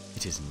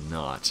 it is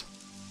not.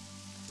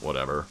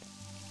 Whatever.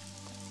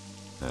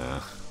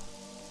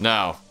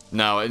 No.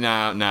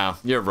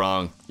 You're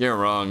wrong. You're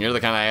wrong. You're the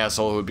kind of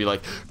asshole who would be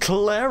like,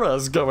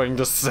 Clara's going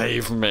to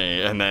save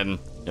me. And then,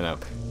 you know,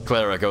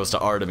 Clara goes to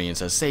Artemy and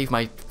says, save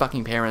my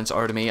fucking parents,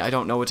 Artemy. I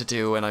don't know what to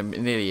do and I'm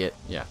an idiot.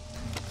 Yeah,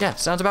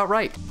 sounds about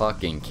right.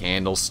 Fucking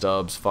candle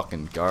stubs,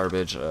 fucking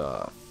garbage.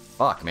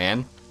 Fuck,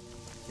 man.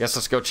 Guess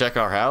let's go check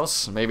our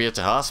house. Maybe it's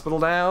a hospital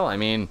now? I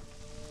mean,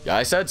 yeah,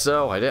 I said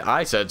so.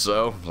 I said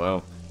so.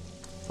 So,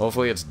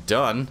 hopefully it's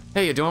done.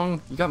 Hey, you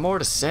got more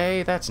to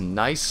say? That's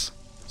nice.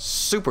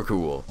 Super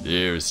cool. The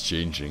air is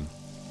changing.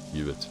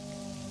 Hear it.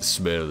 The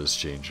smell is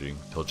changing.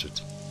 Touch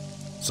it.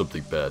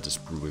 Something bad is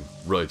brewing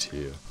right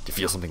here. Do you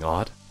feel something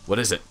odd? What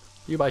is it?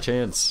 You by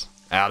chance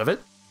out of it?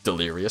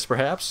 Delirious,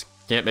 perhaps?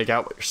 Can't make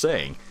out what you're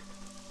saying.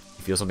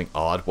 You feel something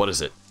odd? What is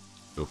it?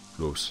 Look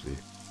closely.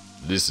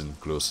 Listen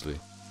closely.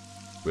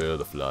 Where are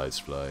the flies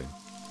flying?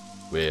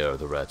 Where are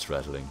the rats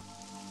rattling?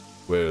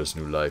 Where is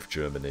new life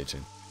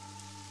germinating?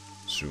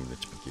 Soon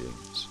it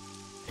begins.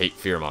 Hate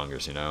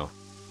fearmongers, you know.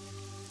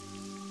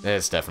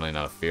 It's definitely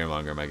not a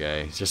fearmonger, my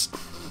guy. It's just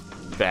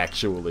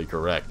factually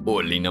correct.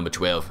 Orderly number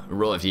 12.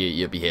 Arrived here at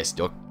your behest,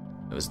 Doc.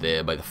 I was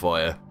there by the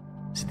fire.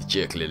 See the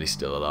chair clearly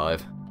still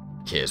alive.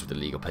 Who cares what the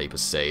legal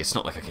papers say? It's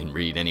not like I can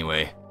read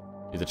anyway.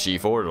 You're the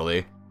chief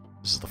orderly.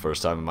 This is the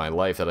first time in my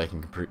life that I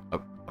can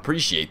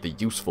appreciate the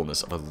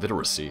usefulness of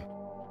illiteracy.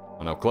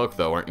 Oh no, Cloak,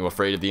 though, aren't you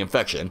afraid of the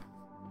infection?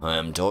 I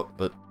am, Doc,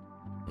 but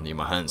I need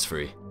my hands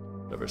free.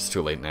 Whatever, it's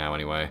too late now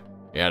anyway.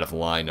 You're out of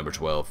line, number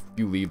 12. If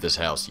you leave this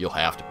house, you'll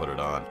have to put it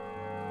on.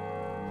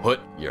 Put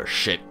your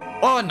shit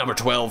on, number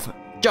 12!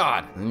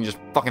 God! And you just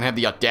fucking have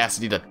the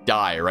audacity to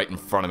die right in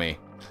front of me.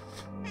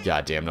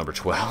 Goddamn, number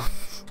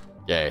 12.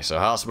 Okay, so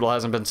hospital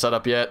hasn't been set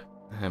up yet.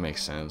 That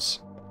makes sense.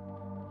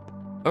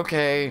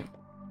 Okay.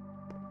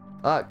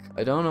 Fuck,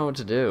 I don't know what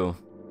to do.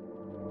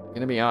 I'm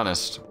gonna be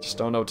honest, just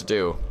don't know what to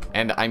do.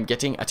 And I'm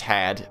getting a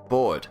tad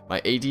bored.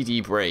 My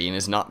ADD brain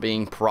is not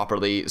being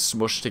properly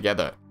smushed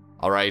together.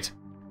 Alright?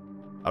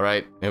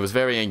 Alright? It was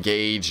very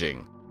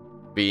engaging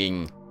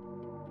being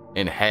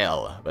in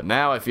hell. But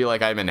now I feel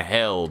like I'm in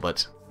hell,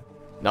 but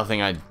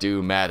nothing I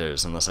do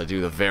matters unless I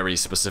do the very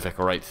specific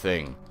right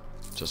thing.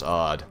 Which is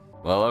odd.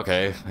 Well,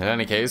 okay. In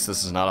any case,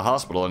 this is not a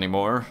hospital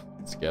anymore.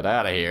 Let's get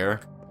out of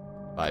here.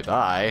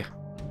 Bye-bye.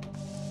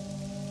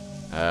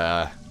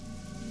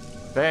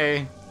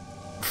 Hey.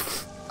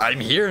 I'm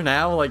here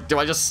now? Like, do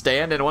I just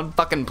stand in one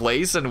fucking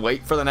place and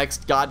wait for the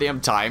next goddamn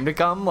time to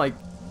come? Like,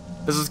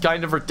 this is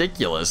kind of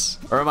ridiculous.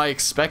 Or am I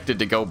expected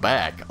to go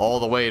back all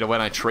the way to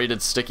when I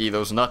traded Sticky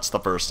those nuts the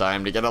first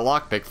time to get a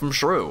lockpick from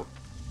Shrew?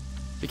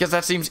 Because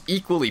that seems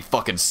equally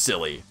fucking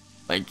silly.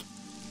 Like,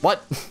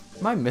 what?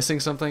 Am I missing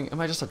something? Am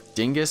I just a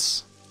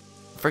dingus?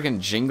 freaking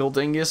jingle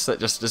dingus that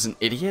just is an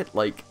idiot?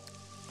 Like,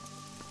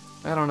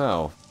 I don't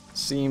know.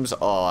 Seems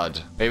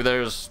odd. Maybe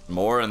there's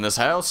more in this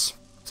house?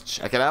 Let's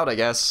check it out, I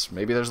guess.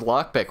 Maybe there's a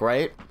lockpick,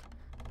 right?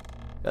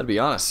 Gotta be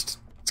honest.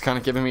 It's kind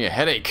of giving me a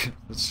headache.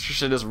 This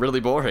shit is really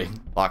boring.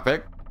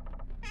 Lockpick?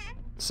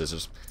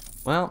 Scissors.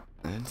 Well,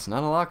 it's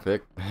not a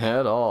lockpick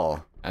at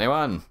all.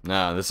 Anyone?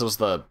 No, this was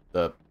the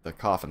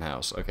coffin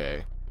house.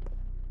 Okay.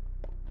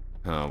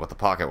 Oh, with the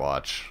pocket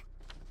watch.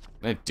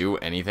 Can I do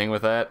anything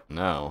with that?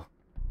 No.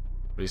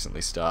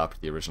 Recently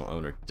stopped. The original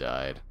owner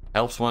died.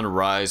 Helps one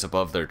rise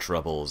above their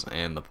troubles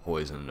and the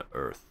poisoned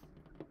earth.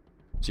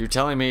 So you're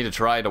telling me to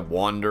try to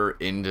wander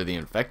into the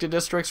infected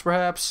districts,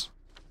 perhaps?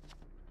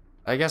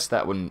 I guess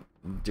that wouldn't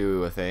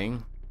do a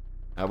thing.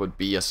 That would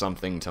be a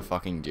something to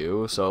fucking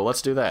do, so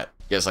let's do that.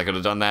 Guess I could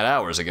have done that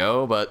hours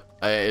ago, but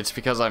it's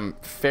because I'm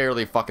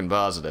fairly fucking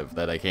positive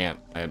that I can't.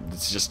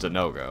 It's just a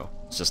no-go.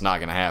 It's just not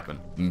gonna happen.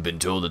 Been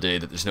told today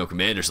that there's no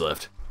commanders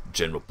left.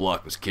 General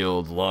Block was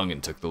killed,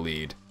 Longan took the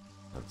lead.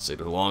 I'd say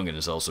that Longan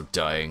is also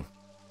dying.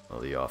 All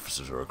the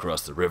officers are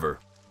across the river.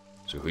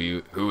 So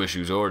who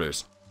issues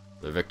orders?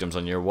 The victims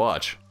on your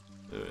watch?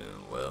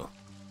 Well,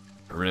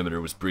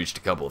 perimeter was breached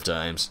a couple of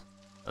times.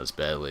 Not as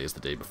badly as the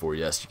day before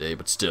yesterday,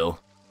 but still.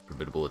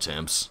 Formidable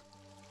attempts.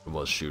 There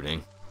was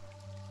shooting.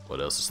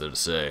 What else is there to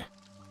say?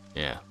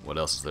 Yeah, what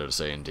else is there to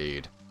say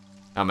indeed?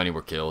 How many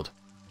were killed?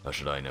 How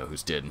should I know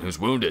who's dead and who's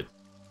wounded?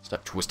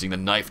 Stop twisting the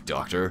knife,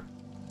 Doctor.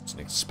 It's an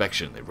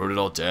inspection. They wrote it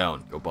all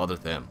down. Go bother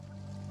them.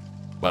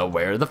 Well,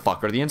 where the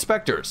fuck are the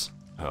inspectors?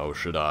 How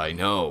should I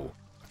know?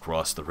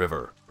 Across the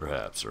river,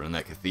 perhaps, or in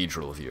that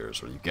cathedral of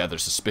yours, where you gather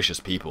suspicious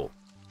people.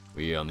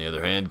 We, on the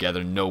other hand,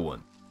 gather no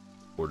one.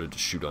 Ordered to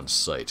shoot on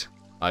sight.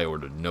 I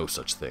ordered no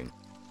such thing.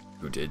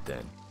 Who did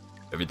then?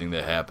 Everything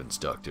that happens,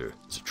 Doctor,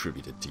 is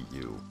attributed to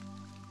you.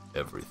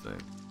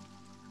 Everything.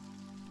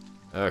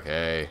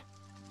 Okay.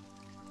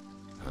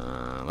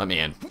 Let me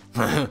in.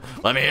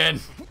 Let me in!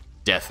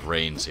 Death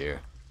reigns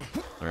here.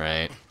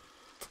 Alright.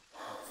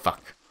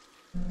 Fuck.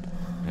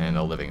 And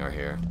the living are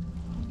here.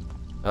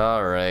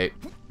 Alright.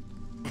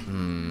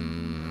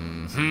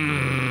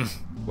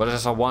 What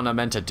is Awana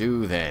meant to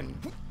do then?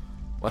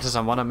 What is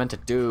Awana meant to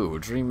do?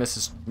 Dream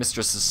Mistress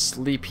is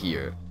asleep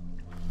here.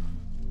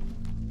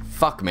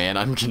 Fuck, man,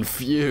 I'm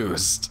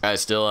confused.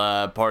 Guys, still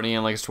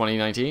partying like it's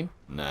 2019?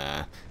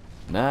 Nah.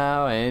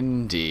 No,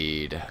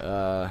 indeed.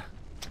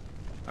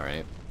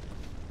 Alright.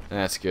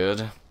 That's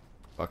good.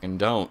 Fucking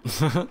don't.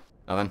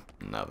 Nothing?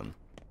 Nothing.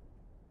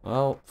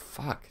 Well,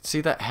 fuck.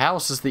 See, that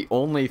house is the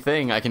only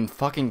thing I can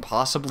fucking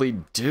possibly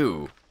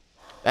do.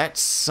 That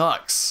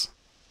sucks.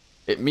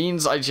 It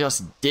means I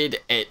just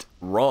did it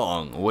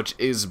wrong, which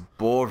is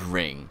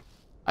boring.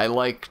 I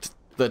liked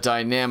the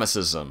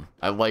dynamicism.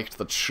 I liked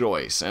the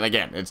choice. And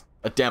again, it's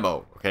a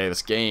demo, okay?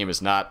 This game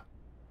is not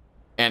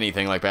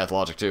anything like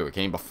Pathologic 2. It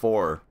came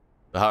before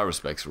the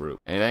Harvest group.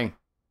 Anything?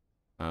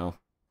 No.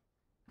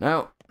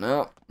 No,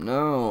 no,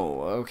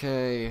 no.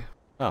 Okay.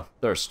 Oh,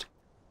 thirst.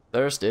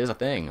 Thirst is a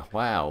thing.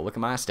 Wow, look at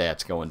my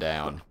stats going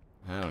down.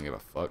 I don't give a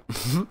fuck.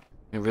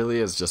 It really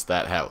is just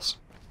that house.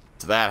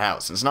 It's that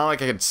house. It's not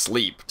like I could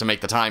sleep to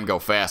make the time go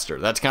faster.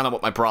 That's kind of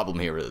what my problem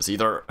here is.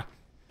 Either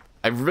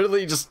I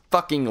really just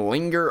fucking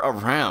linger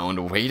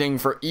around waiting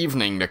for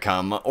evening to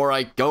come, or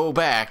I go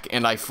back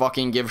and I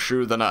fucking give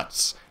Shrew the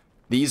nuts.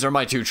 These are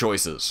my two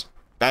choices.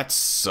 That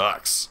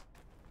sucks.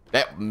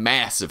 That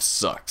massive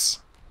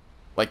sucks.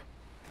 Like,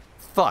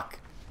 fuck.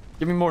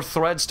 Give me more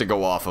threads to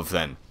go off of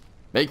then.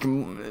 Make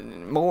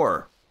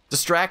more.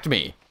 Distract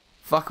me.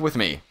 Fuck with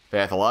me.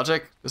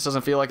 Pathologic, this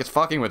doesn't feel like it's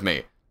fucking with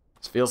me.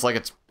 This feels like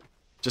it's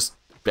just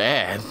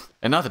bad.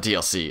 And not the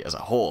DLC as a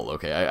whole,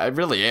 okay? I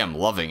really am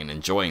loving and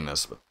enjoying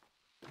this, but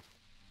it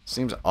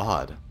seems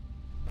odd.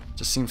 It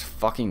just seems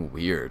fucking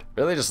weird.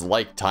 Really just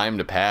like time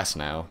to pass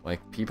now.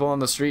 Like, people on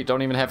the street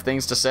don't even have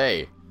things to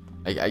say.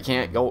 I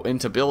can't go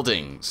into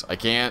buildings. I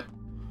can't...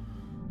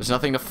 There's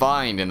nothing to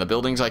find in the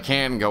buildings I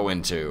can go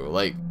into.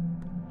 Like,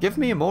 give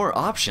me more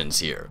options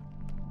here.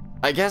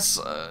 I guess,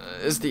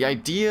 is the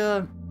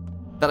idea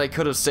that I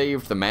could have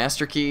saved the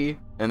master key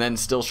and then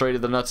still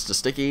traded the nuts to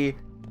Sticky,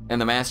 and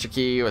the master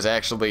key was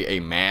actually a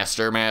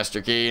master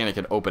key and it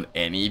could open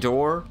any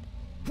door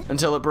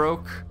until it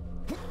broke?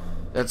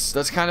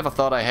 That's kind of a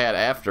thought I had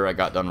after I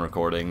got done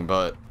recording,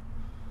 but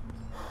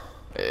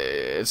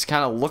it's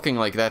kind of looking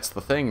like that's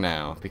the thing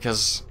now,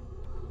 because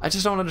I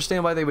just don't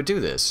understand why they would do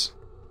this.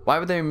 Why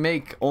would they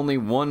make only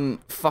one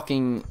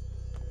fucking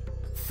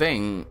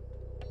thing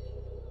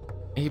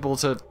able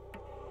to...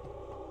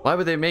 Why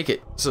would they make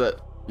it so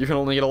that you can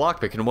only get a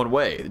lockpick in one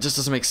way? It just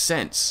doesn't make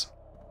sense.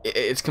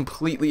 It's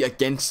completely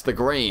against the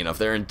grain of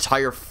their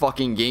entire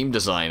fucking game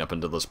design up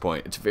until this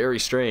point. It's very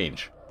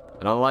strange.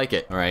 I don't like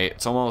it. Alright,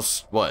 it's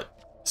almost, what,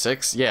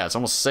 6? Yeah, it's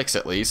almost 6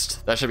 at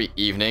least. That should be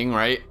evening,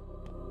 right?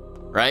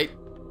 Right?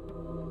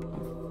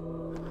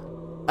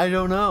 I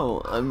don't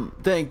know.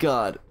 Thank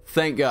God.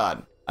 Thank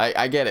God.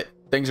 I get it.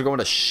 Things are going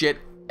to shit.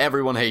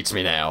 Everyone hates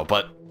me now,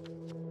 but...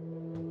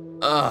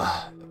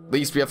 at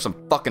least we have some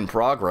fucking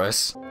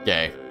progress.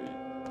 Okay.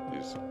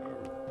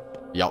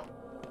 Yup.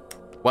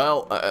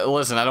 Well,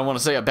 listen, I don't want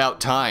to say about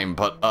time,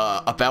 but,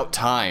 about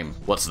time.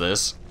 What's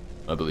this?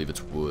 I believe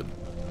it's wood.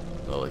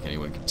 Not like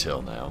anyone can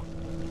tell now.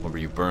 What were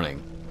you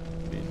burning?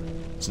 I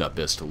mean, it's not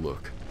best to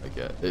look, I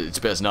guess. It's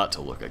best not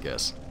to look, I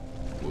guess.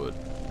 Wood.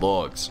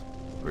 Logs.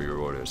 For your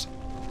orders.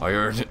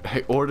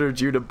 I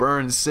ordered you to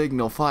burn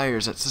signal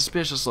fires at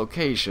suspicious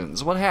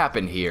locations. What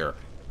happened here?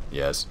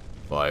 Yes,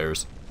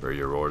 fires. For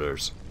your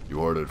orders. You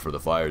ordered for the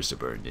fires to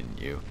burn,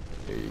 didn't you?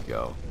 Here you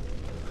go.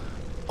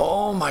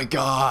 Oh my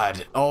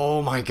god.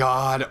 Oh my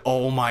god.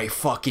 Oh my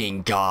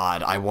fucking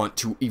god. I want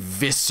to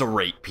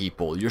eviscerate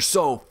people. You're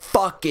so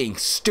fucking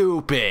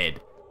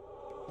stupid.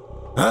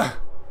 Huh?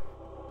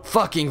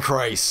 Fucking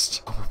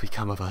Christ. What will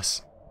become of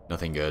us?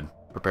 Nothing good.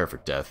 Prepare for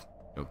death.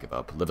 Don't give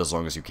up. Live as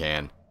long as you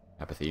can.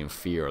 Apathy and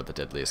fear are the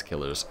deadliest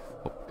killers.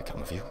 What will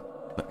become of you?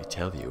 Let me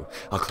tell you.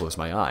 I'll close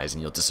my eyes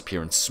and you'll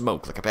disappear in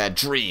smoke like a bad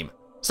dream.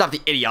 Stop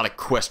the idiotic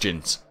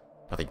questions.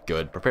 Nothing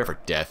good. Prepare for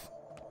death.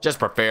 Just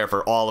prepare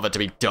for all of it to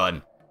be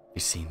done.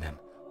 You've seen them.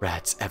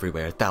 Rats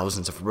everywhere.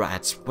 Thousands of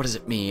rats. What does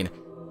it mean?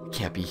 It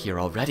can't be here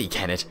already,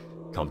 can it?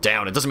 Calm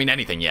down. It doesn't mean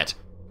anything yet.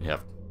 I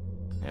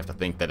have to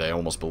think that I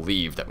almost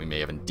believe that we may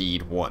have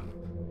indeed won.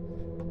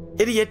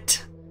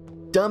 Idiot.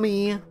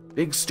 Dummy.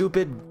 Big,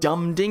 stupid,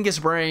 dumb dingus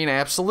brain.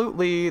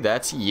 Absolutely.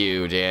 That's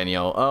you,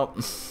 Daniel. Oh.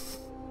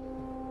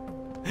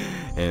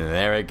 And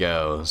there it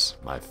goes.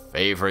 My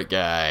favorite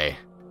guy.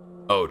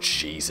 Oh,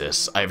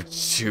 Jesus. I have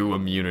 2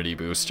 immunity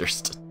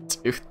boosters to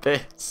do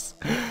this.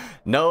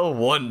 No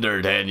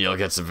wonder Daniel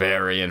gets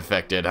very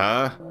infected,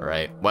 huh?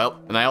 Right.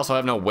 Well, and I also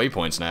have no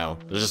waypoints now.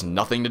 There's just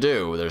nothing to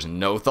do. There's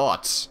no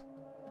thoughts.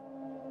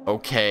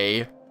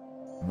 Okay.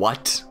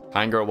 What?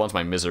 Kind girl wants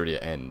my misery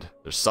to end.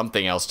 There's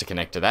something else to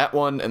connect to that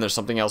one, and there's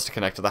something else to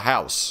connect to the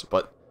house.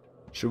 But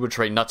she would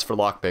trade nuts for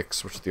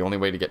lockpicks, which is the only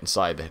way to get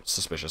inside the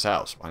suspicious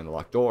house. Behind the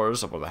locked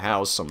doors, up on the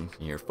house, some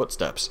can hear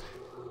footsteps.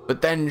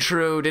 But then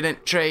True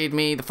didn't trade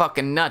me the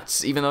fucking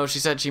nuts, even though she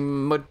said she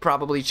would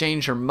probably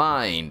change her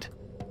mind.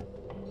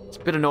 It's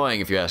a bit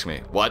annoying if you ask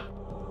me. What?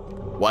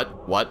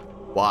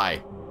 What?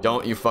 Why?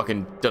 Don't you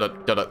fucking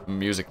da-da-da-da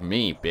music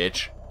me,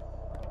 bitch.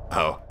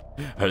 Oh,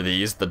 are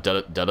these the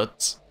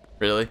da-da-da-da-s?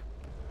 Really?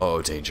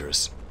 Oh,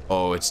 dangerous.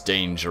 Oh, it's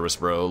dangerous,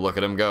 bro. Look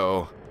at him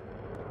go.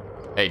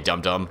 Hey,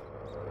 dum-dum.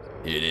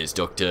 Here it is,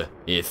 Doctor.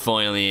 It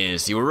finally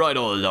is. You were right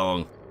all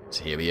along.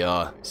 So here we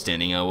are,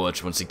 standing our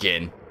watch once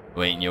again,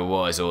 waiting your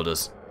wise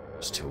orders.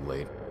 It's too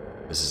late.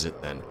 This is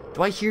it then.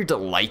 Do I hear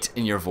delight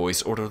in your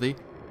voice, orderly?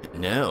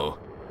 No.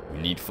 We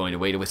need to find a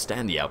way to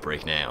withstand the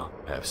outbreak now.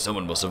 Perhaps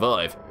someone will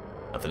survive.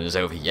 Nothing is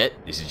over yet.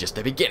 This is just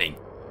the beginning.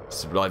 This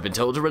is what I've been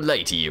told to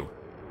relay to you.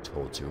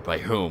 Told to by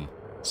whom?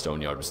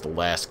 Stoneyard was the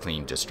last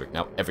clean district.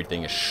 Now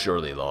everything is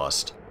surely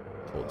lost.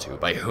 Told to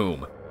by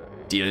whom?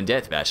 Deal in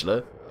death,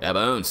 Bachelor. I have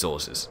our own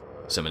sources.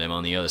 Some of them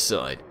on the other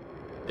side.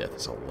 Death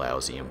is a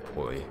lousy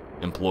employee.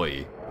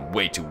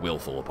 Way too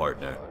willful a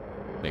partner.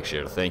 Make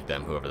sure to thank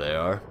them, whoever they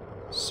are,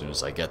 as soon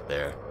as I get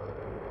there.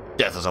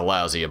 Death is a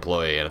lousy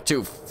employee and a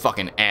too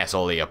fucking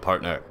asshole-y a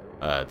partner.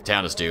 The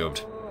town is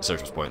doomed. The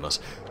search was pointless.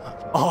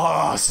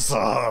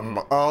 Awesome!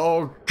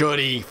 Oh,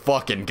 goody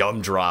fucking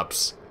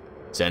gumdrops.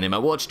 Send in my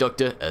watch,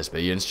 Doctor, as per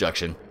your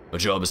instruction. My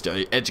job is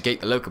to educate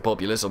the local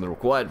populace on the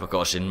required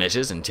precaution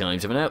measures in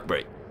times of an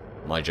outbreak.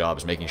 My job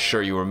is making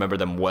sure you remember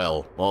them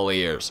well, all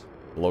ears.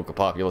 The local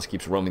populace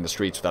keeps roaming the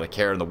streets without a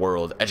care in the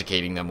world.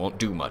 Educating them won't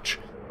do much.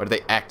 Why do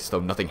they act as though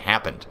nothing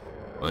happened?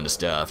 We're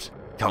understaffed.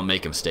 Can't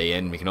make them stay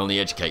in, we can only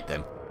educate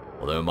them.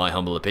 Although in my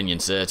humble opinion,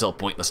 sir, it's all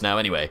pointless now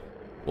anyway.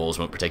 Walls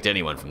won't protect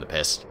anyone from the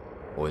pest.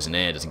 Poison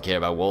air doesn't care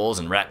about walls,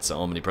 and rats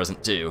are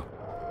omnipresent too.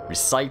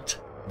 Recite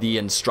the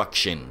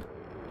instruction.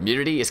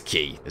 Immunity is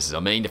key. This is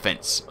our main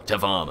defense.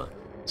 Tough armor.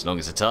 As long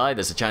as it's high,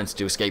 there's a chance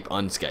to escape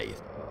unscathed.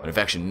 When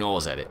infection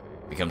gnaws at it,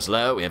 becomes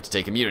low, we have to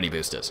take immunity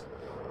boosters.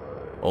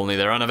 Only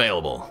they're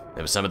unavailable.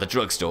 There were some at the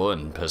drugstore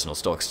and personal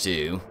stocks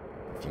too.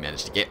 If you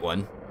manage to get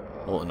one.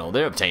 All in all,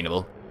 they're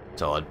obtainable.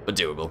 It's odd, but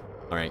doable.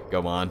 Alright,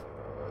 go on.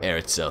 Air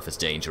itself is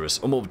dangerous.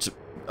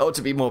 Or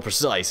to be more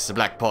precise, the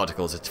black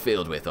particles it's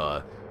filled with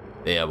are...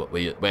 They are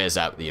what wears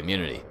out the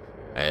immunity.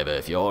 However,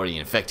 if you're already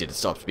infected, it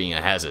stops being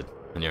a hazard.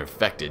 When you're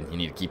infected, you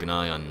need to keep an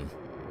eye on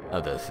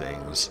other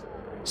things.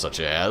 Such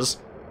as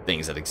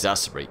things that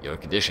exacerbate your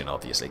condition,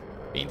 obviously.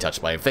 Being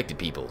touched by infected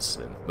peoples,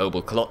 the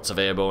mobile clots of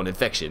airborne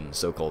infection,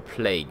 so-called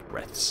plague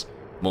breaths.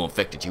 The more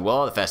infected you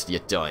are, the faster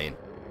you're dying.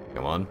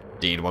 Come on.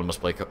 Indeed, one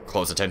must pay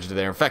close attention to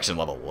their infection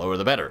level. Lower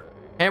the better.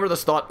 Hammer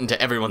this thought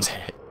into everyone's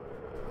head.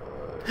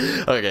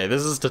 Okay,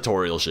 this is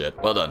tutorial shit.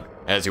 Well done.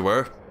 As you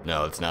were.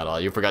 No, it's not all.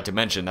 You forgot to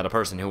mention that a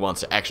person who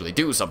wants to actually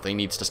do something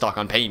needs to stock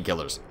on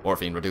painkillers.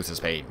 Morphine reduces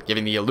pain,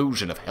 giving the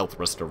illusion of health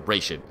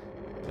restoration,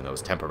 even though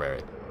it's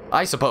temporary.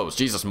 I suppose.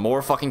 Jesus,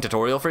 more fucking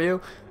tutorial for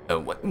you?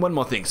 One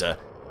more thing, sir.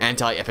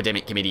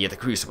 Anti-epidemic committee at the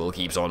Crucible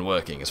keeps on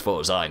working, as far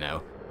as I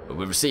know. But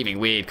we're receiving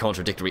weird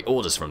contradictory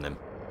orders from them.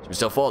 Should we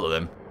still follow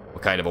them?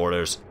 What kind of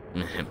orders?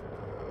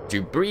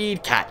 To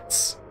breed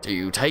cats.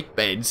 To take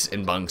beds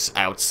and bunks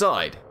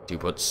outside. To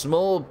put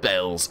small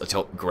bells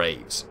atop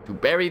graves. To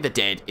bury the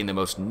dead in the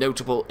most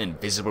notable and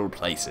visible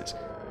places.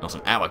 Not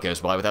an hour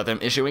goes by without them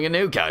issuing a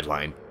new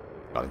guideline.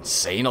 Got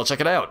insane, I'll check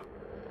it out.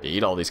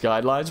 Indeed, all these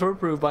guidelines were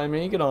approved by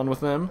me, get on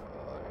with them.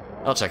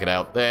 I'll check it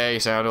out. They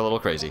sound a little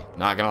crazy,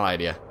 not gonna lie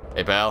to you.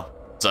 Hey pal,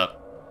 what's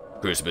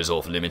up? Crucifer's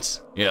off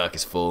limits, your arc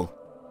is full.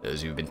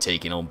 Those who've been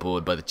taken on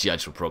board by the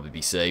judge will probably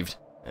be saved.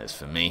 As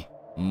for me,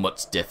 a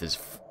mutt's death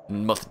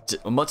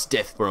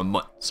for a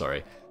mutt,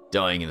 sorry.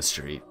 Dying in the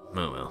street.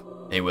 Oh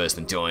well, ain't worse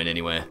than dying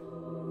anywhere.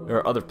 There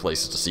are other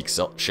places to seek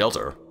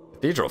shelter.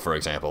 Cathedral, for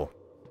example.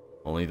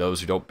 Only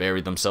those who don't bury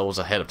themselves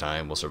ahead of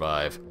time will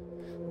survive.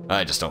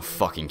 I just don't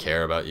fucking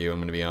care about you, I'm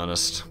gonna be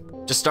honest.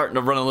 Just starting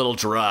to run a little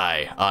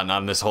dry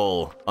on this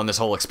whole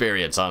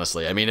experience,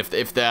 honestly. I mean,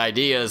 if the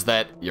idea is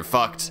that you're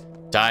fucked,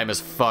 time is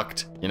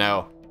fucked, you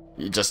know,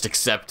 you just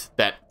accept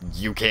that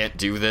you can't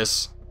do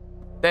this,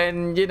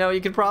 then, you know,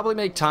 you could probably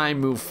make time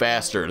move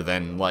faster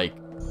than, like,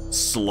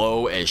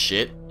 slow as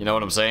shit. You know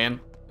what I'm saying?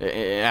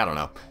 I don't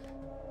know.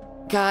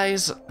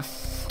 Guys,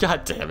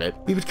 god damn it.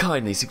 We would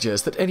kindly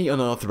suggest that any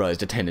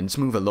unauthorized attendants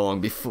move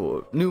along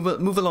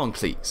move along,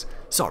 please.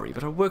 Sorry,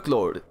 but our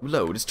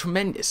workload is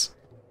tremendous.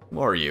 Who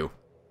are you?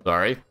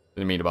 Sorry,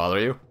 didn't mean to bother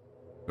you.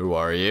 Who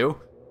are you?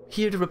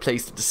 Here to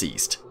replace the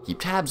deceased. Keep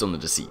tabs on the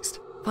deceased.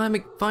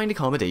 Find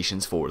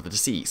accommodations for the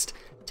deceased.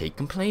 Take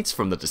complaints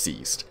from the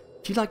deceased.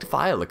 If you'd like to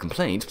file a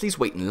complaint, please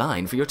wait in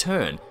line for your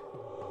turn.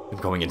 I'm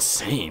going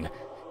insane.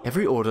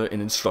 Every order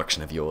and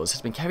instruction of yours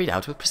has been carried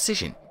out with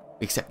precision.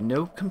 We accept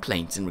no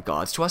complaints in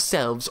regards to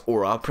ourselves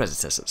or our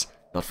predecessors.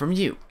 Not from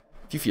you.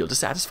 If you feel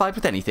dissatisfied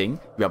with anything,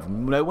 you have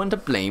no one to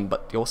blame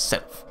but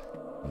yourself.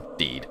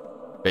 Indeed.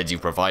 Beds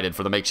you've provided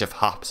for the makeshift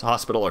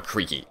hospital are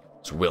creaky,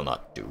 so will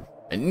not do,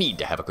 and need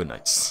to have a good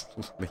night's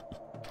sleep.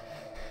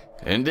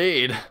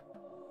 Indeed.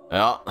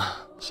 Well,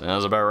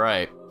 sounds about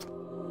right.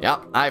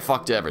 Yep, I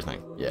fucked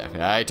everything. Yeah,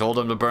 I told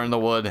him to burn the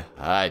wood.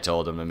 I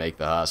told him to make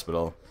the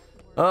hospital.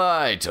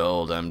 I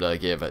told him to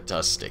give it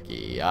to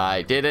Sticky.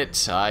 I did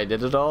it. I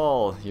did it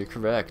all. You're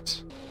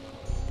correct.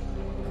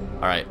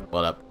 Alright,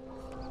 what up?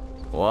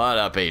 What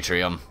up,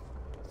 Atrium?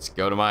 Let's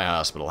go to my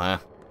hospital, huh?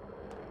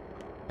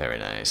 Very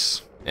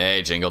nice.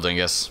 Hey, Jingle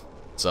Dingus.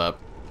 What's up?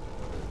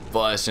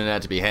 Voice turned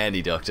out to be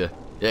handy, Doctor.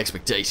 The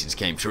expectations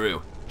came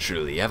true.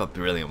 Truly, you have a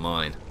brilliant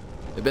mind.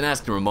 I've been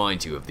asked to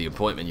remind you of the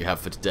appointment you have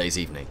for today's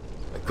evening.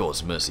 Of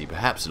course, Mercy,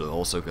 perhaps it'll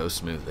also go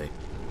smoothly.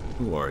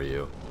 Who are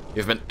you?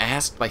 You've been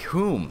asked by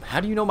whom? How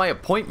do you know my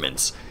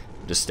appointments?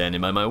 I'm just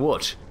standing by my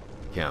watch.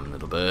 Come,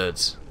 little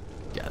birds.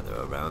 Gather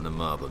around the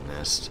marble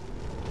nest.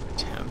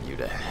 Damn you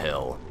to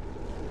hell.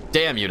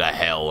 Damn you to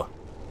hell.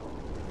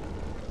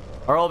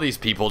 Are all these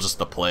people just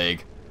the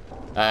plague?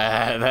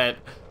 That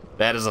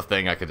is a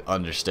thing I could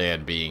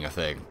understand being a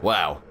thing.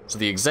 Wow. So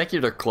the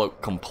executor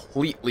cloak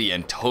completely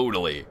and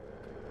totally,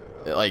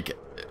 like,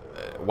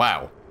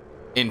 wow.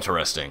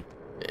 Interesting.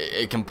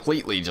 It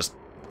completely just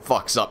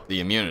fucks up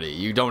the immunity.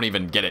 You don't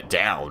even get it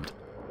down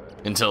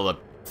until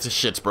the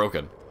shit's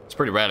broken. It's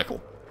pretty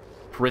radical.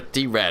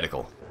 Pretty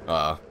radical.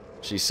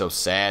 She's so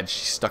sad,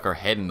 she stuck her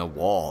head in the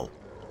wall.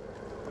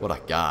 What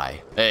a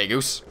guy. Hey,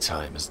 Goose.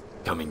 Time is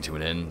coming to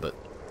an end, but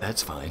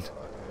that's fine.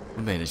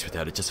 We'll manage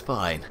without it just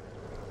fine.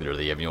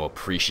 Literally have no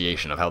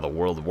appreciation of how the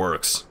world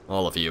works.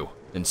 All of you.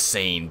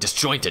 Insane,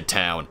 disjointed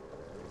town.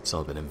 It's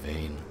all been in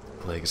vain.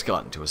 The plague has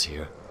gotten to us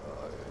here.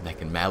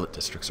 Neck and mallet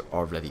districts are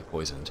already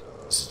poisoned.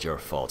 This is your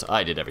fault.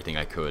 I did everything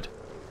I could.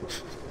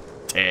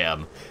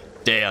 Damn.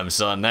 Damn,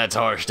 son. That's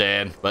harsh,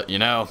 Dan. But, you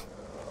know.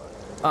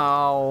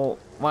 Oh,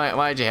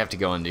 why'd you have to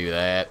go and do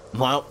that?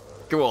 Well,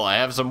 cool. I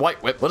have some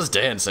white whip. What does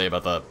Dan say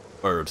about the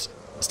herbs?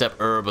 A step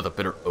herb with a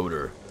bitter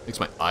odor. Makes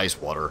my eyes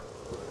water.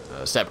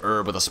 A step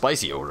herb with a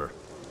spicy odor.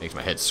 Makes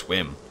my head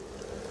swim.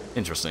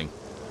 Interesting.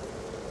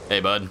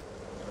 Hey, bud.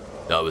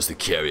 That was the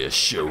carrier,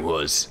 sure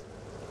was.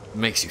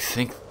 Makes you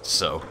think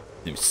so.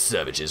 Them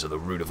savages are the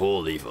root of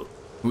all evil.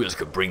 Who else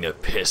could bring their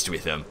pest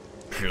with them?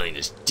 Plain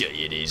as day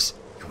it is.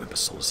 You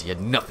imbeciles, he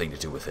had nothing to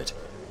do with it.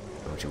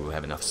 Don't you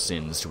have enough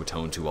sins to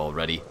atone to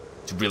already?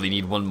 Do you really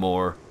need one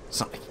more? It's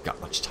not like you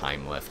got much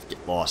time left.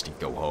 Get lost and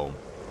go home.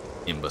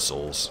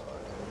 Imbeciles.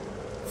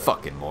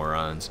 Fucking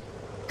morons.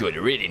 Good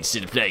riddance to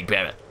the plague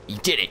bearer. He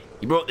did it.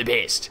 He brought the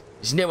pest.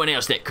 There's no one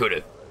else that could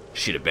have.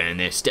 Should have burned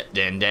their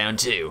stepdad down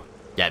too.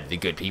 Gather the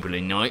good people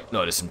in night,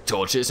 light us some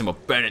torches, and we'll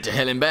burn it to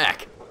hell and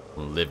back.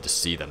 We'll live to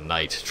see the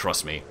night,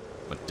 trust me.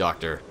 But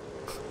Doctor...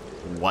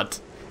 What?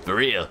 For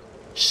real?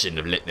 Shouldn't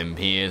have let them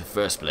here in the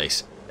first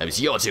place. That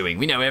was your doing,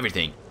 we know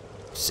everything.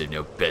 So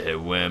no better,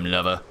 worm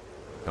lover.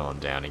 Calm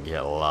down and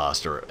get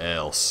lost, or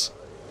else.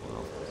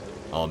 Well,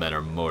 all men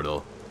are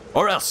mortal.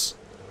 Or else!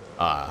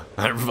 I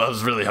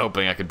was really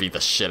hoping I could beat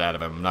the shit out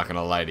of him, I'm not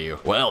gonna lie to you.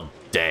 Well,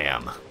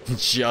 damn.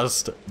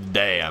 Just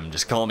damn.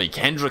 Just call me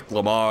Kendrick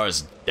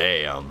Lamar's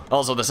damn.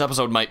 Also, this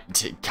episode might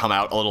come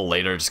out a little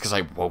later just because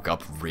I woke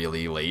up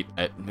really late.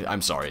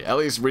 I'm sorry, at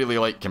least really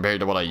late compared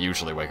to what I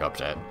usually wake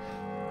up at.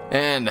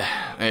 And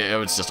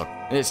it's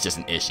just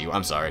an issue,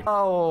 I'm sorry.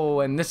 Oh,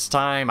 and this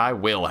time I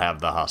will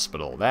have the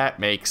hospital. That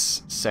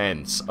makes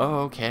sense.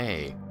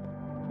 Okay.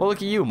 Well, look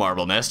at you,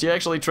 Marble Nest. You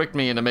actually tricked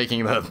me into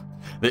making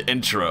the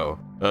intro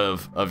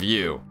of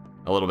you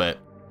a little bit.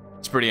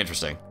 It's pretty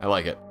interesting. I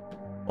like it.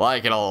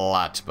 Like it a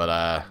lot,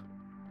 but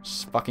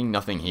there's fucking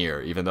nothing here,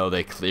 even though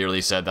they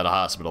clearly said that a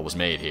hospital was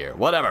made here.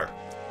 Whatever.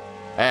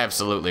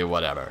 Absolutely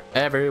whatever.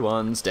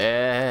 Everyone's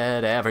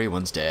dead.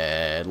 Everyone's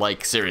dead.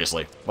 Like,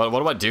 seriously. What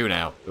do I do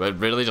now? Do I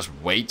really just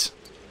wait?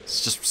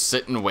 Just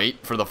sit and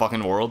wait for the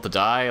fucking world to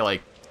die?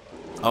 Like,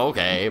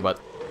 okay, but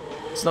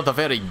it's not the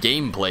very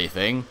gameplay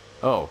thing.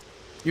 Oh,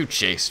 you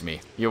chased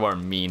me. You are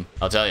mean.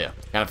 I'll tell you.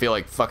 Kind of feel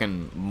like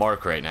fucking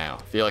Mark right now.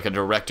 Feel like a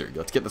director.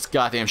 Let's get this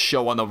goddamn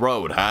show on the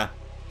road, huh?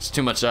 It's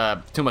too much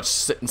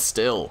sitting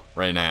still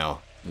right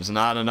now. There's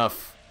not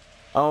enough.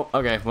 Oh,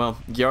 okay, well,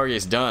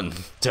 Georgi's done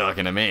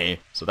talking to me,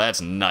 so that's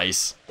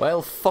nice.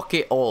 Well, fuck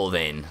it all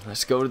then.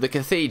 Let's go to the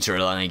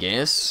cathedral, I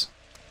guess.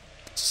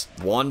 Just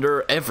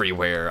wander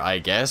everywhere, I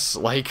guess.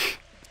 Like,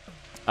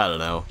 I don't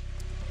know.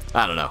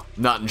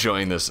 Not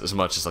enjoying this as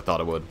much as I thought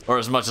I would. Or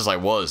as much as I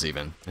was,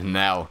 even. And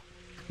now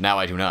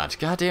I do not.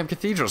 Goddamn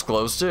cathedral's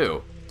closed,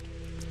 too.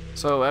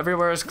 So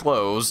everywhere is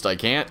closed. I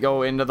can't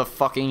go into the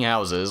fucking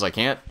houses. I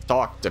can't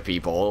talk to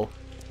people.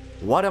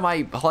 What am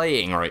I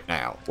playing right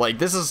now? Like,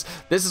 this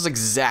is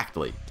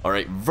exactly, all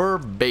right,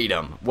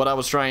 verbatim, what I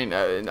was trying,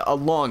 a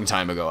long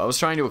time ago. I was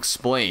trying to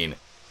explain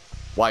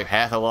why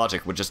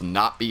Pathologic would just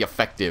not be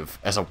effective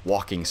as a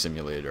walking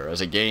simulator, as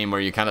a game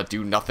where you kind of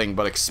do nothing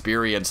but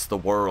experience the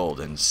world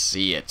and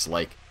see it.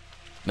 Like,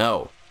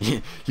 no,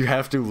 you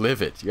have to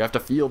live it. You have to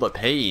feel the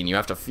pain. You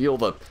have to feel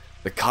the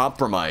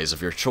compromise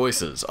of your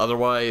choices.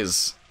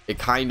 Otherwise, it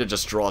kind of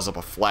just draws up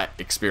a flat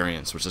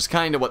experience, which is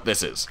kind of what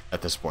this is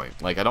at this point.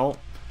 Like, I don't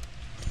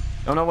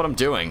know what I'm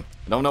doing.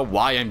 I don't know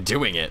why I'm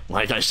doing it.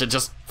 Like, I should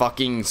just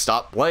fucking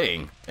stop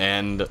playing.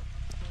 And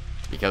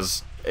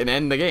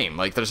end the game.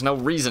 Like, there's no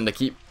reason to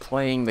keep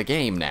playing the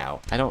game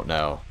now. I don't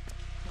know.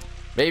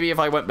 Maybe if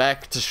I went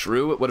back to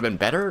Shrew, it would have been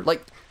better?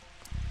 Like,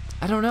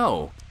 I don't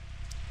know.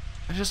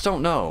 I just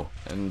don't know.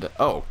 And,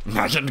 oh,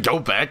 I can go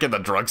back in the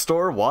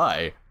drugstore?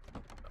 Why?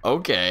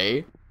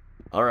 Okay.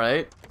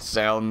 Alright.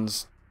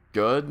 Sounds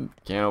good.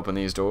 Can't open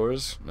these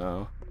doors?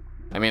 No.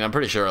 I mean, I'm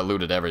pretty sure I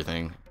looted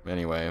everything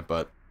anyway,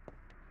 but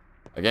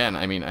again,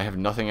 I mean, I have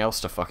nothing else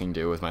to fucking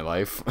do with my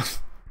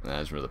life.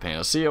 That's where the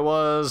panacea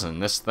was,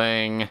 and this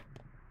thing.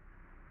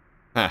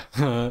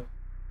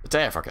 It's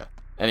Africa.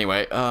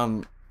 Anyway,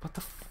 what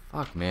the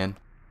fuck, man?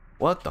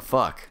 What the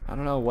fuck? I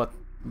don't know what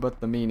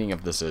the meaning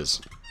of this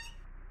is.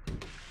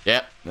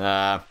 Yep,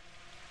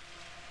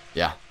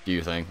 yeah, do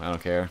your thing. I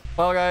don't care.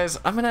 Well, guys,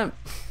 I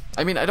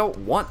mean, I don't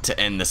want to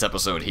end this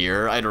episode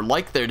here. I'd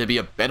like there to be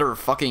a better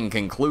fucking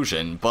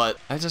conclusion, but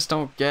I just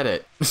don't get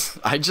it.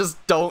 I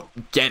just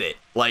don't get it.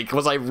 Like,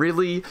 was I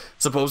really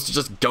supposed to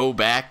just go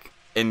back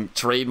and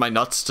trade my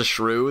nuts to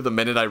Shrew the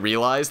minute I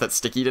realized that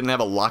Sticky didn't have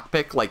a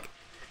lockpick? Like,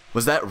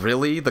 was that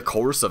really the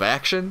course of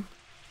action?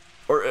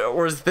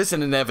 Or is this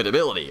an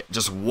inevitability?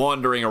 Just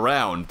wandering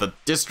around the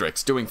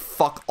districts doing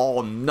fuck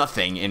all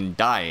nothing and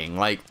dying?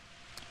 Like,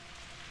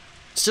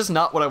 it's just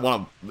not what I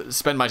want to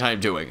spend my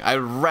time doing. I'd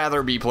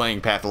rather be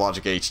playing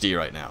Pathologic HD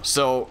right now.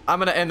 So, I'm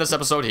going to end this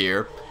episode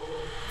here.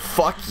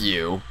 Fuck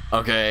you,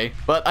 okay?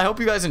 But I hope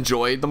you guys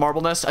enjoyed the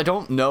Marble Nest. I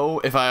don't know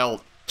if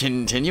I'll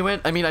continue it.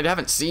 I mean, I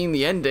haven't seen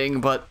the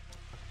ending, but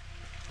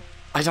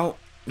I don't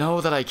know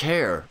that I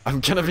care.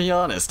 I'm going to be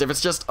honest. If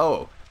it's just,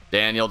 oh,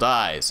 Daniel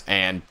dies,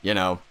 and, you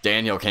know,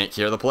 Daniel can't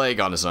cure the plague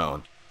on his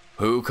own.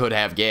 Who could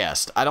have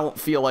guessed? I don't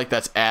feel like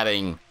that's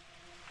adding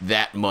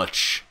that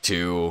much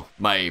to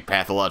my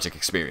Pathologic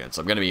experience.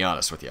 I'm gonna be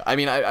honest with you. I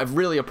mean, I've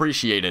really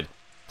appreciated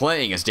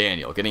playing as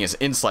Daniel, getting his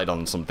insight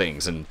on some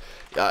things, and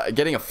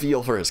getting a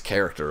feel for his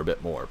character a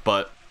bit more,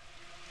 but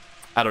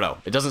I don't know.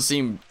 It doesn't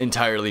seem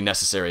entirely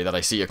necessary that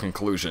I see a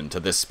conclusion to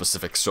this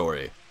specific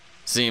story.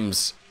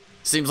 Seems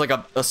like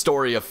a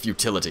story of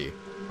futility.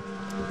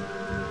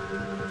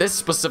 This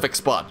specific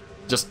spot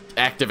just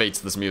activates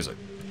this music.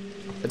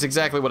 It's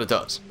exactly what it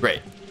does.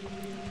 Great.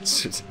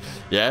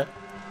 Yeah?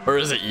 Or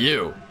is it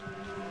you?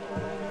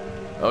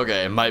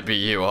 Okay, it might be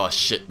you. Oh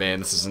shit, man,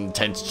 this is an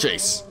intense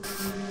chase.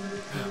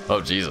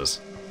 Oh,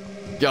 Jesus.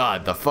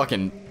 God, the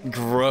fucking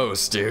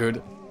gross,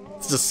 dude.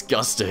 It's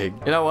disgusting.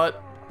 You know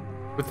what?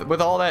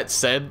 With all that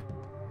said,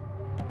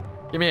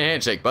 give me a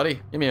handshake, buddy.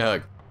 Give me a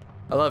hug.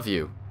 I love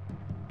you.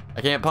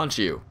 I can't punch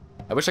you.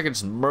 I wish I could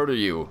just murder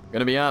you.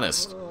 Gonna be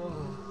honest.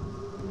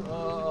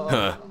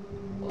 Huh.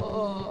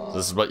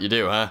 This is what you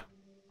do, huh?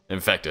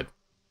 Infected.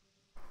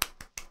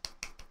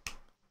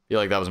 Feel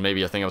like that was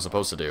maybe a thing I was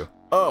supposed to do.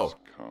 Oh!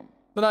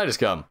 The night has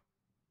come.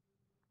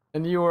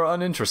 And you are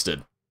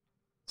uninterested.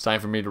 It's time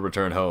for me to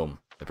return home.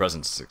 The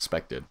presence is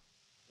expected.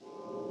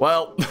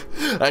 Well,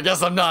 I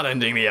guess I'm not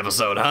ending the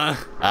episode, huh?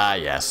 Ah,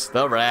 yes.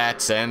 The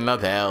rats and the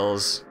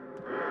bells.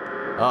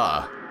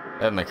 Ah,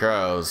 and the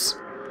crows.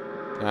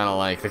 I don't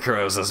like the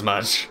crows as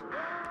much.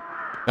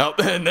 Oh,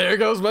 and there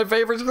goes my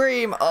favorite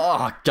scream.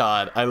 Oh,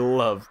 God. I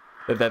love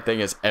that that thing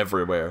is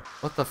everywhere.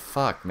 What the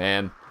fuck,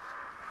 man?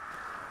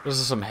 Those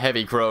are some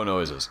heavy crow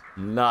noises.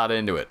 Not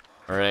into it.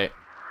 Alright?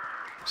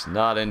 Just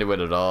not into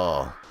it at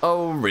all.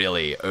 Oh,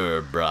 really,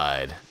 Herb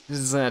Bride?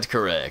 Is that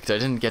correct? I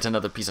didn't get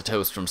another piece of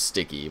toast from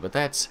Sticky, but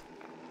that's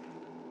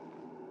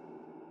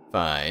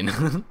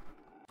Fine.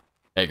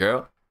 Hey,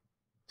 girl.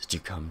 Did you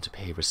come to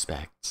pay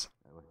respects?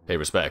 Pay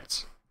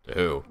respects? To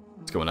who?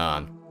 What's going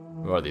on?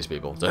 Who are these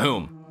people? To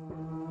whom?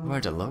 You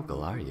aren't a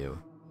local, are you?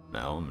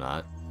 No, I'm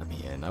not. Let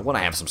me in. I want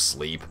to have some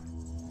sleep.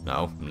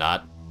 No, I'm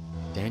not.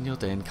 Daniel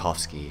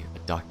Dankovsky, a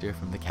doctor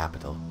from the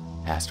capital,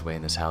 passed away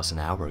in this house an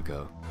hour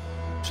ago.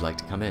 Would you like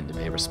to come in to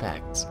pay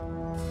respects?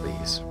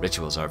 Please,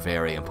 rituals are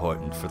very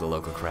important for the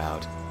local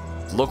crowd.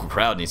 The local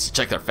crowd needs to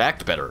check their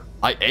fact better.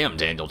 I am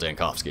Daniel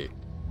Dankovsky.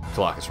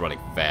 Clock is running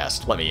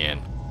fast. Let me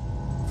in.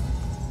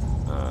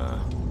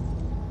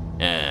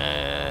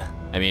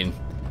 I mean,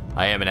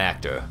 I am an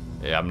actor.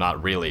 Yeah, I'm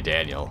not really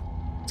Daniel.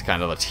 It's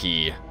kind of a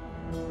T,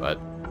 but...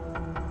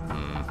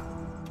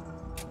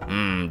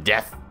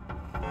 death.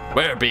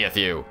 Where beeth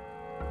you?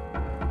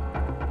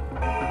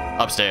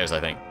 Upstairs, I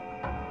think.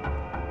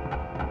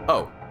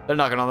 Oh, they're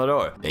knocking on the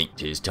door. Ain't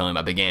 'tis time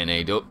I began,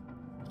 eh, dope?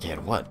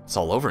 Began what? It's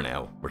all over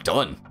now. We're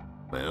done.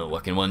 Well,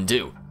 what can one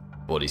do?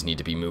 Bodies need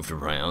to be moved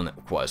around. That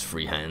requires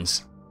free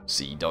hands.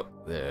 See, doc,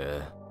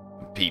 the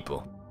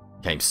people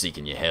came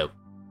seeking your help.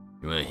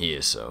 You weren't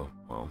here, so,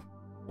 well,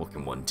 what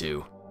can one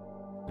do?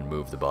 And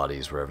move the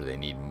bodies wherever they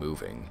need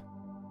moving.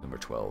 Number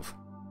 12.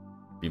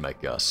 Be my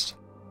guest.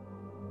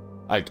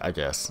 I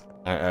guess.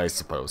 I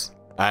suppose.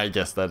 I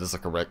guess that is a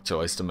correct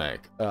choice to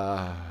make.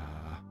 I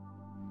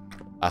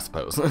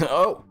suppose.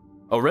 Oh,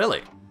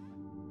 really?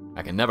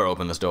 I can never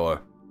open this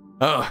door.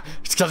 Oh,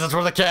 it's because it's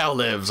where the cow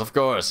lives, of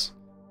course.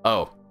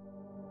 Oh,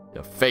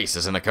 your face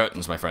is in the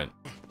curtains, my friend.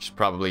 You should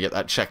probably get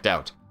that checked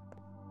out.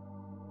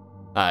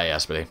 Hi,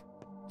 Aspity.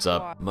 What's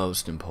up?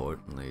 Most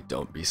importantly,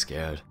 don't be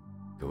scared.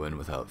 Go in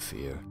without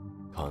fear.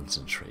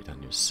 Concentrate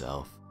on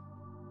yourself.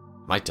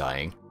 Am I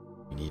dying?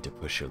 You need to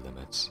push your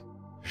limits.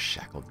 You're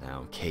shackled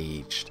now,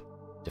 caged.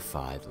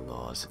 Defy the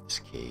laws of this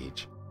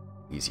cage.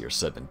 Easier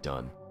said than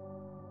done.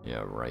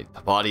 Yeah, right.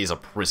 The body is a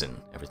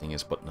prison. Everything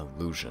is but an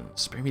illusion.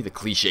 Spare me the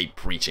cliched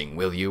preaching,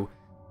 will you?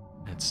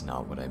 That's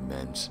not what I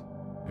meant.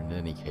 In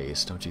any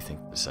case, don't you think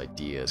this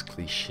idea is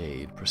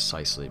cliched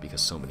precisely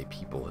because so many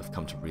people have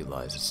come to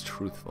realize its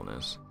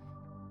truthfulness?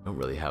 You don't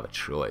really have a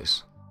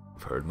choice.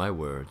 You've heard my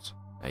words.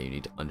 Now you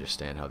need to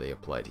understand how they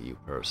apply to you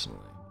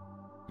personally.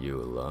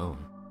 You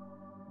alone.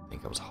 I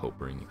think I was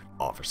hoping you could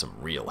offer some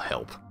real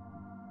help.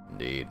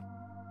 Indeed.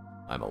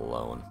 I'm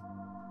alone.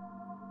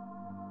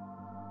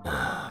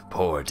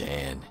 Poor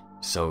Dan.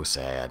 So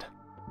sad.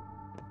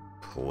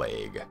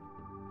 Plague.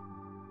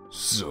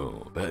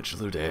 So,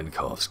 Bachelor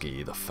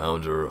Dankovsky, the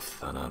founder of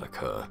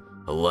Thanatica,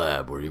 a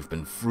lab where you've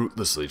been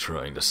fruitlessly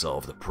trying to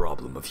solve the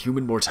problem of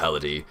human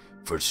mortality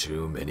for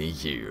too many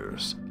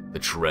years. The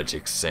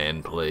tragic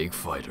sand plague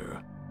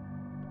fighter.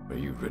 Are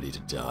you ready to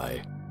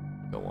die?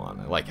 Go on,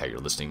 I like how you're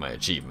listing my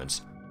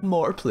achievements.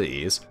 More,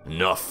 please.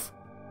 Enough!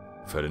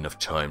 You've had enough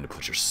time to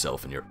put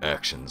yourself and your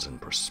actions in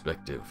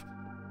perspective.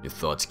 Your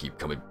thoughts keep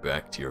coming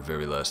back to your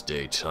very last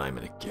day time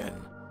and again,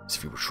 as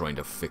if you were trying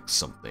to fix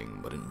something,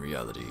 but in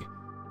reality,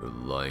 you're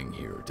lying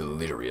here,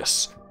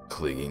 delirious,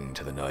 clinging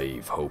to the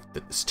naive hope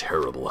that this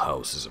terrible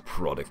house is a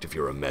product of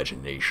your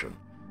imagination.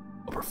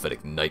 A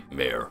prophetic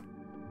nightmare.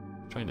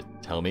 Trying to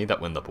tell me that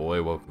when the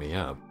boy woke me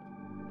up.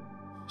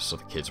 So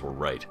the kids were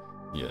right.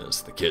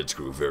 Yes, the kids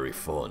grew very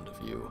fond of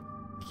you.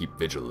 They keep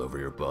vigil over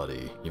your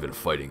body, even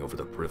fighting over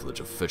the privilege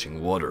of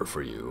fetching water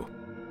for you.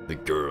 The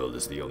girl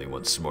is the only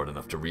one smart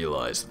enough to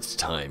realize this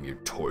time your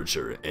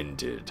torture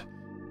ended.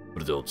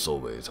 But adults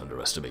always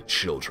underestimate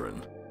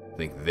children.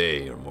 Think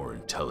they are more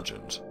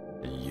intelligent,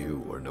 and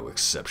you are no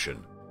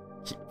exception.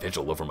 Keep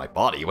vigil over my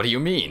body? What do you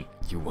mean?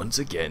 You once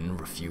again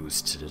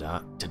refused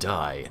to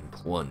die and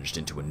plunged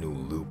into a new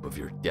loop of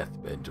your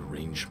deathbed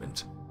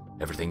derangement.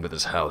 Everything but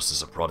this house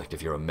is a product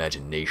of your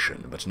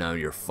imagination, but now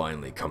you're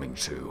finally coming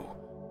to.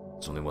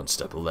 There's only one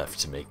step left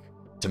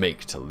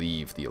to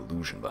leave the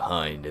illusion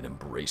behind and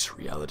embrace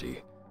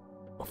reality.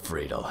 I'm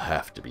afraid I'll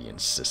have to be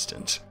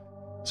insistent.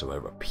 So I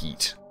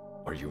repeat,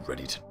 are you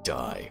ready to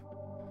die?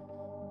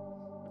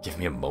 Give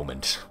me a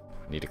moment.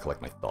 I need to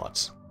collect my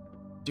thoughts.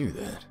 Do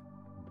that.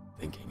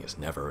 Thinking is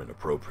never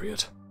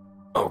inappropriate.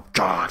 Oh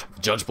God!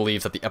 The judge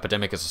believes that the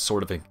epidemic is a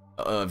sort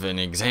of an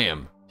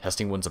exam,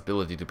 testing one's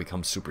ability to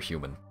become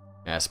superhuman.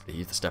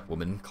 Aspity, the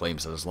stepwoman,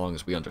 claims that as long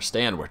as we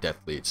understand where death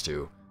leads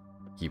to,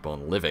 keep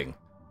on living.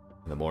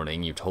 In the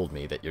morning, you told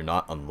me that you're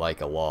not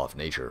unlike a law of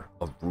nature,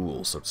 a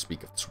rule, so to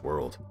speak, of this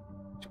world.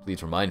 Would you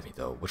please remind me,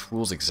 though, which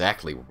rules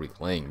exactly were we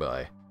playing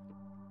by?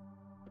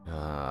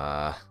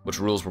 Which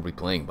rules were we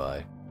playing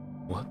by?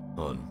 What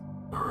on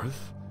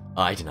earth?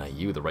 I deny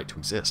you the right to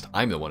exist.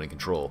 I'm the one in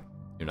control.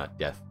 You're not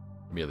death.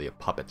 You're merely a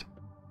puppet.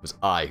 It was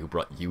I who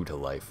brought you to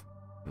life.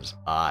 It was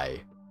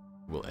I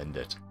who will end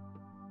it.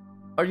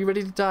 Are you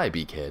ready to die,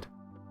 B-Kid?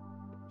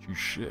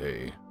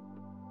 Touché.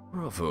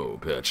 Bravo,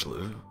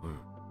 Bachelor.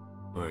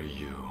 Or are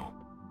you?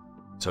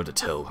 It's hard to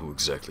tell who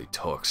exactly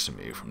talks to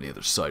me from the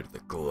other side of the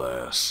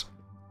glass.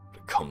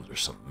 But it comes with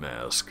some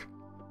mask.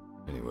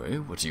 Anyway,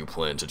 what do you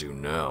plan to do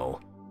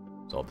now?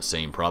 Solve the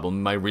same problem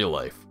in my real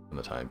life when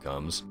the time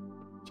comes.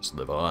 Just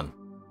live on.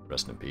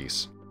 Rest in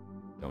peace.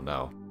 Don't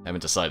know.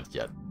 Haven't decided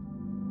yet.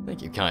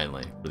 Thank you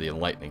kindly for the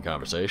enlightening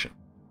conversation.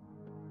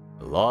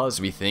 The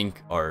laws we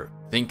think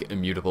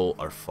immutable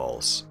are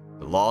false.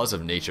 The laws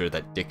of nature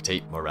that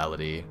dictate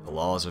morality, the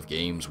laws of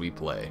games we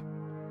play.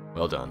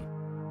 Well done.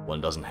 One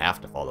doesn't have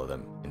to follow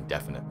them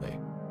indefinitely.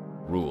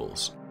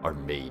 Rules are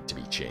made to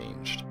be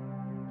changed.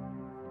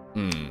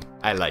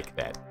 I like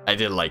that. I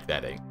did like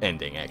that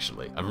ending,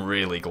 actually. I'm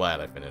really glad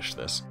I finished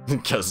this,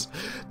 because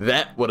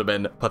that would have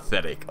been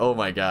pathetic. Oh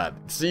my god.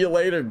 See you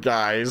later,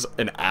 guys.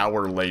 An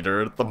hour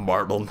later, the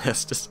marble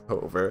nest is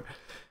over.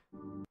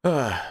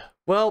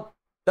 Well,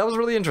 that was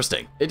really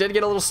interesting. It did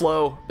get a little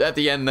slow at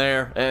the end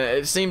there, and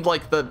it seemed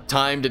like the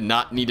time did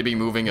not need to be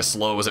moving as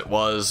slow as it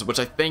was, which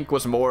I think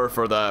was more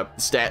for the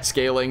stat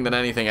scaling than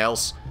anything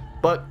else.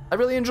 But I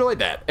really enjoyed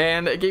that,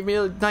 and it gave me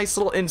a nice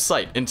little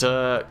insight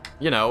into,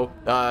 you know,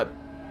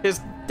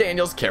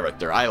 Daniel's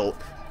character. I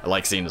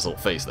like seeing his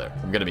little face there.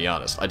 I'm gonna be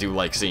honest. I do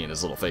like seeing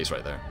his little face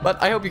right there. But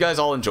I hope you guys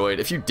all enjoyed.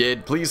 If you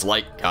did, please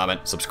like,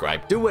 comment,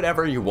 subscribe, do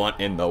whatever you want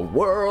in the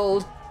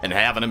world, and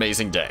have an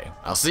amazing day.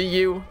 I'll see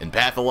you in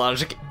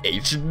Pathologic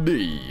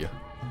HD.